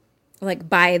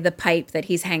by the pipe that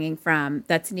he's hanging from.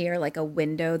 That's near a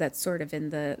window that's sort of in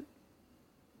the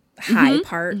high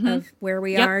part of where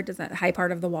we are. Does that high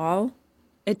part of the wall?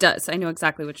 It does. I know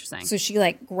exactly what you're saying. So she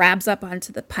grabs up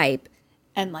onto the pipe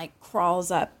and crawls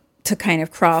up to kind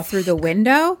of crawl through the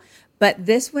window. But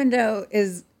this window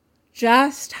is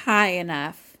just high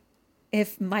enough.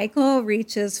 If Michael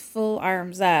reaches full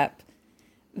arms up,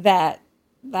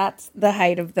 that's the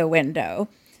height of the window.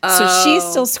 So she's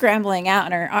still scrambling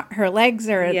out, and her legs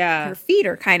are, her feet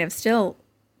are kind of still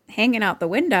hanging out the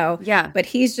window. Yeah. But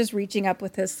he's just reaching up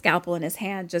with his scalpel in his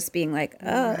hand, just being I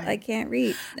can't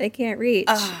reach. I can't reach.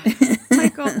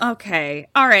 Michael, okay.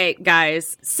 All right,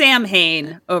 guys. Sam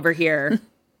Hain over here.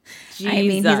 I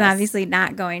mean, he's obviously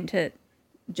not going to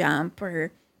jump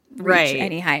or reach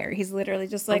any higher. He's literally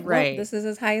just well, this is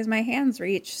as high as my hands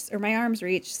reach or my arms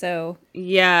reach. So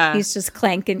yeah, he's just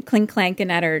clanking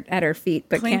at her feet,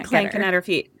 but can't get her. At her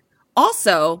feet.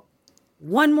 Also,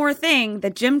 one more thing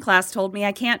that gym class told me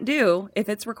I can't do if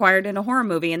it's required in a horror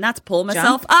movie, and that's pull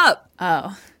myself up.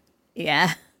 Oh,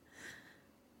 yeah.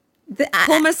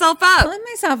 Pull myself up. Pulling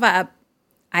myself up,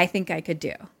 I think I could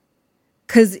do.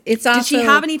 Because it's also... Did she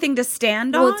have anything to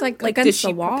stand on? Well, it's against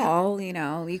the wall,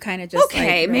 you kind of just...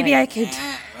 Okay, maybe I could...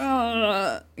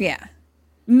 yeah.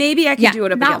 Maybe I could do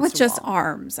it up not against with the just wall.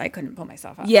 arms. I couldn't pull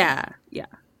myself up. Yeah.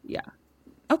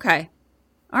 Okay.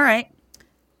 All right.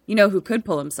 You know who could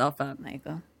pull himself up?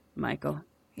 Michael.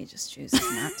 He just chooses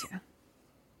not to.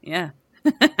 Yeah.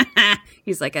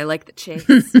 He's I like the chase.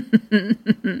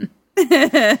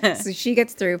 So she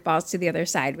gets through, falls to the other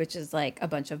side, which is a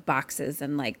bunch of boxes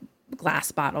and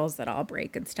glass bottles that all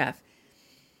break and stuff.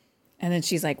 And then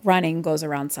she's running, goes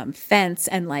around some fence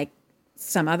and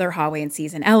some other hallway and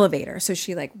sees an elevator. So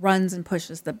she runs and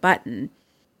pushes the button.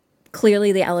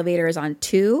 Clearly the elevator is on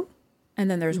 2, and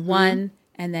then there's 1,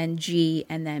 and then G,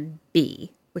 and then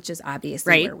B, which is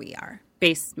obviously where we are.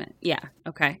 Basement. Yeah.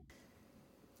 Okay.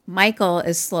 Michael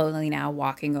is slowly now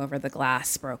walking over the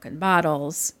glass broken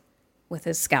bottles with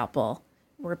his scalpel.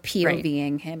 We're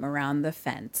POVing him around the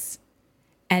fence.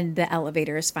 And the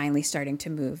elevator is finally starting to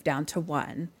move down to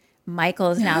 1.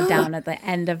 Michael is now down at the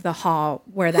end of the hall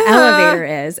where the elevator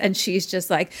is. And she's just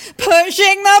pushing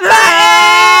the button.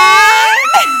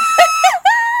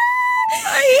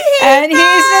 And he's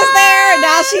just there.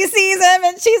 Now she sees him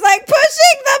and she's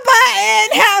pushing the button.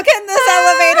 How can this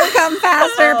elevator come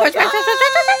faster? Push.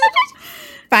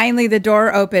 Finally, the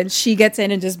door opens. She gets in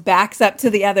and just backs up to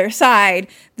the other side.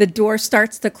 The door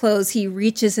starts to close. He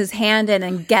reaches his hand in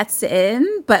and gets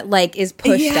in, but is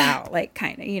pushed out,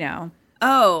 kind of,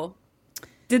 Oh,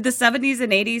 did the 70s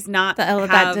and 80s not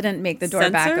that didn't make the door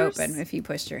sensors? back open if you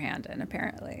pushed your hand in,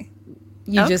 apparently.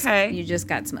 You just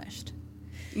got smushed.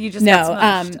 You just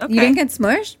got smushed. Okay. You didn't get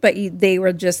smushed, but they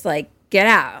were just get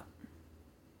out.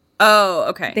 Oh,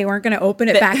 okay. They weren't going to open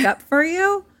it back up for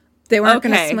you. They weren't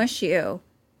going to smush you.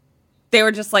 They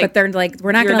were just but they're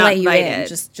we're not going to let you in.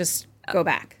 Just go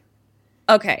back.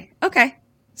 Okay.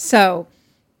 So,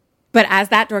 but as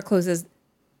that door closes,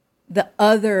 the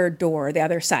other door, the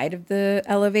other side of the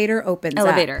elevator opens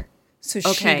up. So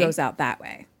she goes out that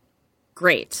way.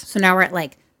 Great. So now we're at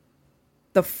like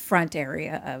the front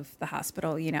area of the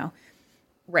hospital, you know,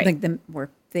 right, like where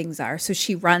things are. So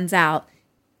she runs out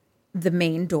the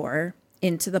main door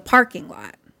into the parking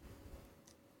lot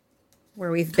where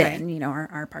we've been, you know,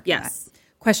 our parking lot.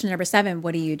 Question number 7,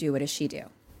 what do you do? What does she do?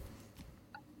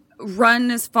 Run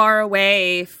as far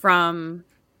away from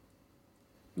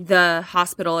the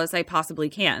hospital as I possibly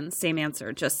can. Same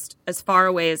answer. Just as far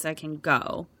away as I can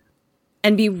go.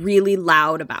 And be really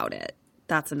loud about it.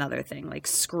 That's another thing. Like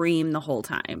scream the whole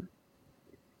time.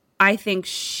 I think but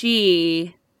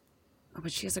she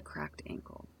has a cracked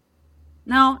ankle.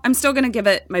 No, I'm still going to give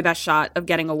it my best shot of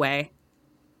getting away.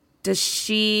 Does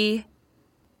she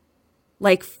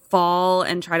like fall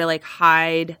and try to like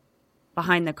hide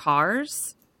behind the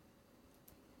cars?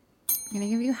 I'm going to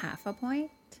give you half a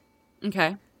point.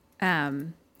 Okay.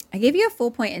 I gave you a full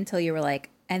point until you were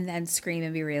like, and then scream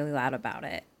and be really loud about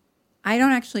it. I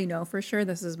don't actually know for sure.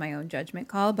 This is my own judgment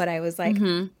call, but I was like,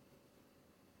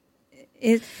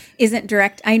 isn't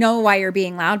direct. I know why you're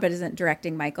being loud, but isn't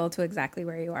directing Michael to exactly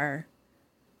where you are.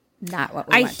 Not what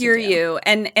we want to do. I hear you.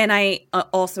 And I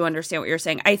also understand what you're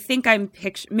saying. I think I'm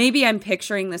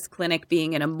picturing this clinic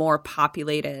being in a more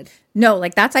populated No,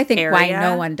 like that's, I think, area. why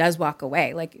no one does walk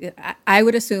away. Like I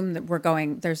would assume that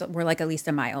we're like at least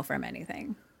a mile from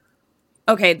anything.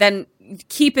 Okay, then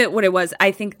keep it what it was.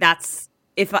 I think that's,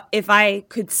 if I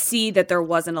could see that there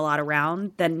wasn't a lot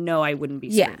around, then no, I wouldn't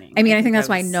be screaming. I mean, I think that's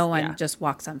why no one just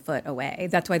walks on foot away.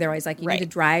 That's why they're always like, you need to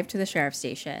drive to the sheriff's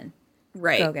station.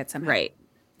 Right. Go get some help. Right.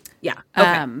 Yeah.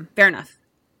 Okay. Fair enough.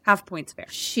 Half points fair.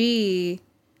 She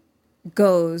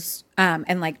goes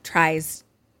and like tries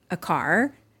a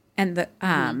car, and the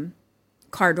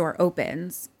car door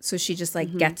opens. So she just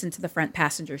like gets into the front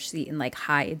passenger seat and like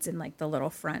hides in like the little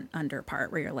front under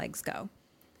part where your legs go.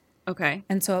 Okay.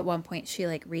 And so at one point she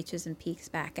like reaches and peeks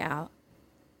back out.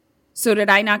 So did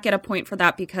I not get a point for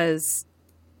that because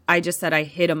I just said I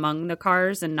hid among the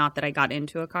cars and not that I got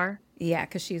into a car? Yeah,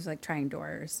 because she's like trying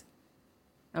doors.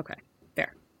 Okay,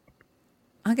 fair.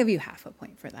 I'll give you half a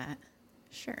point for that.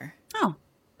 Sure. Oh,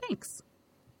 thanks.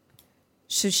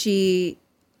 So she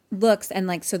looks and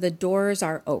like, so the doors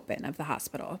are open of the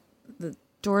hospital. The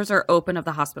doors are open of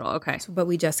the hospital. Okay. So, but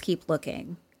we just keep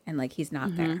looking and like, he's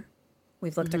not there.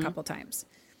 We've looked a couple times.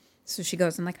 So she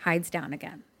goes and like hides down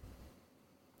again.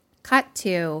 Cut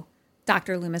to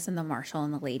Dr. Loomis and the marshal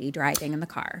and the lady driving in the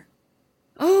car.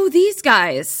 Oh, these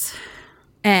guys.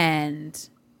 And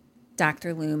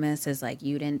Dr. Loomis is like,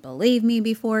 you didn't believe me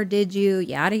before, did you?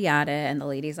 Yada, yada. And the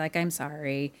lady's like, I'm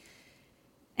sorry.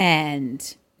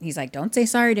 And he's like, don't say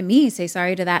sorry to me. Say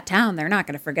sorry to that town. They're not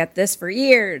going to forget this for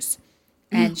years.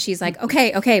 And she's like,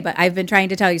 okay, but I've been trying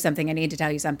to tell you something. I need to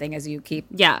tell you something as you keep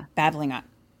babbling on.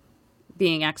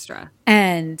 Being extra.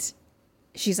 And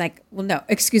she's like, well, no,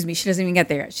 excuse me. She doesn't even get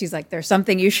there. She's like, there's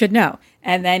something you should know.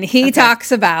 And then he talks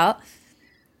about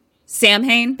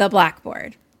Samhain, the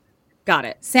blackboard. Got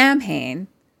it. Samhain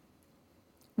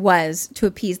was to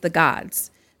appease the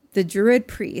gods. The Druid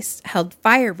priests held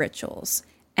fire rituals,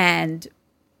 and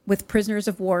with prisoners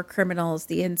of war, criminals,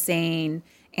 the insane,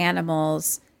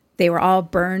 animals, they were all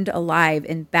burned alive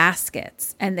in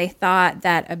baskets. And they thought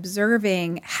that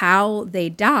observing how they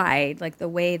died, like the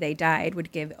way they died,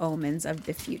 would give omens of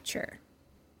the future.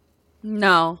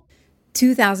 No.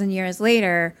 2,000 years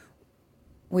later,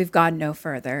 we've gone no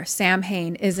further.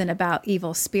 Samhain isn't about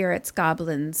evil spirits,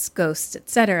 goblins, ghosts,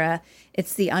 etc.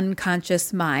 It's the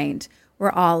unconscious mind.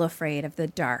 We're all afraid of the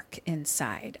dark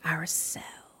inside ourselves.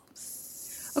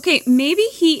 Okay, maybe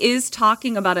he is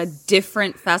talking about a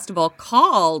different festival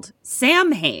called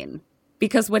Samhain,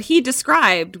 because what he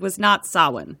described was not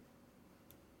Samhain.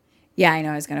 Yeah, I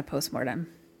know. I was going to postmortem.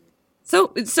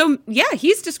 So yeah,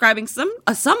 he's describing some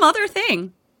other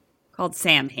thing called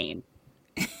Samhain.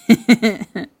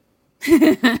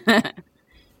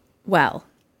 Well,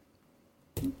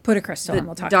 put a crystal and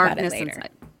we'll talk about it later.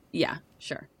 Inside. Yeah,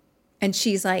 sure. And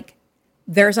she's like,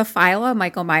 there's a file of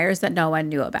Michael Myers that no one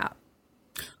knew about.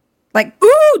 Like,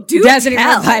 ooh, dude, doesn't even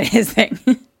reply to his thing.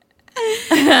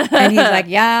 And he's like,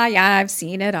 yeah, I've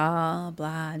seen it all,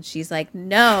 blah. And she's like,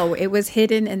 no, it was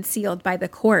hidden and sealed by the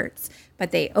courts,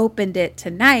 but they opened it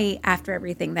tonight after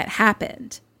everything that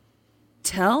happened.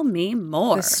 Tell me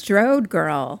more. The Strode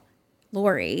girl,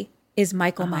 Lori, is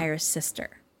Michael Myers'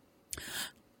 sister.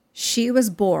 She was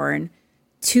born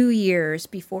 2 years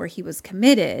before he was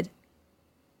committed.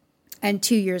 And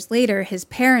 2 years later, his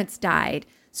parents died.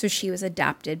 So she was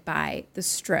adopted by the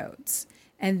Strodes.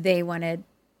 And they wanted,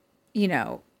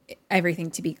 everything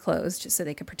to be closed so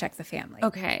they could protect the family.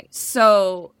 Okay.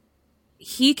 So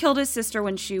he killed his sister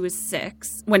when he was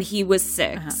 6.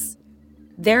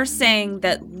 They're saying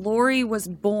that Lori was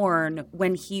born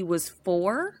when he was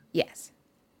 4. Yes.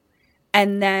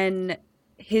 And then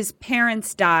his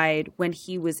parents died when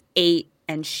he was 8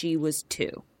 and she was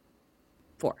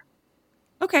 4.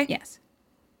 Okay. Yes.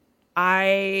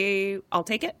 I'll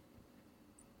take it.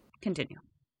 Continue.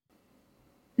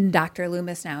 Dr.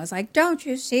 Loomis now is like, don't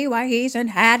you see why he's in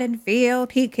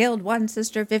Haddonfield? He killed one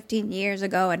sister 15 years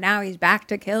ago, and now he's back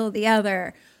to kill the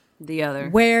other.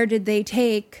 Where did they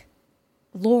take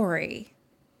Lori?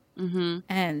 Mm-hmm.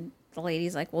 And the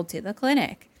lady's like, well, to the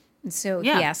clinic. And so he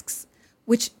asks,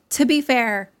 which, to be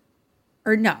fair,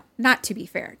 or no, not to be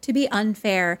fair, to be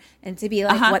unfair and to be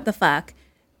like, what the fuck?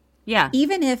 Yeah.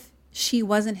 Even if she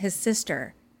wasn't his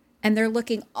sister, and they're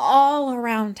looking all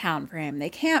around town for him, they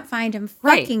can't find him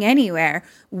fucking anywhere.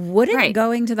 Wouldn't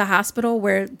going to the hospital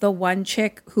where the one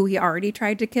chick who he already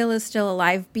tried to kill is still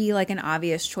alive be like an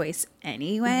obvious choice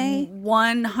anyway?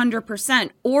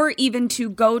 100%. Or even to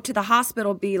go to the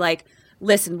hospital, be like,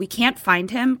 listen, we can't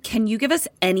find him. Can you give us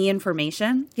any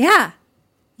information? Yeah.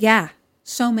 Yeah.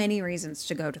 So many reasons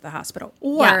to go to the hospital.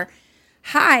 Or,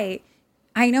 hi,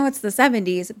 I know it's the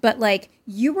 70s, but like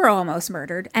you were almost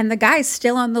murdered and the guy's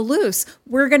still on the loose.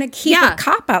 We're going to keep a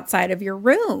cop outside of your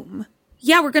room.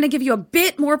 Yeah, we're going to give you a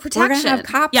bit more protection. We're going to have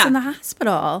cops in the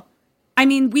hospital. I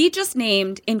mean, we just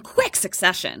named in quick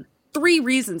succession 3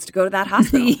 reasons to go to that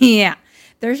hospital. Yeah.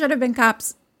 There should have been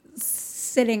cops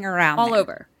sitting around all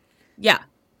over. Yeah.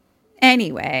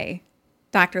 Anyway,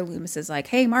 Dr. Loomis is like,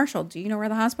 hey, Marshall, do you know where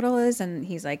the hospital is? And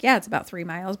he's like, yeah, it's about 3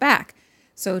 miles back.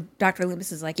 So Dr.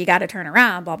 Loomis is like, you got to turn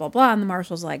around, blah, blah, blah. And the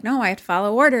marshal's like, no, I have to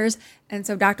follow orders. And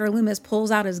so Dr. Loomis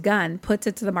pulls out his gun, puts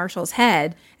it to the marshal's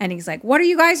head. And he's like, what do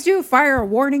you guys do? Fire a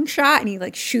warning shot? And he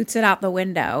like shoots it out the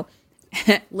window.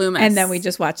 Loomis. And then we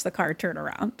just watch the car turn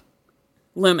around.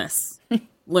 Loomis.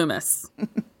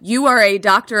 You are a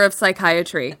doctor of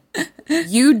psychiatry.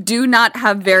 You do not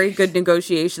have very good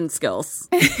negotiation skills.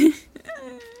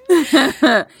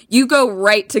 You go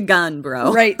right to gun,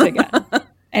 bro. Right to gun.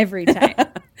 Every time.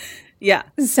 Yeah.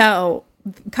 So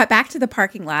cut back to the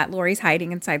parking lot. Lori's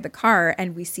hiding inside the car,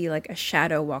 and we see like a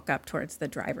shadow walk up towards the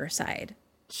driver's side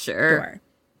door.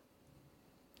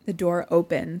 The door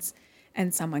opens,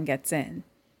 and someone gets in.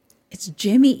 It's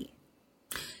Jimmy.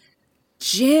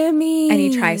 And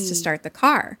he tries to start the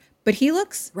car, but he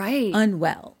looks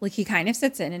unwell. Like he kind of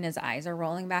sits in, and his eyes are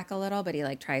rolling back a little, but he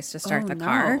like tries to start the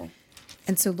car.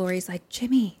 And so Lori's like,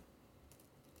 Jimmy.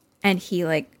 And he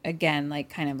like, again,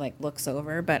 like kind of like looks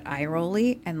over, but eye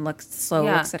rolly and looks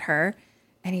at her.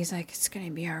 And he's like, it's going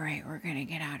to be all right. We're going to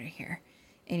get out of here.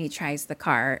 And he tries the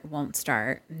car. It won't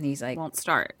start. And he's like, won't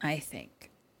start, I think.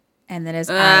 And then his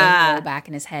eyes roll back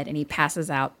in his head and he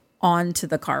passes out onto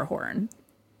the car horn.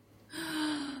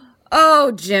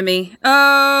 Oh, Jimmy.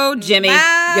 Oh, Jimmy.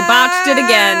 Oh. You botched it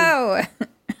again.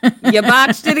 You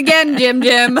botched it again, Jim.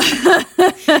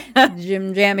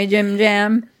 Jim Jammy Jim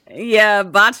Jam. Yeah,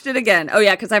 botched it again. Oh,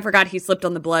 yeah, because I forgot he slipped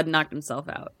on the blood and knocked himself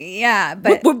out. Yeah,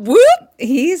 but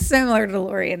he's similar to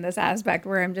Lori in this aspect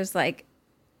where I'm just like,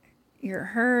 you're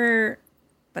hurt,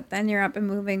 but then you're up and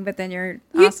moving, but then you're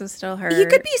also still hurt. You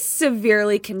could be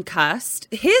severely concussed.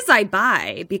 His I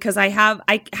buy because I have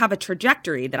a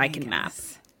trajectory that I can map.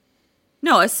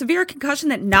 No, a severe concussion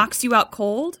that knocks you out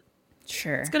cold.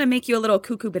 Sure. It's going to make you a little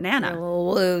cuckoo banana. A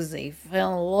little woozy.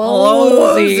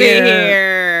 Woozy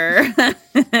here.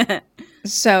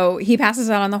 So he passes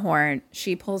out on the horn.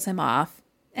 She pulls him off,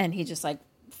 and he just like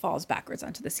falls backwards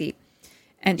onto the seat.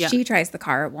 And she tries the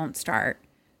car. It won't start.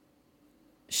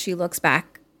 She looks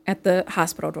back at the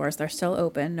hospital doors. They're still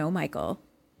open. No Michael.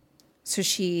 So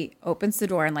she opens the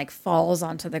door and like falls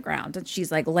onto the ground. And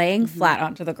she's like laying flat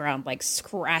onto the ground, like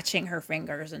scratching her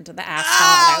fingers into the asphalt.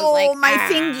 Oh, I was like, my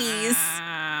fingies.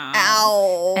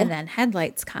 Ow. And then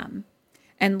headlights come.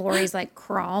 And Lori's like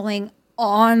crawling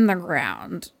on the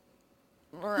ground.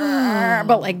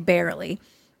 But like barely.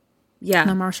 Yeah.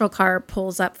 The Marshall car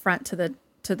pulls up front to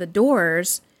the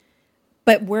doors.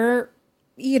 But we're,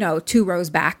 2 rows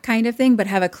back kind of thing, but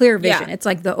have a clear vision. Yeah. It's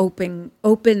like the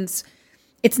opens.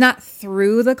 It's not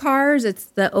through the cars. It's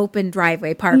the open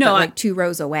driveway part, but like 2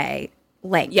 rows away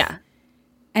length. Yeah.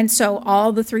 And so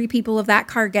all the 3 people of that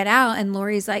car get out, and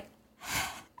Lori's like,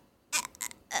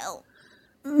 help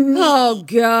me. Oh,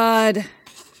 God.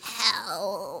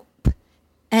 Help.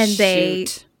 And they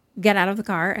get out of the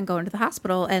car and go into the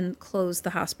hospital and close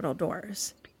the hospital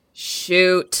doors.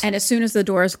 Shoot. And as soon as the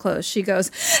doors close, she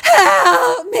goes,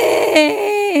 help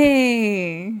me.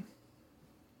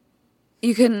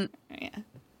 You couldn't. Yeah.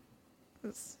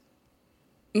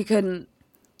 You couldn't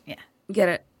get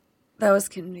it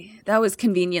That was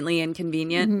conveniently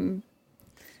inconvenient. Mm-hmm.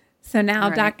 So now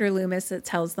Right. Dr. Loomis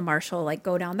tells the marshal, like,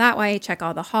 go down that way, check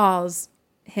all the halls.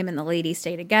 Him and the lady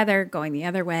stay together, going the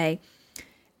other way.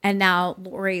 And now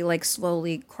Lori, like,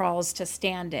 slowly crawls to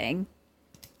standing.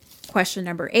 Question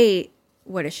number 8,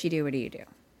 what does she do? What do you do?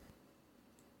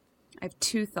 I have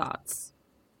 2 thoughts.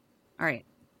 All right.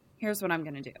 Here's what I'm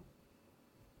going to do.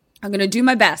 I'm going to do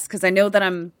my best because I know that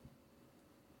I'm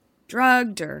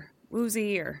drugged or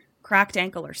woozy or cracked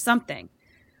ankle or something.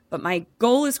 But my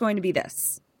goal is going to be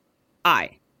this.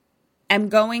 I am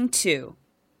going to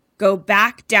go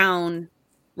back down,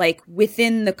 like,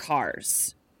 within the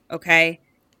cars. Okay?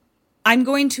 I'm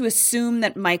going to assume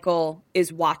that Michael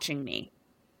is watching me,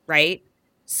 right?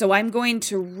 So I'm going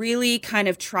to really kind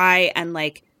of try and,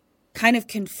 like, kind of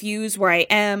confuse where I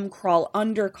am, crawl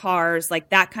under cars, like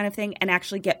that kind of thing, and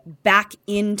actually get back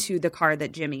into the car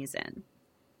that Jimmy's in.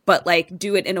 But, like,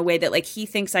 do it in a way that, like, he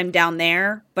thinks I'm down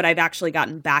there, but I've actually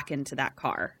gotten back into that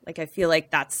car. Like, I feel like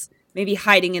that's maybe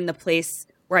hiding in the place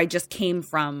where I just came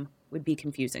from would be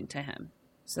confusing to him.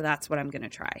 So that's what I'm going to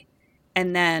try.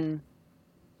 And then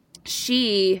does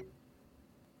she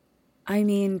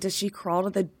crawl to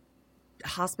the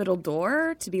hospital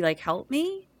door to be like, help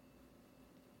me?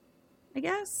 I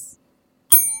guess.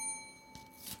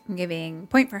 I'm giving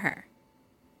point for her.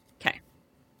 Okay.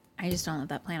 I just don't love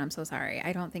that plan. I'm so sorry.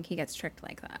 I don't think he gets tricked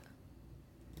like that.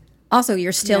 Also,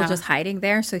 you're still just hiding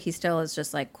there, so he still is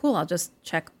just like, cool, I'll just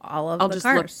check all of the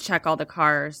cars. Check all the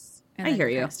cars. And I then hear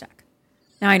you're you. kinda stuck.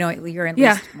 Now I know you're in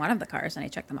at least one of the cars, and I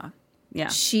checked them off. Yeah.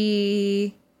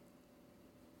 She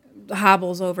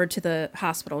hobbles over to the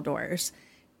hospital doors.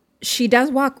 She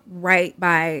does walk right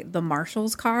by the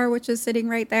marshal's car, which is sitting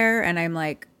right there. And I'm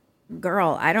like,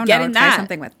 girl, I don't know. Try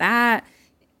something with that.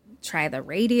 Try the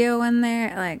radio in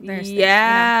there. Like, there's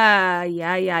yeah.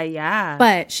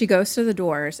 But she goes to the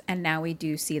doors, and now we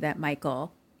do see that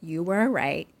Michael, you were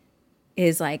right,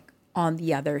 is like on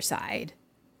the other side.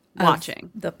 Watching.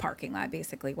 The parking lot,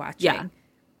 basically watching. Yeah.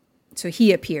 So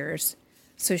he appears.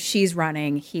 So she's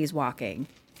running. He's walking.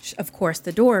 Of course,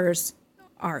 the doors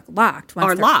are locked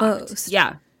once they're closed.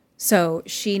 Yeah. So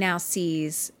she now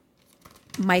sees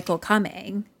Michael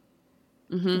coming.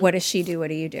 Mm-hmm. What does she do? What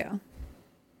do you do?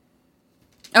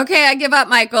 Okay, I give up,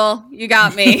 Michael. You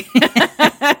got me.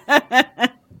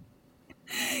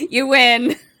 You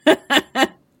win.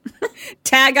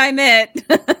 Tag, I'm it.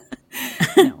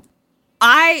 No.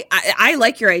 I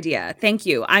like your idea. Thank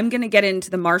you. I'm going to get into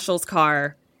the marshal's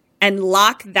car and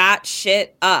lock that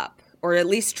shit up, or at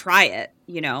least try it,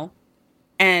 you know,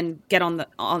 and get on the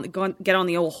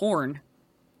old horn.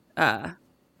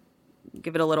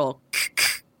 Give it a little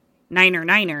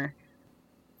niner.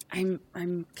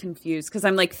 I'm confused because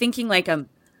I'm like thinking like a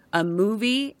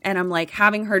movie, and I'm like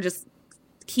having her just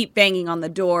keep banging on the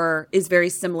door is very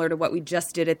similar to what we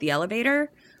just did at the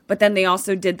elevator. But then they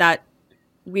also did that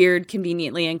weird,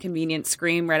 conveniently inconvenient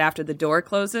scream right after the door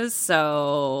closes.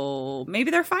 So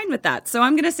maybe they're fine with that. So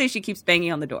I'm going to say she keeps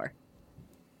banging on the door.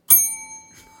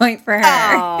 Point for her.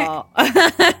 Oh.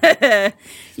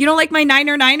 You don't like my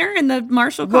niner in the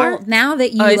Marshall car? Well, now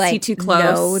that you is he too close?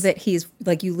 Know that he's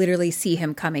like, you literally see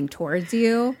him coming towards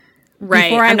you.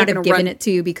 Right. Before I I'm would not have gonna given run- it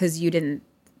to you because you didn't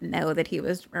know that he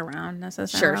was around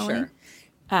necessarily.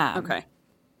 Sure. Okay.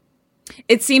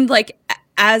 It seemed like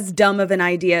as dumb of an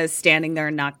idea as standing there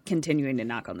and not continuing to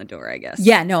knock on the door, I guess.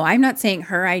 Yeah, no, I'm not saying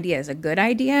her idea is a good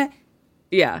idea.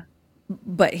 Yeah.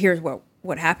 But here's what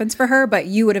happens for her. But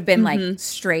you would have been like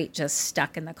straight just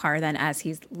stuck in the car then as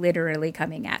he's literally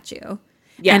coming at you.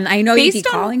 Yeah. And I know you'd be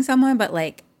calling someone, but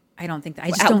like, I don't think that. I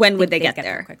just don't when think would they they'd get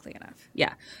there quickly enough?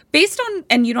 Yeah. Based on,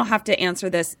 and you don't have to answer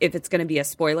this if it's going to be a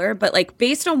spoiler, but like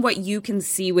based on what you can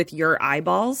see with your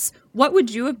eyeballs, what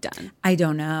would you have done? I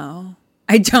don't know.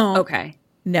 I don't. Okay.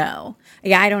 No.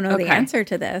 Yeah, I don't know the answer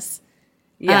to this.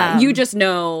 Yeah. You just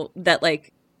know that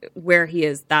like where he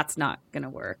is, that's not going to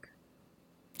work.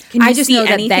 Can you I just see know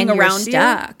that anything then you're around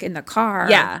stuck in the car.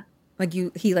 Yeah. Like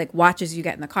he like watches you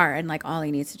get in the car, and like all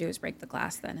he needs to do is break the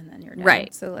glass then, and then you're done.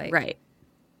 Right. So like. Right.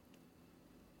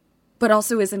 But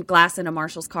also, isn't glass in a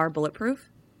Marshall's car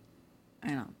bulletproof?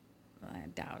 I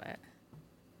doubt it.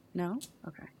 No?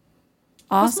 Okay.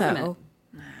 Also,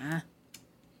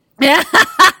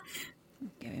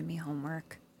 giving me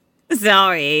homework.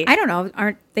 Sorry. I don't know.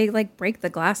 Aren't they like break the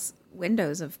glass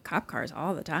windows of cop cars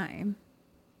all the time?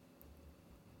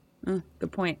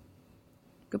 Good point.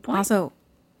 Also,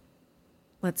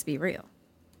 let's be real.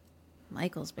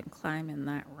 Michael's been climbing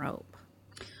that rope.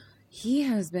 He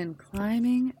has been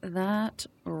climbing that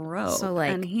rope. So, like,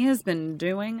 and he has been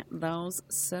doing those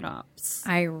sit-ups.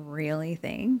 I really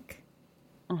think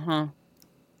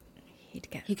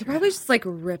He could probably just like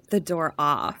rip the door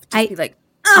off. Just I be like,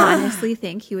 honestly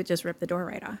think he would just rip the door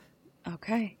right off.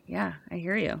 okay, yeah, I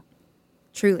hear you.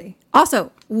 Truly.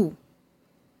 Also, Ooh.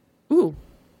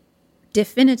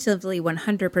 definitively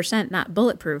 100% not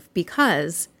bulletproof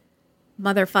because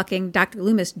motherfucking Dr.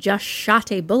 Loomis just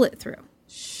shot a bullet through.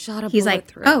 Shot a He's bullet like,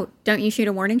 through. oh, don't you shoot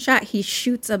a warning shot? He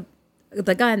shoots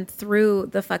the gun through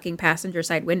the fucking passenger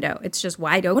side window. It's just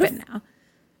wide open now.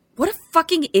 What a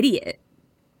fucking idiot.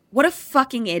 What a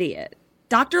fucking idiot.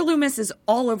 Dr. Loomis is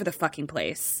all over the fucking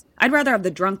place. I'd rather have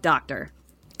the drunk doctor.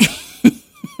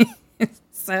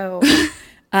 So,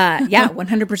 yeah,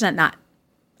 100% not.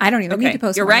 I don't even need to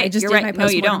post you're one. right. I just You're did right. my No,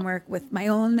 you post-mortem don't. work with my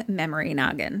own memory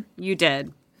noggin. You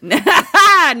did.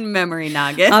 Memory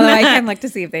noggin. Although I can look to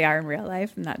see if they are in real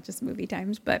life, not just movie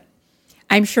times, but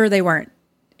I'm sure they weren't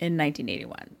in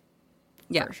 1981.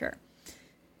 Yeah. For sure.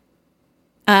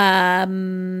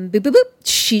 Boop, boop, boop.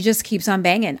 She just keeps on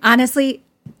banging. Honestly,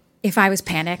 if I was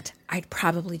panicked, I'd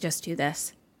probably just do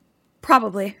this.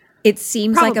 Probably. It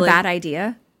seems like a Probably. bad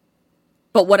idea,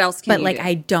 But what else can but you like do?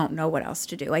 I don't know what else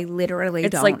to do. I literally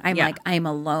It's don't. like- I'm yeah. like, I'm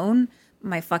alone.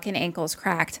 My fucking ankle's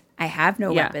cracked. I have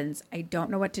no Yeah. weapons. I don't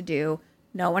know what to do.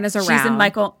 No one is around. She's in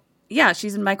Michael. Yeah,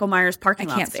 she's in Michael Myers' I parking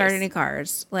lot. can't start space. any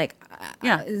cars. Like,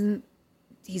 Yeah.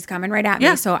 he's coming right at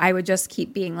Yeah. me. So I would just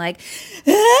keep being like,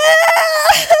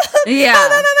 Yeah.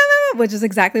 which is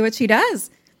exactly what she does.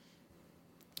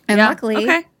 And Yeah, luckily,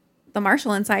 okay. the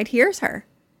marshal inside hears her.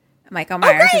 Michael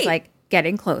Myers is great. like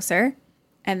getting closer.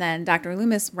 And then Dr.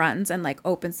 Loomis runs and like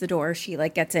opens the door. She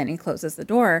like gets in and closes the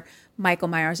door. Michael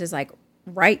Myers is like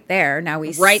right there. Now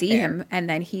we Right see there. him. And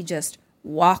then he just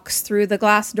walks through the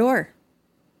glass door.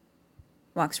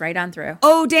 Walks right on through.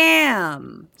 Oh,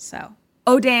 damn. So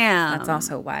Oh, damn. that's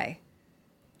also why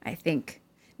I think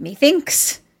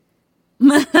methinks in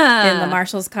the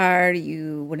marshal's card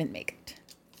you wouldn't make it.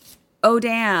 Oh,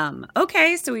 damn.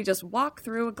 Okay, so we just walk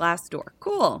through a glass door.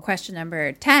 Cool. Question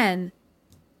number 10.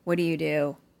 What do you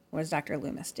do? What does Dr.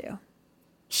 Loomis do?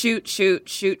 Shoot, shooty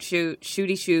shoot,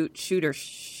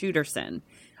 shooterson.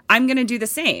 I'm going to do the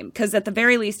same because at the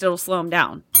very least it'll slow him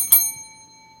down.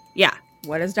 Yeah.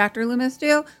 What does Dr. Loomis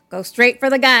do? Go straight for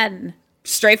the gun.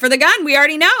 Straight for the gun. We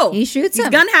already know. He shoots him.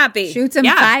 He's gun happy. Shoots him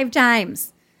Yeah. 5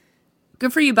 times.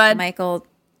 Good for you, bud. Michael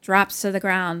drops to the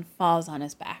ground, falls on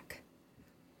his back.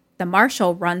 The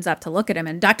marshal runs up to look at him,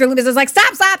 and Dr. Loomis is like,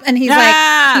 stop, stop. And he's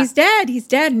Ah! like, he's dead. He's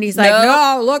dead. And he's like, Nope.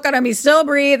 no, look at him. He's still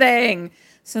breathing.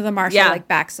 So the marshal Yeah. like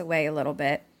backs away a little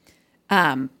bit.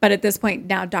 But at this point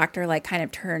now, Doctor like kind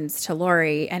of turns to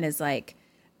Lori and is like,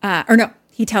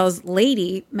 he tells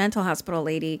lady, mental hospital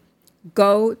lady,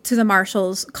 go to the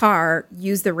marshal's car,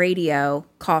 use the radio,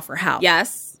 call for help.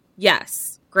 Yes.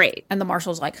 Yes. Great. And the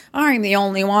marshal's like, I'm the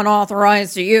only one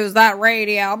authorized to use that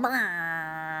radio.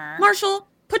 Marshall,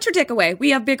 put your dick away. We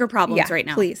have bigger problems right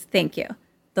now. Please, thank you.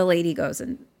 The lady goes,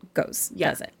 Yeah.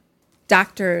 does it.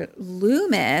 Dr.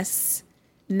 Loomis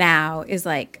now is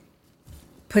like,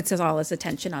 puts all his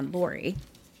attention on Lori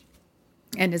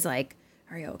and is like,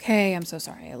 are you okay? I'm so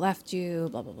sorry I left you,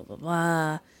 blah, blah, blah,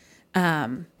 blah,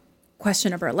 blah.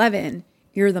 Question number 11,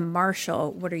 you're the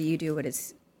marshal. What do you do? What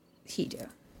does he do?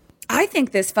 I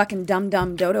think this fucking dumb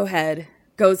dodo head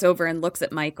goes over and looks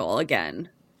at Michael again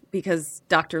because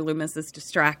Dr. Loomis is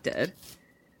distracted.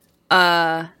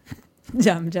 Dumb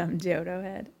Jodo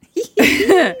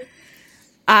head.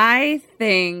 I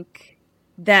think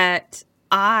that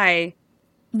I'm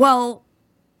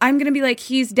going to be like,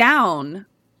 he's down.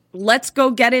 Let's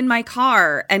go get in my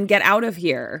car and get out of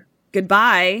here.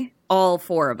 Goodbye, all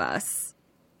 4 of us.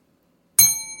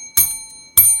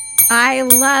 I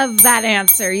love that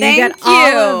answer. You Thank get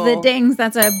all of you. the dings.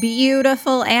 That's a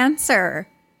beautiful answer.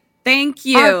 Thank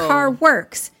you. Our car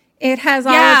works. It has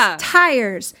all Yeah. its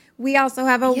tires. We also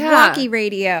have a Yeah. walkie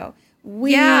radio.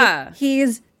 Yeah.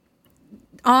 He's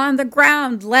on the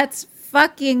ground. Let's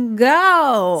fucking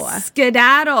go.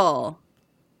 Skedaddle.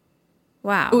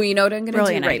 Wow. Oh, you know what I'm going to do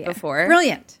Brilliant right idea. before?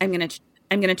 Brilliant. I'm going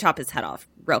to chop his head off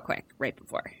real quick right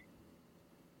before.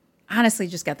 Honestly,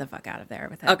 just get the fuck out of there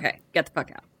with it. Okay, get the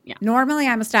fuck out. Yeah. Normally,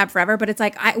 I'm a stab forever, but it's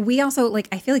like we also like.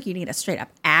 I feel like you need a straight up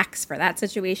axe for that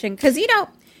situation because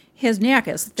his neck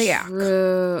is thick.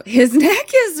 True. His neck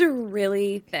is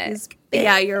really thick. He's big.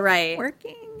 Yeah, you're right.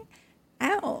 Working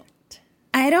out.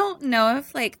 I don't know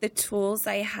if like the tools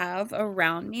I have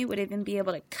around me would even be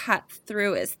able to cut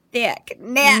through his thick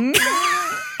neck.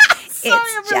 Sorry,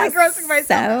 I'm really grossing myself.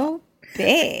 So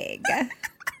big.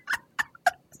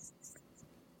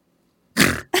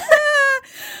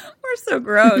 We're so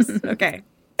gross. Okay.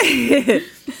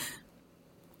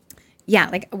 Yeah,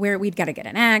 like we'd got to get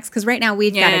an axe because right now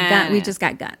we've got a gun. We just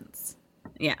got guns.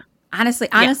 Yeah. Honestly,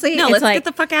 No, it's let's like get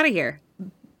the fuck out of here.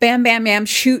 bam, bam, bam,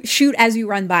 shoot as you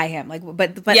run by him. Like,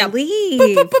 but Yeah. leave.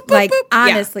 Boop, boop, boop, boop, Like, boop.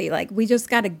 Yeah. honestly, like we just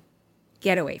got to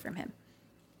get away from him.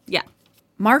 Yeah.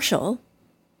 Marshall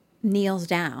kneels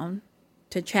down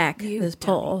to check his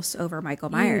pulse over Michael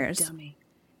Myers. Dummy.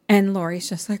 And Laurie's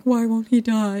just like, why won't he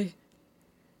die?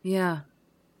 Yeah.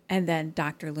 And then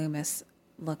Dr. Loomis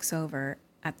looks over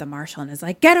at the Marshal and is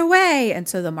like, get away. And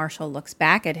so the Marshal looks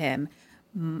back at him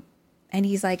and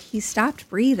he's like, he stopped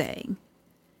breathing.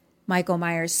 Michael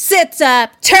Myers sits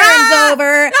up, turns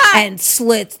over, and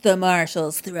slits the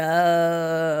Marshal's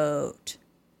throat.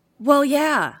 Well,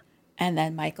 yeah. And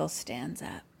then Michael stands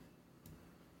up.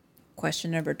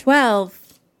 Question number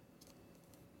 12.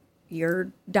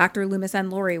 You're Dr. Loomis and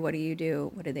Laurie. What do you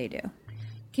do? What do they do?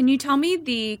 Can you tell me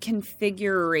the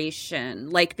configuration?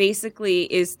 Like, basically,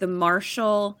 is the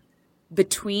Marshal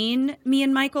between me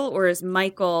and Michael, or is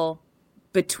Michael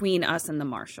between us and the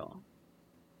Marshal?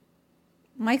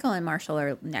 Michael and Marshall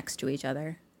are next to each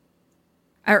other.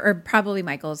 Or probably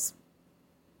Michael's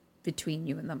between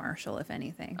you and the Marshal, if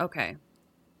anything. Okay.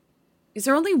 Is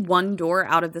there only one door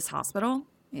out of this hospital?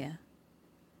 Yeah.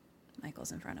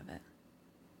 Michael's in front of it.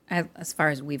 As far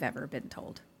as we've ever been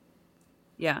told.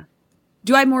 Yeah.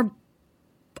 Do I have more...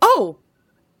 Oh!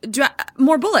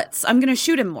 More bullets. I'm going to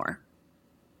shoot him more.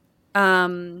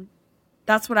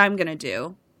 That's what I'm going to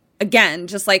do. Again,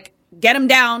 just like, get him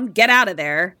down, get out of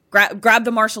there. Grab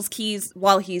the Marshal's keys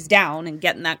while he's down and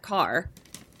get in that car.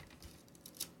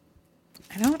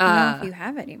 I don't know if you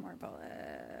have any more bullets.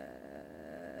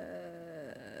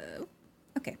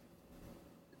 Okay.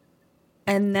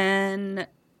 And then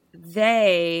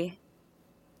they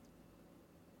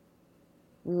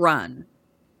run.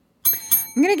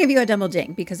 I'm going to give you a double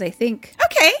ding because I think...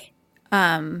 Okay.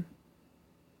 Trying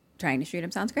to shoot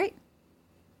him sounds great.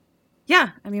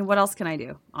 Yeah. I mean, what else can I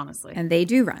do, honestly? And they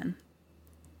do run.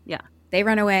 Yeah. They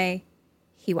run away.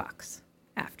 He walks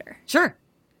after. Sure.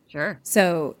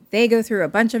 So they go through a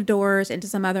bunch of doors into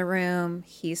some other room.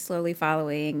 He's slowly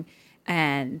following.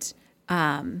 And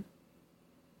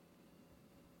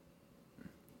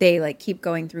they like keep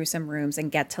going through some rooms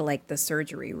and get to like the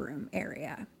surgery room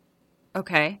area.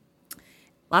 Okay.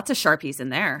 Lots of Sharpies in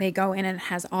there. They go in and it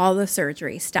has all the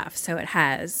surgery stuff. So it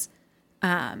has,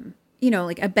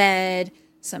 like a bed,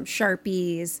 some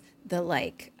Sharpies, the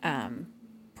like,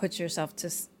 put yourself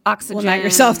to oxygen. Well, not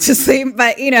yourself to sleep,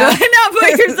 but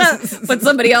put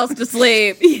somebody else to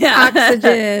sleep. Yeah.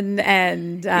 Oxygen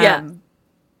and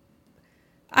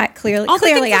I clearly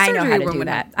I know how to do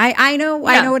that. I know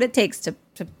what it takes to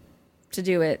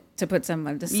do it, to put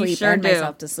someone to sleep and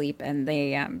myself to sleep, and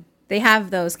they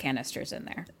have those canisters in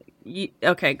there.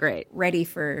 Okay, great. Ready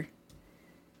for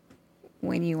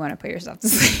when you want to put yourself to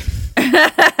sleep.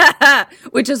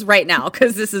 Which is right now,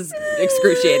 because this is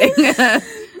excruciating.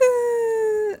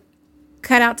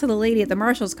 Cut out to the lady at the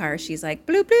Marshal's car. She's like,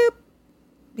 bloop, bloop.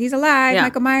 He's alive. Yeah.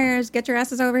 Michael Myers, get your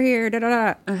asses over here. Da, da,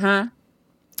 da. Uh-huh.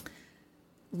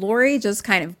 Lori just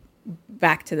kind of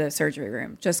back to the surgery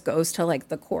room, just goes to like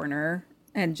the corner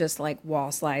and just like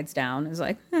wall slides down. Is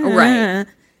like, right.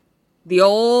 The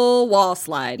old wall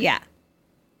slide. Yeah.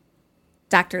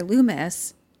 Dr.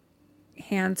 Loomis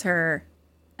hands her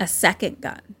a second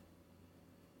gun.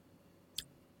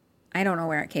 I don't know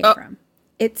where it came from.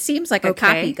 It seems like a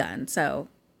copy gun, so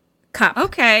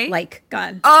like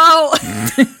gun. Oh,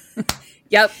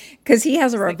 yep. Because he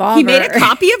has a revolver. He made a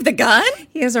copy of the gun?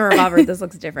 He has a revolver. This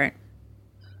looks different.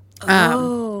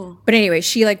 Oh. But anyway,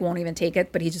 she like won't even take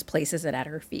it, but he just places it at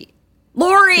her feet.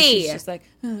 Lori! She's just like,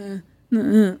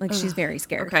 like she's very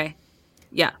scared. Okay.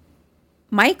 Yeah.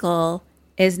 Michael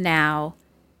is now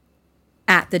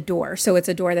at the door. So it's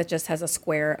a door that just has a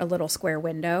little square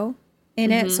window in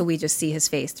it. So we just see his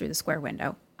face through the square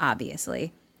window,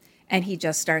 obviously. And he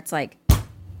just starts like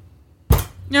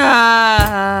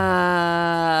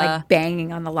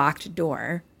banging on the locked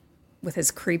door with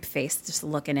his creep face just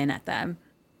looking in at them.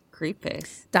 Creep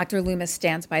face. Dr. Loomis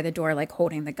stands by the door like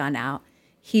holding the gun out.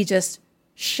 He just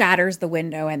shatters the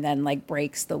window and then like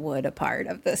breaks the wood apart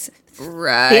of this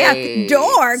thick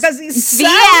door because he's so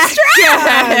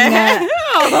strong.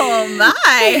 Oh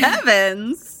my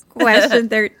heavens. Question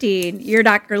 13. You're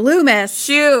Dr. Loomis.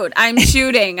 Shoot. I'm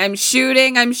shooting. I'm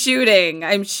shooting. I'm shooting.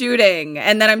 I'm shooting.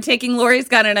 And then I'm taking Lori's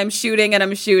gun and I'm shooting and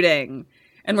I'm shooting.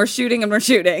 And we're shooting and we're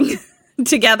shooting.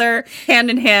 Together, hand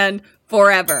in hand,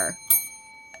 forever.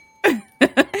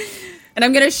 And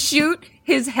I'm going to shoot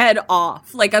his head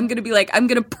off. Like, I'm going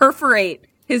to perforate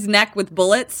his neck with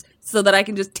bullets so that I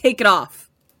can just take it off.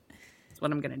 That's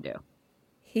what I'm going to do.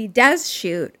 He does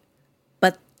shoot,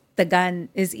 but the gun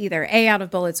is either A, out of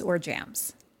bullets or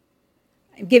jams.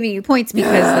 I'm giving you points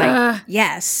because, like,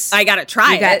 yes. I got to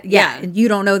try it. Yeah. And you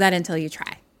don't know that until you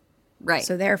try. Right.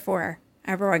 So therefore,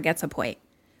 everyone gets a point.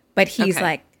 But he's Okay.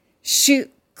 like,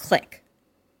 shoot, click.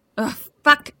 Ugh,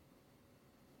 fuck.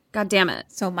 God damn it.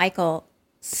 So Michael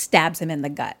stabs him in the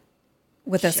gut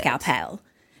with a scalpel.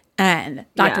 And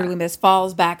Dr. Yeah. Loomis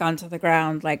falls back onto the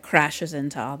ground, like crashes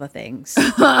into all the things.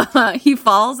 He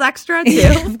falls extra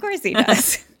too. Of course he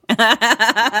does.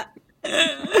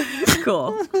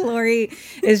 Cool. Lori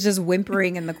is just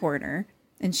whimpering in the corner.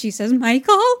 And she says,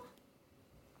 Michael?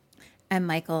 And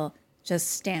Michael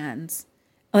just stands.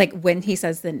 Like when he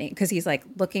says the name, because he's like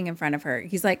looking in front of her.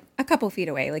 He's like a couple feet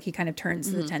away. Like he kind of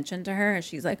turns the attention to her. And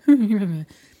she's like, and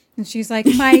she's like,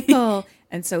 Michael.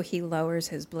 And so he lowers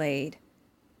his blade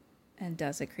and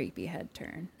does a creepy head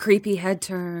turn. Creepy head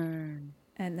turn.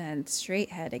 And then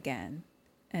straight head again.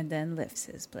 And then lifts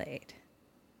his blade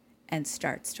and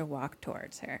starts to walk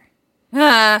towards her.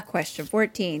 Question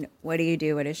 14. What do you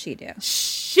do? What does she do?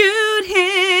 Shoot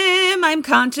him. I'm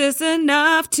conscious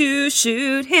enough to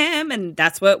shoot him. And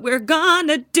that's what we're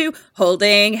gonna do.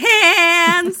 Holding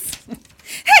hands.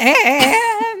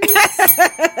 Hands.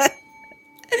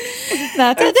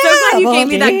 That's I'm so glad you gave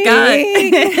me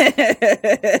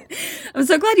that gun. I'm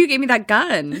so glad you gave me that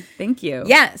gun. Thank you.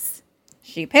 Yes.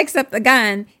 She picks up the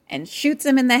gun and shoots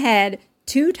him in the head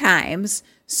 2 times.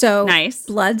 So Nice.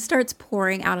 blood starts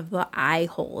pouring out of the eye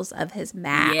holes of his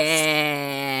mask.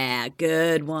 Yeah,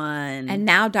 good one. And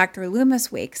now Dr.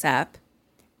 Loomis wakes up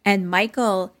and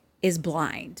Michael is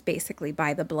blind basically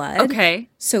by the blood. Okay.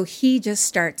 So he just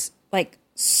starts like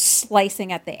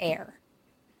slicing at the air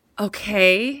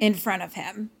Okay. in front of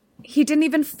him. He didn't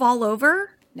even fall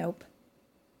over? Nope.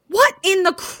 What in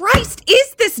the Christ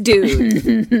is this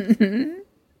dude?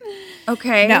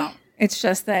 Okay. No, it's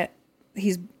just that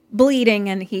he's bleeding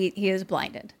and he is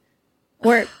blinded.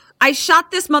 Or I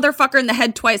shot this motherfucker in the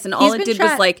head twice and all He's it been did was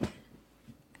shot like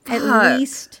at fuck.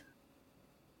 least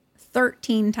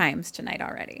 13 times tonight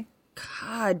already.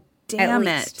 God damn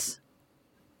least. it.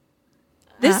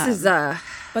 This is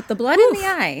But the blood in the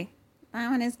eye, that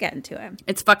one is getting to him.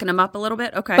 it's fucking him up a little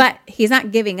bit. Okay. But he's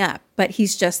not giving up. But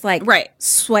he's just like Right.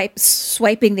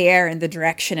 swiping the air in the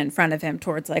direction in front of him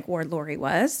towards like where Lori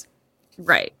was.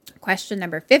 right. Question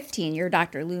number 15. You're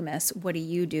Dr. Loomis. What do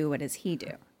you do? What does he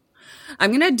do? I'm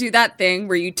going to do that thing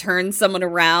where you turn someone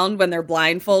around when they're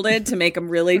blindfolded to make them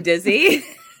really dizzy.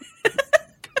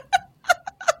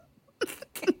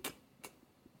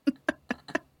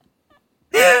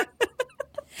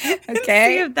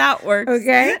 Okay. See if that works.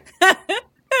 Okay.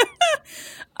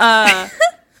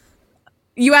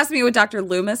 You asked me what Dr.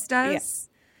 Loomis does? Yes.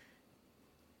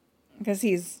 Because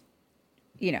he's,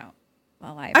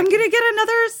 alive. I'm going to get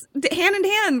another hand in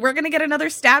hand. We're going to get another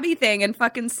stabby thing and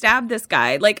fucking stab this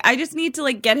guy. Like, I just need to,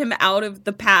 like, get him out of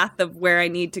the path of where I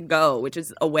need to go, which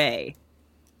is away.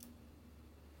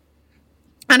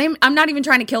 And I'm not even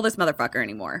trying to kill this motherfucker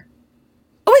anymore.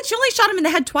 Oh, wait, she only shot him in the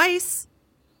head twice.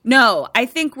 No, I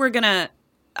think no.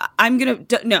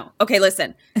 Okay,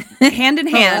 listen. Hand in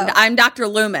hand, I'm Dr.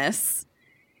 Loomis.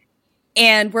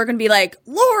 And we're going to be like,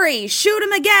 Lori, shoot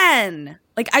him again.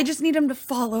 Like, I just need him to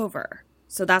fall over.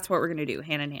 So that's what we're going to do,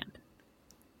 hand in hand.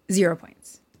 0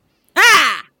 points.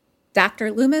 Ah!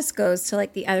 Dr. Loomis goes to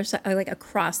like the other side, like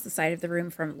across the side of the room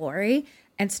from Lori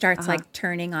and starts like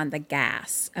turning on the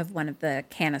gas of one of the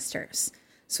canisters.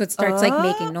 So it starts like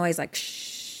making noise like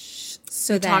shh.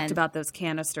 So We then talked about those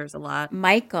canisters a lot.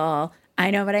 Michael,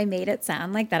 I know what I made it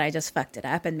sound like that I just fucked it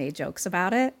up and made jokes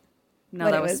about it. No,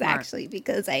 but that it was was smart. actually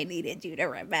because I needed you to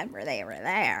remember they were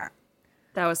there.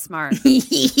 That was smart.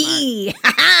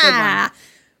 Ha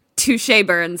Touche,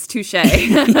 Burns. Touche.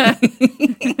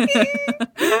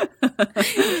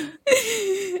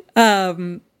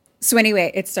 So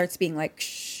anyway, it starts being like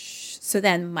shh. So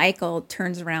then Michael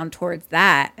turns around towards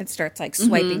that and starts like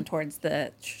swiping towards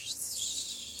the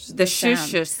The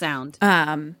shush sound.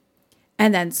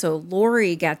 And then so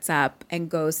Lori gets up and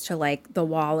goes to like the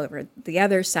wall over the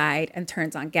other side and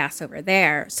turns on gas over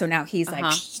there. So now he's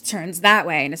like turns that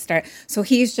way and so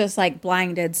he's just like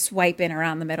blinded swiping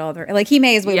around the middle of the like he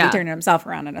may as well be turning himself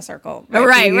around in a circle.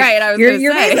 Right. I was You're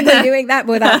gonna say. basically doing that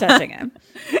without touching him.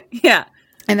 Yeah.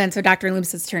 And then so Dr.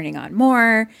 Loomis is turning on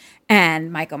more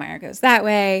and Michael Meyer goes that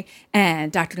way.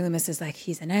 And Dr. Loomis is like,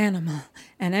 he's an animal.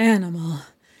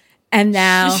 And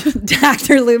now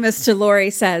Dr. Loomis to Lori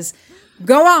says,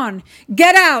 go on,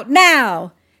 get out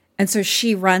now. And so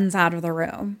she runs out of the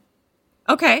room.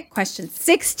 Okay. Question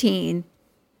 16.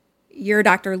 You're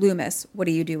Dr. Loomis. What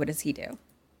do you do? What does he do?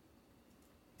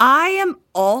 I am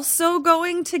also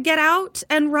going to get out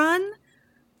and run,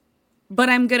 but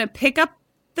I'm going to pick up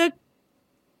the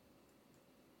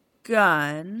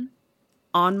gun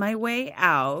on my way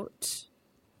out,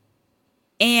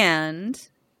 and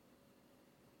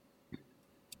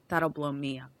that'll blow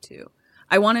me up too.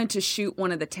 I wanted to shoot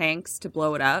one of the tanks to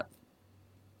blow it up,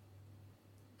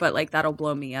 but like that'll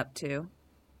blow me up too.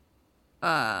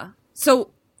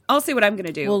 So I'll see what I'm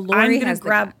gonna do. Well, Lori I'm gonna has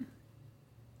grab.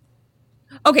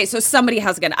 Okay, so somebody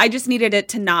has a gun. I just needed it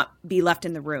to not be left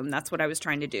in the room. That's what I was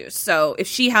trying to do. So if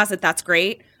she has it, that's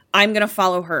great. I'm gonna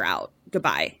follow her out.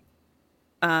 Goodbye.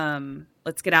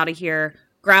 Let's get out of here.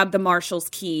 Grab the marshal's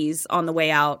keys on the way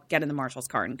out. Get in the marshal's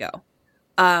car and go.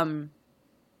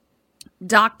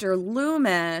 Dr.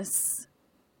 Loomis,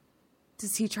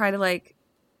 does he try to like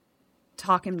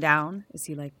talk him down? Is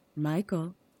he like,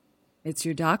 Michael, it's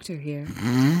your doctor here.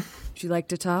 Would you like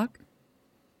to talk?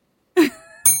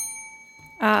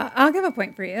 I'll give a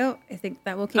point for you. I think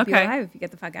that will keep you alive if you get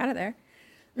the fuck out of there.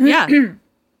 Yeah.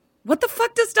 What the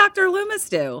fuck does Dr. Loomis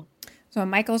do? So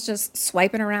Michael's just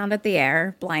swiping around at the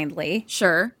air blindly.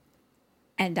 Sure.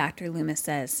 And Dr. Loomis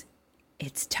says,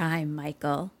 "It's time,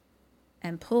 Michael."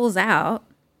 And pulls out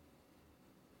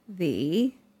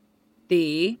the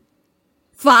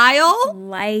file?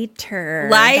 Lighter.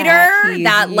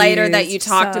 That lighter that you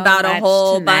talked about a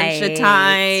whole bunch of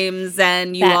times.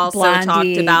 And you also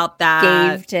talked about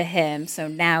that. Gave to him. So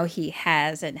now he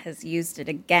has it, has used it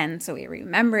again. So we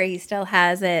remember he still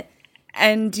has it.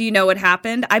 And do you know what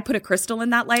happened? I put a crystal in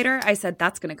that lighter. I said,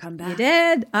 that's going to come back. You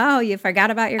did? Oh, you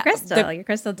forgot about your crystal. Your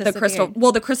crystal disappeared.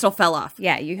 The crystal fell off.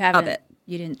 Yeah, you haven't.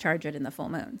 You didn't charge it in the full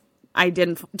moon. I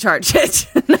didn't charge it.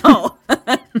 No.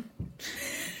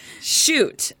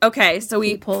 Shoot. Okay, so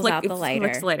he pulls out the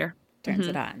lighter. Turns Mm-hmm.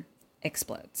 it on.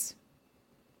 Explodes.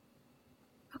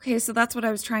 Okay, so that's what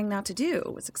I was trying not to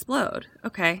do, was explode.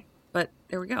 Okay, but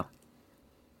there we go.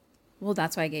 Well,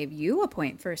 that's why I gave you a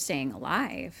point for staying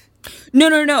alive.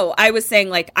 No. I was saying,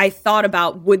 like, I thought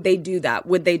about, would they do that?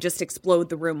 Would they just explode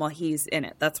the room while he's in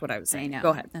it? That's what I was saying. I know. Go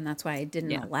ahead. And that's why I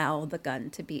didn't allow the gun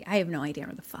to be. I have no idea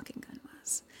where the fucking gun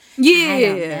was. Yeah. I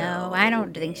don't know. I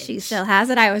don't think she still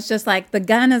has it. I was just like, the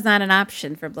gun is not an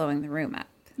option for blowing the room up.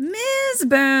 Ms.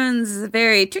 Burns is a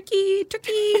very tricky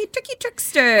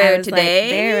trickster I was today.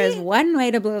 like, there is one way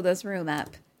to blow this room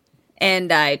up.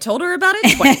 And I told her about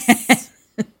it twice.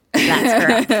 That's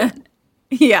her option.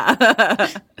 Yeah.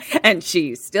 And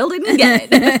she still didn't get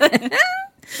it.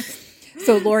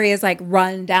 So Lori is like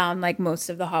run down like most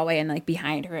of the hallway, and like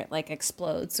behind her it like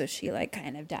explodes. So she like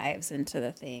kind of dives into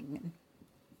the thing.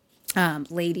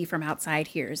 Lady from outside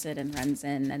hears it and runs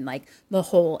in, and like the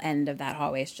whole end of that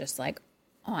hallway is just like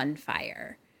on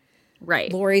fire.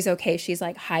 Right. Lori's okay. She's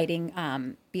like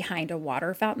hiding behind a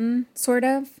water fountain, sort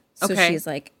of. So she's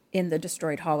like in the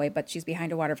destroyed hallway, but she's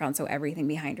behind a water fountain, so everything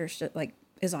behind her like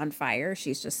is on fire.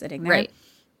 She's just sitting there. Right.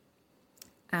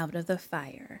 Out of the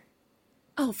fire.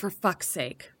 Oh, for fuck's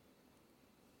sake.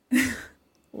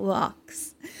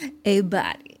 Walks a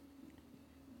body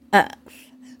of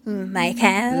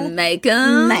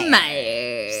Michael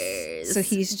Myers. So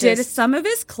he's just... Did some of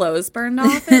his clothes burn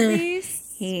off at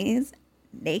least? He's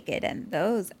naked and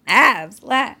those abs.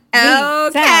 Okay.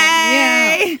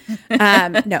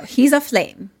 No, he's a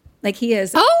flame. Like he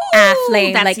is a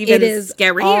flame. That's like even it is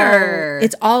scarier.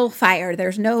 It's all fire.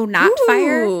 There's no not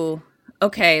fire.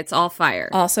 Okay, it's all fire.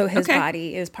 Also, his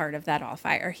body is part of that all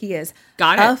fire. He is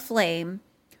a flame,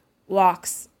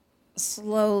 walks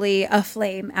slowly a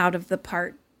flame out of the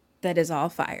part that is all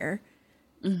fire.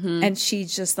 Mm-hmm. And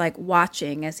she's just like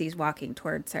watching as he's walking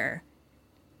towards her.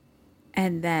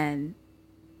 And then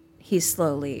he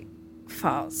slowly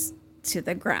falls to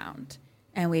the ground.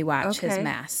 And we watch his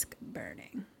mask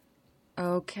burning.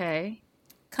 Okay.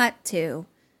 Cut to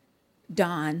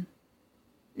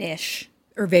dawn-ish.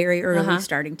 Or very early,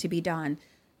 starting to be dawn.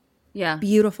 Yeah.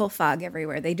 Beautiful fog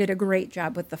everywhere. They did a great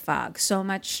job with the fog. So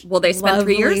much they spent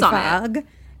 3 years on fog. it.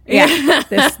 Yeah.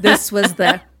 this was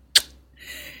the...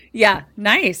 Yeah.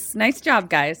 Nice job,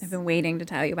 guys. I've been waiting to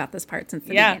tell you about this part since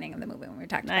the beginning of the movie when we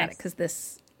talked about it, because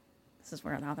this is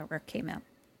where all the work came out.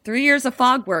 3 years of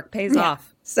fog work pays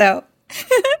off. So...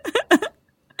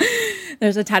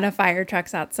 There's a ton of fire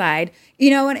trucks outside. You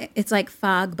know what? It's like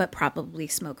fog, but probably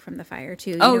smoke from the fire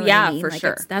too. You know what I mean? For like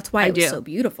sure. That's why it was so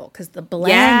beautiful, because the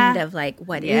blend of like,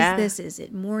 what is this? Is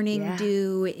it morning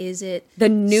dew? Is it the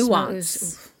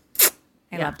nuance?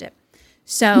 I loved it.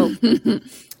 So,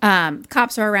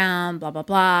 cops are around. Blah blah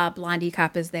blah. Blondie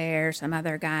cop is there. Some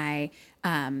other guy.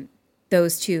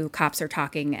 Those two cops are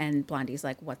talking, and Blondie's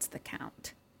like, "What's the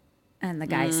count?" And the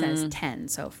guy says 10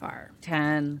 so far.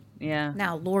 10, yeah.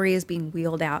 Now, Lori is being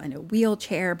wheeled out in a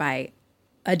wheelchair by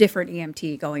a different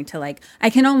EMT going to, like,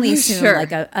 I can only assume,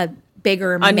 like, a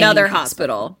bigger another main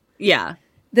hospital. Yeah.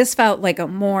 this felt like a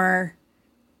more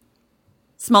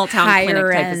small town clinic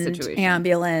higher type of end situation.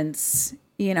 ambulance.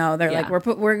 You know, they're Yeah. like,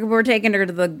 we're taking her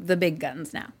to the big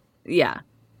guns now. Yeah.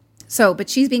 So, but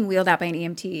she's being wheeled out by an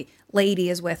EMT. Lady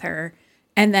is with her.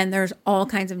 And then there's all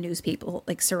kinds of news people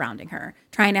like surrounding her,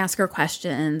 trying to ask her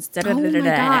questions. Oh my God.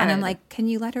 And I'm like, can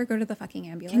you let her go to the fucking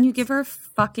ambulance? Can you give her a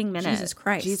fucking minute? Jesus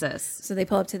Christ. Jesus. So they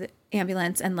pull up to the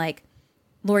ambulance and like,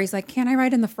 Lori's like, can I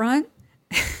ride in the front?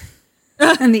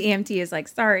 And the EMT is like,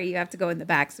 sorry, you have to go in the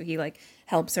back. So he like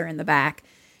helps her in the back.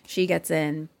 She gets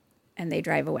in and they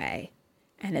drive away.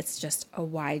 And it's just a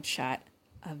wide shot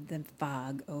of the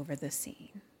fog over the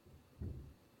scene.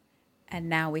 And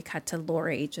now we cut to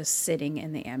Lori just sitting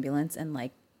in the ambulance and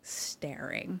like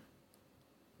staring.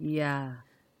 Yeah.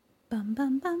 Bum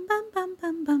bum bum bum bum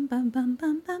bum bum bum bum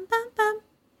bum bum bum bum.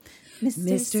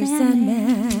 Mr.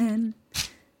 Sandman.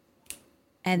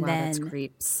 And Wow, then that's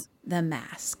creeps. the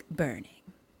mask burning.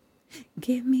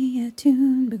 Give me a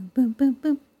tune. Boom boom boom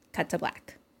boom. Cut to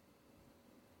black.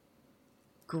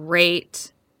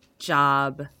 Great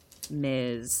job,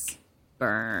 Ms.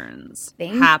 Burns.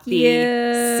 Thank Happy you.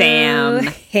 Sam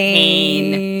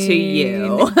Hain to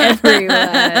you.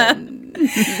 Everyone.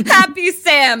 Happy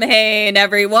Sam Hain,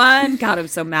 everyone. God, I'm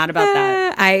so mad about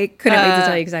that. I couldn't wait to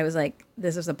tell you because I was like,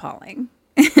 this is appalling.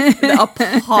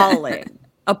 Appalling.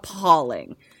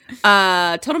 Appalling.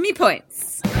 Total me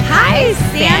points. Hi,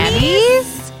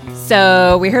 Sammys.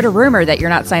 So we heard a rumor that you're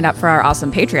not signed up for our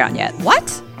awesome Patreon yet. What?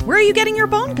 Where are you getting your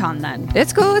BoneCon then?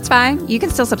 It's cool. It's fine. You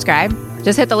can still subscribe.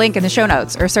 Just hit the link in the show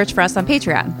notes or search for us on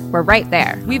Patreon. We're right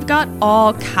there. We've got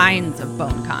all kinds of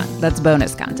BoneCon. That's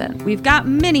bonus content. We've got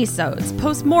mini-sodes,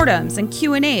 postmortems, and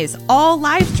Q&As, all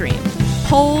live streamed.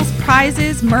 Polls,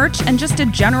 prizes, merch, and just a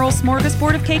general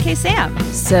smorgasbord of KK Sam.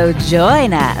 So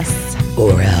join us.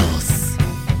 Or else.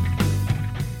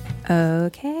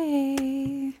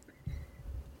 Okay.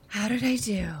 How did I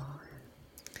do?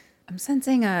 I'm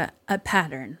sensing a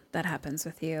pattern that happens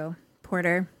with you,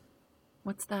 Porter.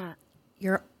 What's that?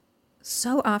 You're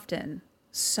so often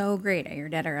so great at your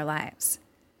Dead or Alives.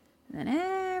 And then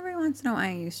every once in a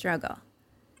while you struggle.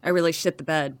 I really shit the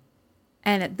bed.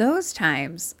 And at those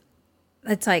times,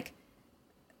 it's like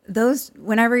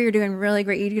whenever you're doing really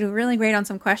great, you do really great on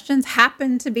some questions,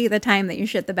 happen to be the time that you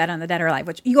shit the bed on the Dead or Alive,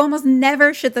 which you almost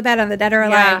never shit the bed on the Dead or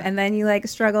Alive. Yeah. And then you like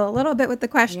struggle a little bit with the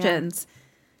questions. Yeah.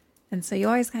 And so you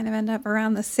always kind of end up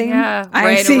around the same right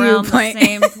ICU around point. the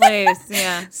same place.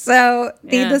 Yeah. So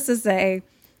needless to say,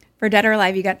 for Dead or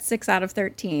Alive, you got 6 out of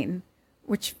 13,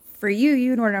 which for you,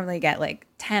 you normally get like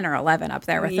 10 or 11 up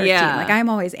there with 13. Yeah. Like I'm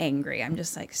always angry. I'm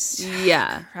just like,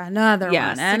 Yeah. another one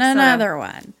and 6 another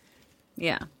one.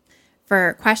 Yeah.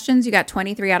 For questions, you got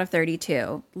 23 out of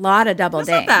 32. Lot of double That's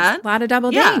dings. not bad. Lot of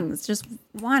double Yeah. dings. Just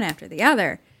one after the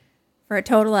other. For a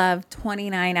total of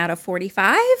 29 out of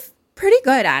 45. Pretty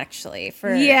good, actually. For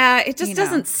It just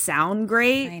doesn't sound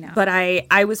great. I know. But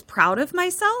I was proud of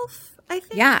myself, I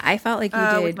think. Yeah, I felt like you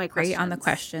with did my great on the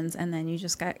questions. questions, and then you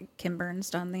just got Kim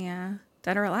Burns on the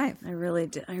Dead or Alive. I really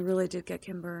did get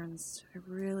Kim Burns. I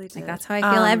really did. Like that's how I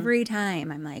feel every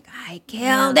time. I'm like, I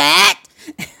killed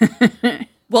it.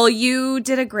 Well, you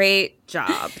did a great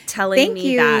job telling Thank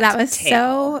me you. that was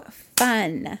tale. so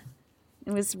fun.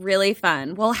 It was really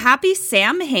fun. Well, happy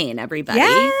Sam Hain, everybody.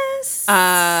 Yes.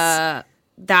 That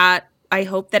I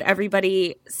hope that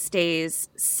everybody stays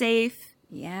safe.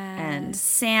 Yeah. And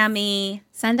Sammy.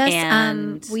 Send us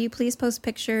and will you please post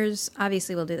pictures?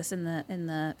 Obviously we'll do this in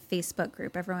the Facebook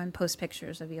group. Everyone post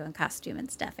pictures of you in costume and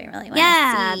stuff. I really want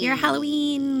to see your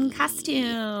Halloween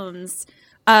costumes.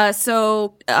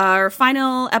 So our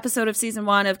final episode of season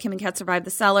 1 of Kim and Kat Survive the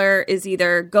Cellar is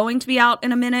either going to be out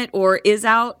in a minute or is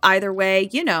out. Either way,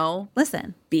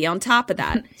 listen, be on top of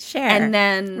that. Share, and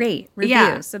then rate,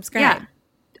 review, subscribe,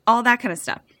 all that kind of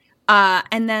stuff.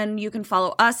 And then you can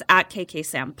follow us at KK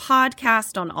Sam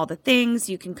Podcast on all the things.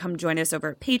 You can come join us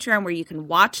over at Patreon where you can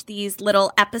watch these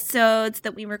little episodes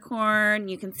that we record.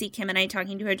 You can see Kim and I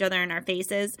talking to each other in our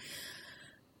faces.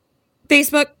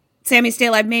 Facebook, Sammy Stay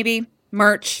Alive Maybe,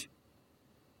 merch.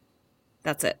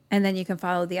 That's it. And then you can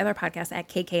follow the other podcast at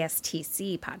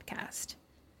KKSTC Podcast.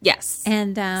 Yes.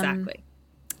 And exactly.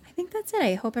 I think that's it.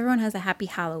 I hope everyone has a happy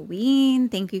Halloween.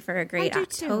 Thank you for a great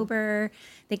October. Too.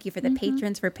 Thank you for the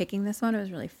patrons for picking this one. It was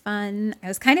really fun. I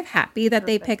was kind of happy that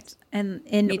they picked an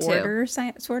in-order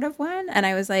sort of one. And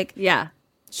I was like,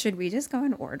 should we just go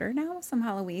in order now with some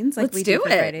Halloweens like we do for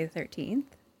Friday the 13th?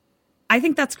 I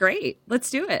think that's great. Let's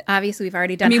do it. Obviously, we've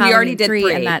already done Halloween we already did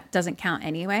 3, and that doesn't count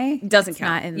anyway. Doesn't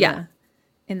count. Not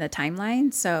in the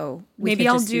timeline. So maybe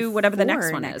I'll do whatever the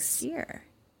next one next year.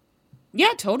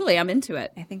 Yeah, totally. I'm into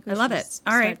it. I think we love it.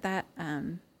 All right, start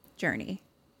that journey.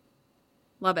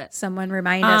 Love it. Someone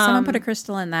remind us. Someone put a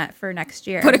crystal in that for next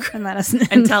year. And let us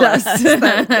and tell us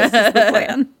that this is the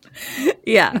plan.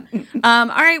 Yeah. All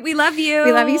right. We love you.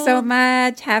 We love you so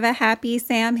much. Have a happy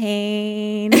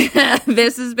Samhain.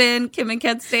 This has been Kim and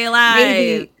Ken Stay Alive.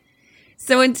 Maybe.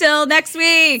 So until next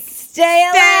week, stay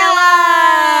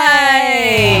alive.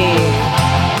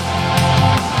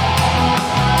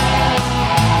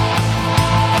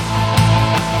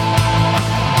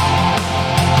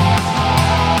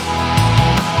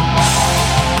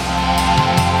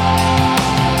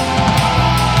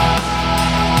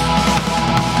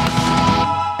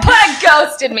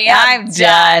 Ghosted me. I'm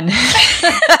done.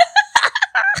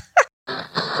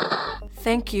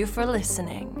 Thank you for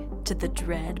listening to the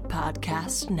Dread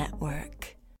Podcast Network.